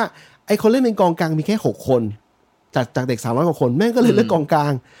มองว่าไอ้คนเล่นเป็นกองกลางมีแค่6คนจากเด็ก300กว่าคนแม่งก็เลยเลือกกองกลา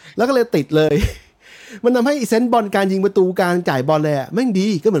งแล้วก็เลยติดเลยมันทำให้เซนส์บอลการยิงประตูการจ่ายบอลเลยแม่งดี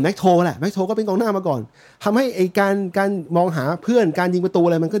ก็เหมือนแม็กโทแหละแม็กโทก็เป็นกองหน้ามาก่อนทำให้ไอ้การมองหาเพื่อนการยิงประตูอ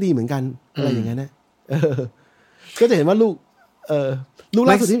ะไรมันก็ดีเหมือนกันอะไรอย่างเงี้ยนะก็จะเห็นว่าลูก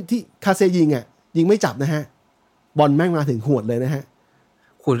ล่าสุดที่คาเซยิงอ่ะยิงไม่จับนะฮะบอลแม่งมาถึงหวดเลยนะฮะ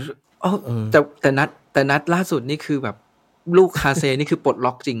คุณแต่นัดล่าสุดนี่คือแบบลูกคาเซนี่คือปลดล็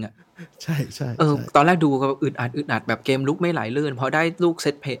อกจริงอ่ะใช่ใช่ตอนแรกดูก็อึดอัดแบบเกมลุกไม่ไหลลื่นพอได้ลูกเซ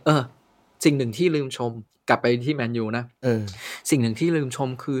ตเพลย์สิ่งหนึ่งที่ลืมชมกลับไปที่แมนยูนะสิ่งหนึ่งที่ลืมชม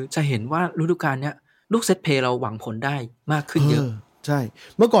คือจะเห็นว่าฤดูกาลเนี้ยลูกเซตเพลย์เราหวังผลได้มากขึ้นเยอะใช่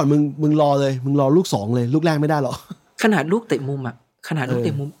เมื่อก่อนมึงรอเลยมึงรอลูก2เลยลูกแรกไม่ได้หรอขนาดลูกเตะมุมอ่ะขนาดลูกเต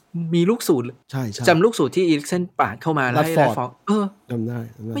ะมุมมีลูกสูตรใช่จำลูกสูตรที่อีริกเซนปาดเข้ามาแล้วให้แรดฟอร์ดจำได้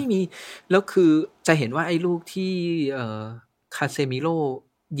ไม่มีแล้วคือจะเห็นว่าไอ้ลูกที่คาเซมิโร่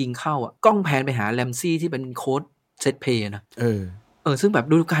ยิงเข้าอ่ะกล้องแพนไปหาแรมซี่ที่เป็นโค้ชเซตเพลย์นะซึ่งแบบ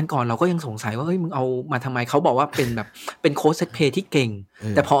ฤดูกาลก่อนเราก็ยังสงสัยว่าเฮ้ยมึงเอามาทำไมเขาบอกว่าเป็นแบบเป็นโค้ชเซตเพลย์ที่เก่ง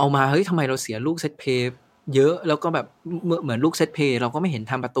แต่พอเอามาเฮ้ยทำไมเราเสียลูกเซตเพลย์เยอะแล้วก็แบบเหมือนลูกเซตเพลย์เราก็ไม่เห็น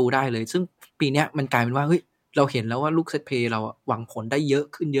ทำประตูได้เลยซึ่งปีเนี้ยมันกลายเป็นว่าเฮ้ยเราเห็นแล้วว่าลูกเซตเพลย์เราหวังผลได้เยอะ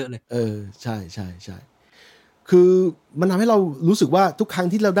ขึ้นเยอะเลยใช่ใช่ใช่คือมันทำให้เรารู้สึกว่าทุกครั้ง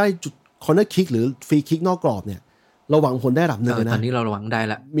ที่เราได้จุดคอร์เนอร์คิกหรือฟรีคิกนอกกรอบเนี่ยเราหวังผลได้ระดับนึงนะตอนนี้เราหวังได้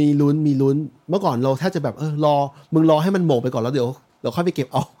ละมีลุ้นเมื่อก่อนเราแทบจะแบบมึงรอให้มันโหมกไปก่อนแล้วเดี๋ยวเราค่อยไปเก็บ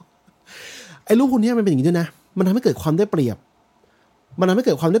เอาไอ้ลูกคนนี้มันเป็นอย่างนี้ด้วยนะมันทำให้เกิดความได้เปรียบร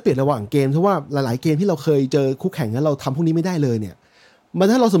ะหว่างเกมเพราะว่าหลายๆเกมที่เราเคยเจอคู่แข่งแล้วเราทำพวกนี้ไม่ได้เลยเนี่ยมัน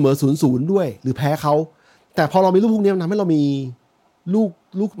ถ้าเราเสมอ 0-0 ด้วยหรือแพ้เขาแต่พอเรามีลูกพวกนี้มันทำให้เรามี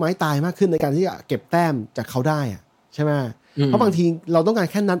ลูกไม้ตายมากขึ้นในการที่จะเก็บแต้มจากเขาได้อะใช่ไหมเพราะบางทีเราต้องการ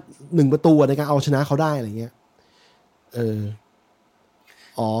แค่นัด1ประตูในการเอาชนะเขาได้อะไรเงี้ย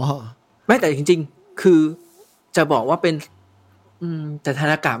ไม่แต่จริงๆคือจะบอกว่าเป็นแต่ธ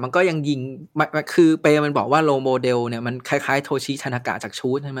นากะมันก็ยังยิงคือเปมันบอกว่าโลโมเดลเนี่ยมันคล้ายๆโทชิธนากะจากชู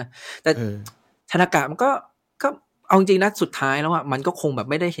ตใช่ไหมแต่ธนากะมันก็เอาจริงนะสุดท้ายแล้วอ่ะมันก็คงแบบ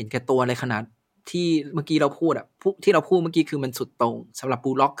ไม่ได้เห็นแก่ตัวอะไรขนาดที่เมื่อกี้เราพูดอ่ะที่เราพูดเมื่อกี้คือมันสุดตรงสำหรับ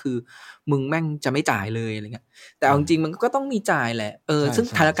บูลล็อกคือมึงแม่งจะไม่จ่ายเลยอะไรเงี้ยแต่เอาจริงมันก็ต้องมีจ่ายแหละซึ่ง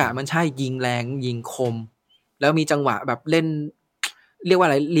ธนากะมันใช่ยิงแรงยิงคมแล้วมีจังหวะแบบเล่นเรียกว่าอ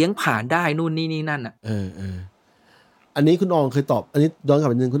ะไรเลี้ยงผ่านได้นู่นนี่นั่นอ่ะอันนี้คุณอองเคยตอบอันนี้ย้อนกลับ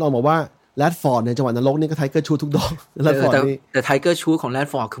ไปนึงคุณอองบอกว่าแรดฟอร์ดในจังหวะนรกนี่ก็ไทเกอร์ชูทุกดอกแรดฟอร์ดนี่แต่ไทเกอร์ชูของแรด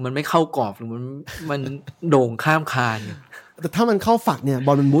ฟอร์ดคือมันไม่เข้ากรอบหรือมันโด่งข้ามคานแต่ถ้ามันเข้าฝักเนี่ยบ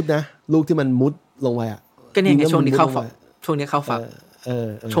อลมันมุดนะลูกที่มันมุดลงไปอ่ะก็เนี่ยช่วงนี้เข้าฝักช่วงนี้เข้าฝัก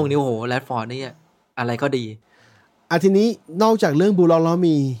ช่วงนี้โอ้โหแรดฟอร์ดนี่อะไรก็ดีทีนี้นอกจากเรื่องบูลล็อกแล้ว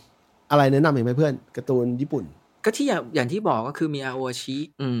มีอะไรแนะนำอีกไหมเพื่อนการ์ตูนญี่ปุ่นก็ที่อย่างที่บอกก็คือมีอาโอชิ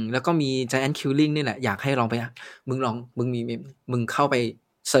แล้วก็มี Giant Killing นี่แหละอยากให้ลองไปมึงเข้าไป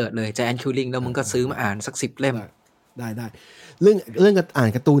เสิร์ชเลย Giant Killing แล้วมึงก็ซื้อมาอ่านสัก10 เล่มได้เรื่องการอ่าน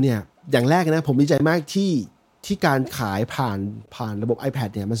การ์ตูนเนี่ยอย่างแรกนะผมดีใจมากที่การขายผ่านระบบ iPad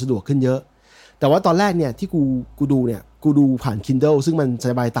เนี่ยมันสะดวกขึ้นเยอะแต่ว่าตอนแรกเนี่ยที่กูดูผ่าน Kindle ซึ่งมันส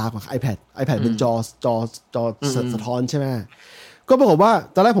บายตากว่า iPad เป็นจอสะท้อนใช่ไหมก็ปรากฏว่า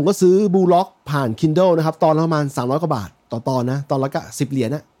ตอนแรกผมก็ซื้อ Bluelock ผ่าน Kindle นะครับตอนละประมาณ300 กว่าบาทต่อตอนนะตอนละก็10 เหรียญ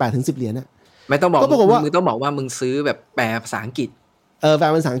นะ8 ถึง 10 เหรียญนะไม่ต้องบอกมึงต้องบอกว่ามึงซื้อแบบแปลภาษาอังกฤษแปล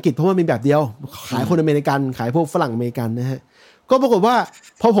เป็นภาษาอังกฤษเพราะว่ามีแบบเดียวขายคนอเมริกันขายพวกฝรั่งอเมริกันนะฮะก็ปรากฏว่า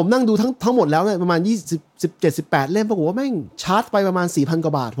พอผมนั่งดูทั้งหมดแล้วเนี่ยประมาณ17-18 เล่มปรากฏว่าแม่งชาร์จไปประมาณ 4,000 ก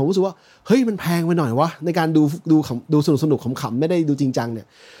ว่าบาทผมรู้สึกว่าเฮ้ยมันแพงไปหน่อยวะในการดูสนุกขำๆไม่ได้ดูจริงจังเนี่ย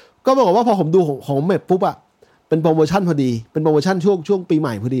ก็ปรากฏว่าพอผมดูของเมพปุ๊บอะ เป็นโปรโมชั่นพอดีเป็นโปรโมชั่นช่วงปีให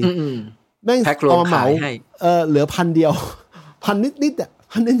ม่พอดีแม่งเอามาเหมาเหลือ1,000 เดียว1,000 นิดอ่ะ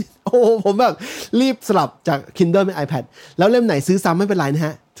1,000 นิดโอ้ผมแบบรีบสลับจาก Kindle เป็น iPad แล้วเล่มไหนซื้อซ้ำไม่เป็นไรนะฮ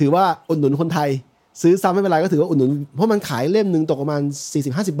ะถือว่าอุดหนุนคนไทยซื้อซ้ำไม่เป็นไรก็ถือว่าอุดหนุนเพราะมันขายเล่มนึงตกประมาณ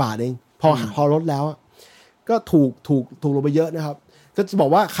 40-50 บาทเองพอลดแล้วก็ถูกลงไปเยอะนะครับก็จะบอก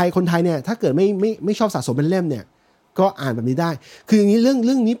ว่าใครคนไทยเนี่ยถ้าเกิดไม่ชอบสะสมเป็นเล่มเนี่ยก็อ่านแบบนี้ได้คืออย่างนี้เรื่อ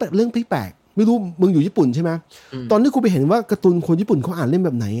งนี้เป็นเรื่องแปลกไม่รู้มึงอยู่ญี่ปุ่นใช่ไหมตอนที่กูไปเห็นว่าการ์ตูนคนญี่ปุ่นเขาอ่านเล่มแบ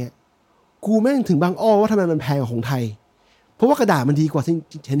บไหนอ่ะกูแม่งถึงบางอ้อว่าทำไมมันแพงกว่าของไทยเพราะว่ากระดาษมันดีกว่าที่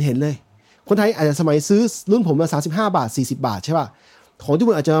เห็นเลยคนไทยอาจจะสมัยซื้อรุ่นผมมา35 บาท40 บาทใช่ป่ะของญี่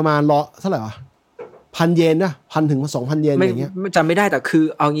ปุ่นอาจจะประมาณเท่าไหร่วะ1,000 เยนนะ1,000 ถึง 2,000 เยนอย่างเงี้ยจำไม่ได้แต่คือ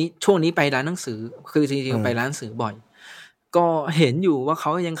เอางี้ช่วงนี้ไปร้านหนังสือคือจริงๆไปร้านหนังสือบ่อยก็เห็นอยู่ว่าเข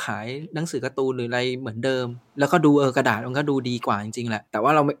ายังขายหนังสือการ์ตูนหรืออะไรเหมือนเดิมแล้วก็ดูกระดาษมันก็ดูดีกว่าจริงๆแหละแต่ว่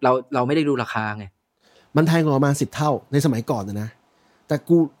าเราไม่ได้ดูราคาไงมันแพงกว่าประมาณ10 เท่าในสมัยก่อนนะแต่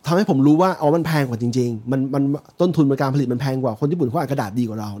กูทำให้ผมรู้ว่ามันแพงกว่าจริงๆมันต้นทุนในการผลิตมันแพงกว่าคนญี่ปุ่นเขาอ่านกระดาษดี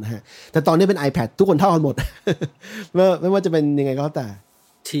กว่าเรานะฮะแต่ตอนนี้เป็น iPad ทุกคนเท่ากันหมด ไม่ว่าจะเป็นยังไงก็แล้วแต่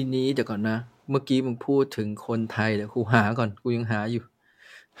ทีนี้เดี๋ยวก่อนนะเมื่อกี้มึงพูดถึงคนไทยเดี๋ยวกูหาก่อนกูยังหาอยู่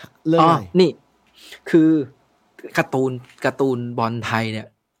เรื่องอะไรนี่คือการ์ตูนบอลไทยเนี่ย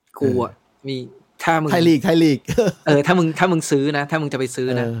กูมีถ้ามึงไทยลีกถ้ามึงซื้อนะถ้ามึงจะไปซื้อ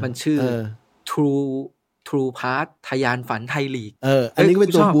นะมันชื่อ True Path ทะยานฝันไทยลีกอันนี้ก็เป็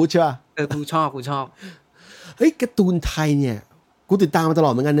นตัวบูธใช่ป่ะกูชอบเฮ้ยการ์ตูนไทยเนี่ยกูติดตามมาตลอ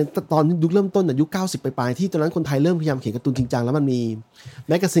ดเหมือนกันตอนยุคเริ่มต้นยุค90ปลายๆที่ตอนนั้นคนไทยเริ่มพยายามเขียนการ์ตูนจริงจังแล้วมันมีแ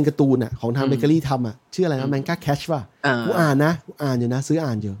มกกาซีนการ์ตูนของทางเบเกอรี่ทำชื่ออะไรนะแมงก้าแคชป่ะกูอ่านอยู่นะซื้ออ่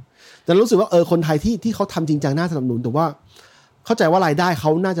านอยู่แต่รู้สึกว่าคนไทยที่เขาทำจริงจังน่าสนับสนุนแต่ว่าเข้าใจว่ารายได้เข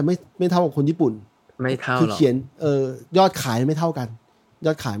าน่าจะไม่เท่ากับคนญี่ปุ่นไม่เท่าหรอกคือเขียนยอดขายไม่เท่ากัน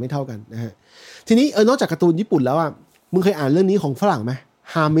นะฮะทีนี้นอกจากการ์ตูนญี่ปุ่นแล้วมึงเคยอ่านเรื่องนี้ของฝรั่งไหม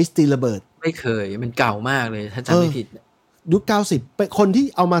ฮามิสตีระเบิดไม่เคยมันเก่ามากเลยถ้าจำไม่ผิดยุค90เป็นคนที่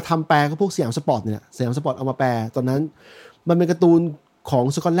เอามาทำแปลก็พวกสยามสปอร์ตเนี่ยสยามสปอร์ตเอามาแปลตอนนั้นมันเป็นการ์ตูนของ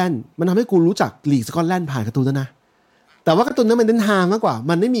สกอตแลนด์มันทำให้กูรู้จักลีกสกอตแลนด์ผ่านการ์ตูนนะแต่ว่าการ์ตูนนั้นมันเน้นฮามากกว่า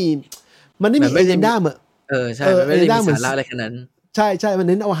มันไม่มีเอเจนดาเหมือนใช่ไม่ได้มีสาระอะไรขนาดนั้นใช่มัน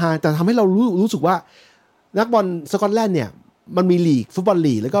เน้นเอาฮาแต่ทำให้เรารู้สึกว่านักบอลสกอตแลนด์เนี่ยมันมีลีกฟุตบอล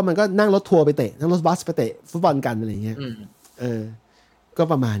ลีกแล้วก็มันก็นั่งรถทัวร์ไปเตะนั่งรถบัสไปเตะฟุตบอลกันอะไรอย่างเงี้ยก็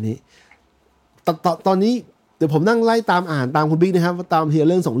ประมาณนี้ตอนนี้เดี๋ยวผมนั่งไล่ตามอ่านตามคุณบิ๊กนะครับตามทีละ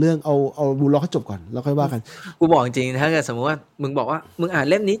เรื่อง2 เรื่องเอาบูลล็อกให้จบก่อนแล้วค่อยว่ากันกูบอกจริงๆถ้าเกิดสมมติว่ามึงบอกว่ามึงอ่าน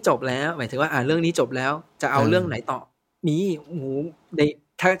เล่มนี้จบแล้วหมายถึงว่าอ่านเรื่องนี้จบแล้วจะเอาเรื่องไหนต่อมีใน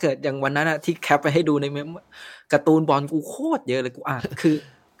ถ้าเกิดอย่างวันนั้นที่แคปไปให้ดูในการ์ตูนบอลกูโคตรเยอะเลยกูอ่าน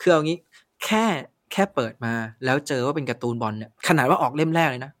คือเอางี้แค่เปิดมาแล้วเจอว่าเป็นการ์ตูนบอลเนี่ยขนาดว่าออกเล่มแรก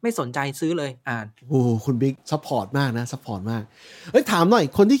เลยนะไม่สนใจซื้อเลยอ่านโอ้คุณบิ๊กซัพพอร์ตมากนะซัพพอร์ตมากถามหน่อย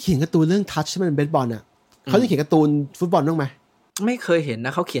คนที่เขียนการ์ตูนเรื่องทัชที่มันเป็นเบสบอลเขาจะเขียนการ์ตูนฟุตบอลบ้างไหมไม่เคยเห็นน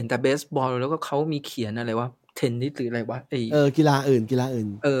ะเขาเขียนแต่เบสบอลแล้วก็เขามีเขียนอะไรวะเทนนิสหรืออะไรวะกีฬาอื่น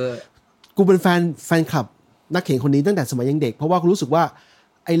กูเป็นแฟนคลับนักเขียนคนนี้ตั้งแต่สมัยยังเด็กเพราะว่ากูรู้สึกว่า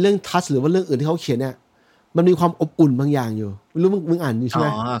ไอ้เรื่องทัชหรือว่าเรื่องอื่นที่เขาเขียนเนี่ยมันมีความอบอุ่นบางอย่างอยู่ไม่รู้มึงอ่านอยู่ใช่ไหม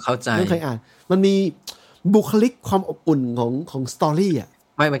เข้าใจไม่เคยอ่านมันมีบุคลิกความอบอุ่นของสตอรี่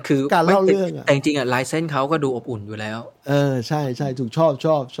ไม่มันคือการเล่าเรื่องแต่จริงๆลายเส้นเขาก็ดูอบอุ่นอยู่แล้วใช่ถูกชอ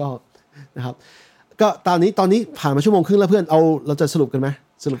บนะครับก็ตอนนี้ผ่านมาชั่วโมงครึ่งแล้วเพื่อนเราจะสรุปกันไหม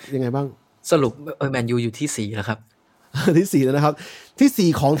สรุปยังไงบ้างสรุปแมนยูอยู่ที่4แล้วครับที่4แล้วนะครับที่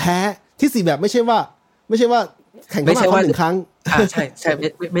4ของแท้ที่4แบบไม่ใช่ว่าแข่งเข้ามา1 ครั้งใช่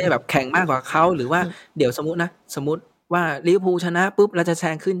ไม่ใช่แบบแข่งมากกว่าเขาหรือว่าเดี๋ยวสมมติว่าลิเวอร์พูลชนะปุ๊บเราจะแซ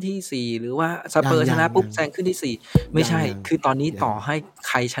งขึ้นที่4หรือว่าสเปอร์ชนะปุ๊บแซงขึ้นที่4ไม่ใช่คือตอนนี้ต่อให้ใ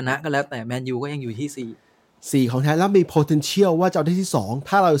ครชนะก็แล้วแต่แมนยูก็ยังอยู่ที่4ของแท้แล้วมี potential ว่าจะเอาได้ที่2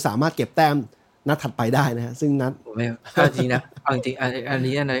ถ้าเราสามารถเก็บแต้มนัดถัดไปได้นะฮะซึ่งนัดไม่จริงนะเอาจริงอัน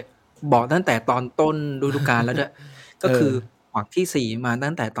นี้บอกตั้งแต่ตอนต้นฤดูกาลแล้วด้วยก็คือหวังที่4มา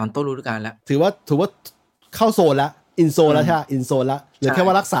ตั้งแต่ตอนต้นฤดูกาลแล้วถือว่าเข้าโซนแล้วอินโซนแล้วใช่อินโซนแล้วเหลือแค่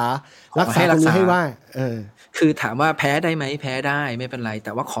ว่ารักษาตรงนี้ให้ว่าคือถามว่าแพ้ได้ไหมแพ้ได้ไม่เป็นไรแ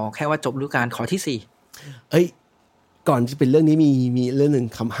ต่ว่าขอแค่ว่าจบฤดูกาลขอที่4ก่อนจะเป็นเรื่องนี้มีเรื่องนึง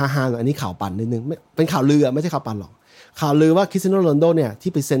คำฮ่าๆอันนี้ข่าวปั่นนิดนึงเป็นข่าวลือไม่ใช่ข่าวปั่นหรอกข่าวลือว่าคริสเตียโนโรนัลโดเนี่ย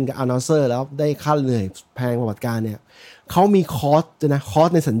ที่ไปเซ็นกับอัลนอเซอร์แล้วได้ค่าเหนื่อยแพงประวัติการเนี่ยเขามีคอร์ส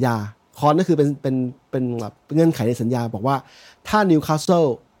ในสัญญาคอร์สนั่นคือเป็นแบบเงื่อนไขในสัญญาบอกว่าถ้านิวคาสเซิ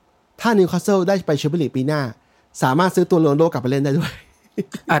ลได้ไปแชมเปี้ยนลีกปีหน้าสามารถซื้อตัวโรนัลโดกลับไปเล่นได้ด้วย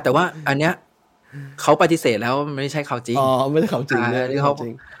แต่ว่าอันเนี้ยเขาปฏิเสธแล้วมันไม่ใช่ข่าวจริงไม่ใช่ข่าวจริงเลย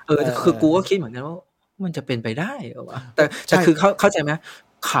คือกูก็คิดเหมือนกันว่ามันจะเป็นไปได้เหรอวะแต่คือเข้าใจไหม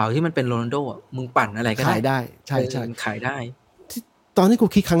ข่าวที่มันเป็นโรนัลโดอ่ะมึงปั่นอะไรก็ได้ขายได้ใช่ขายได้ตอนที่กู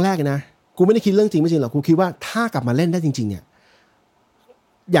คิดครั้งแรกนะกูไม่ได้คิดเรื่องจริงไม่จริงหรอกกูคิดว่าถ้ากลับมาเล่นได้จริงๆเนี่ย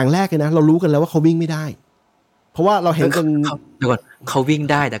อย่างแรกเลยนะเรารู้กันแล้วว่าเขาวิ่งไม่ได้เพราะว่าเราเห็นกันเดี๋ยวก่อนเขาวิ่ง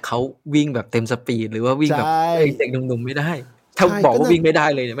ได้แต่เขาวิ่งแบบเต็มสปีดหรือว่าวิ่งแบบเด็กหนุ่มๆไม่ได้ถ้าบอกว่าวิ่งไม่ได้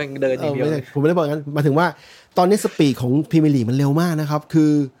เลยเนี่ยแม่งเดินอย่างเดียวผมไม่ได้บอกงั้นหมายถึงว่าตอนนี้สปีดของพรีเมียร์ลีกมันเร็วมากนะครับคือ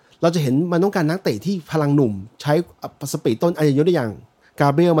เราจะเห็นมันต้องการนักเตะที่พลังหนุ่มใช้สปีดต้นยกตัวอย่างกา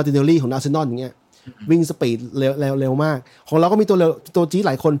เบรียลมาร์ติเนลลี่ของอาร์เซนอลอย่างเงี้ยวิ่งสปีดเร็วมากของเราก็มีตัวจี๊ดห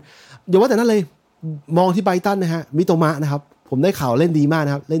ลายคนอย่าว่าแต่นั้นเลยมองที่ไบรตันนะฮะมิโตมะนะครับผมได้ข่าวเล่นดีมากน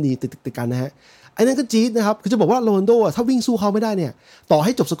ะครับเล่นดีติดกันนะฮะไอ้นั่นก็จี๊ดนะครับคือจะบอกว่าโรนัลโดถ้าวิ่งสู้เขาไม่ได้เนี่ยต่อใ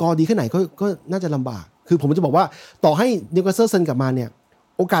ห้จบสกอร์ดีแค่ไหนก็น่าจะลำบากคือผมจะบอกว่าต่อให้นิวคาสเซิลเซินกลับมาเนี่ย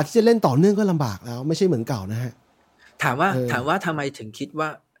โอกาสที่จะเล่นต่อเนื่องก็ลำบากแล้วไม่ใช่เหมือนเก่านะฮะถามว่าทำไมถึงคิดว่า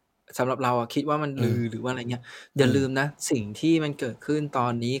สำหรับเราอะคิดว่ามันหรือว่าอะไรเงี้ยอย่าลืมนะสิ่งที่มันเกิดขึ้นตอ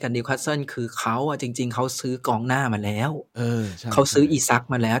นนี้กับนิวคาสเซิลคือเขาอะจริงๆเขาซื้อกองหน้ามาแล้วเขาซื้ออีซัก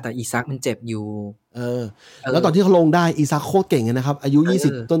มาแล้วแต่อีซักมันเจ็บอยู่แล้วตอนที่เขาลงได้อีซักโคตรเก่งนะครับอายุ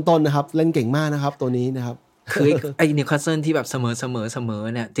20ต้นๆนะครับเล่นเก่งมากนะครับตัวนี้นะครับคือไอ้นิวคาสเซิลที่แบบเสมอ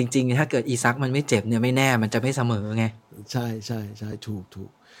เนี่ยจริงๆถ้าเกิดอีซักมันไม่เจ็บเนี่ยไม่แน่มันจะไม่เสมอไงใช่ถูก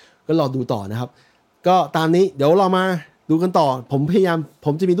ก็รอดูต่อนะครับก็ตามนี้เดี๋ยวเรามาดูกันต่อผ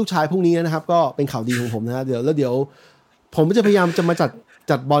มจะมีลูกชายพรุ่งนี้นะครับก็เป็นข่าวดีของผมนะเดี๋ยวผมจะพยายามจะมา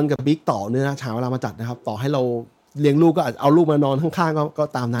จัดบอลกับบิ๊กต่อเนื้อหาเวลามาจัดนะครับต่อให้เราเลี้ยงลูกก็เอาลูกมานอนข้างๆก็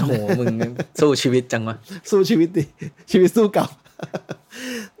ตามนั้นโอ้โหมึงสู้ชีวิตจังวะสู้ชีวิตดิชีวิตสู้กับ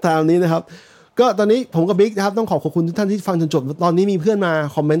ตามนี้นะครับก็ตอนนี้ผมกับบิ๊กนะครับต้องขอบคุณทุกท่านที่ฟังจนจบตอนนี้มีเพื่อนมา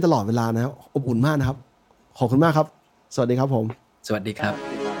คอมเมนต์ตลอดเวลานะครับอบอุ่นมากนะครับขอบคุณมากครับสวัสดีครับผมสวัสดีครับ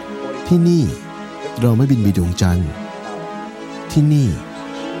ที่นี่เราไม่บินไปดวงจันทร์ที่นี่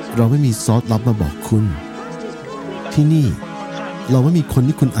เราไม่มีซอสลับมาบอกคุณที่นี่เราไม่มีคน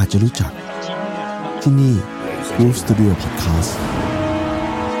ที่คุณอาจจะรู้จักที่นี่ Groove Studio Podcast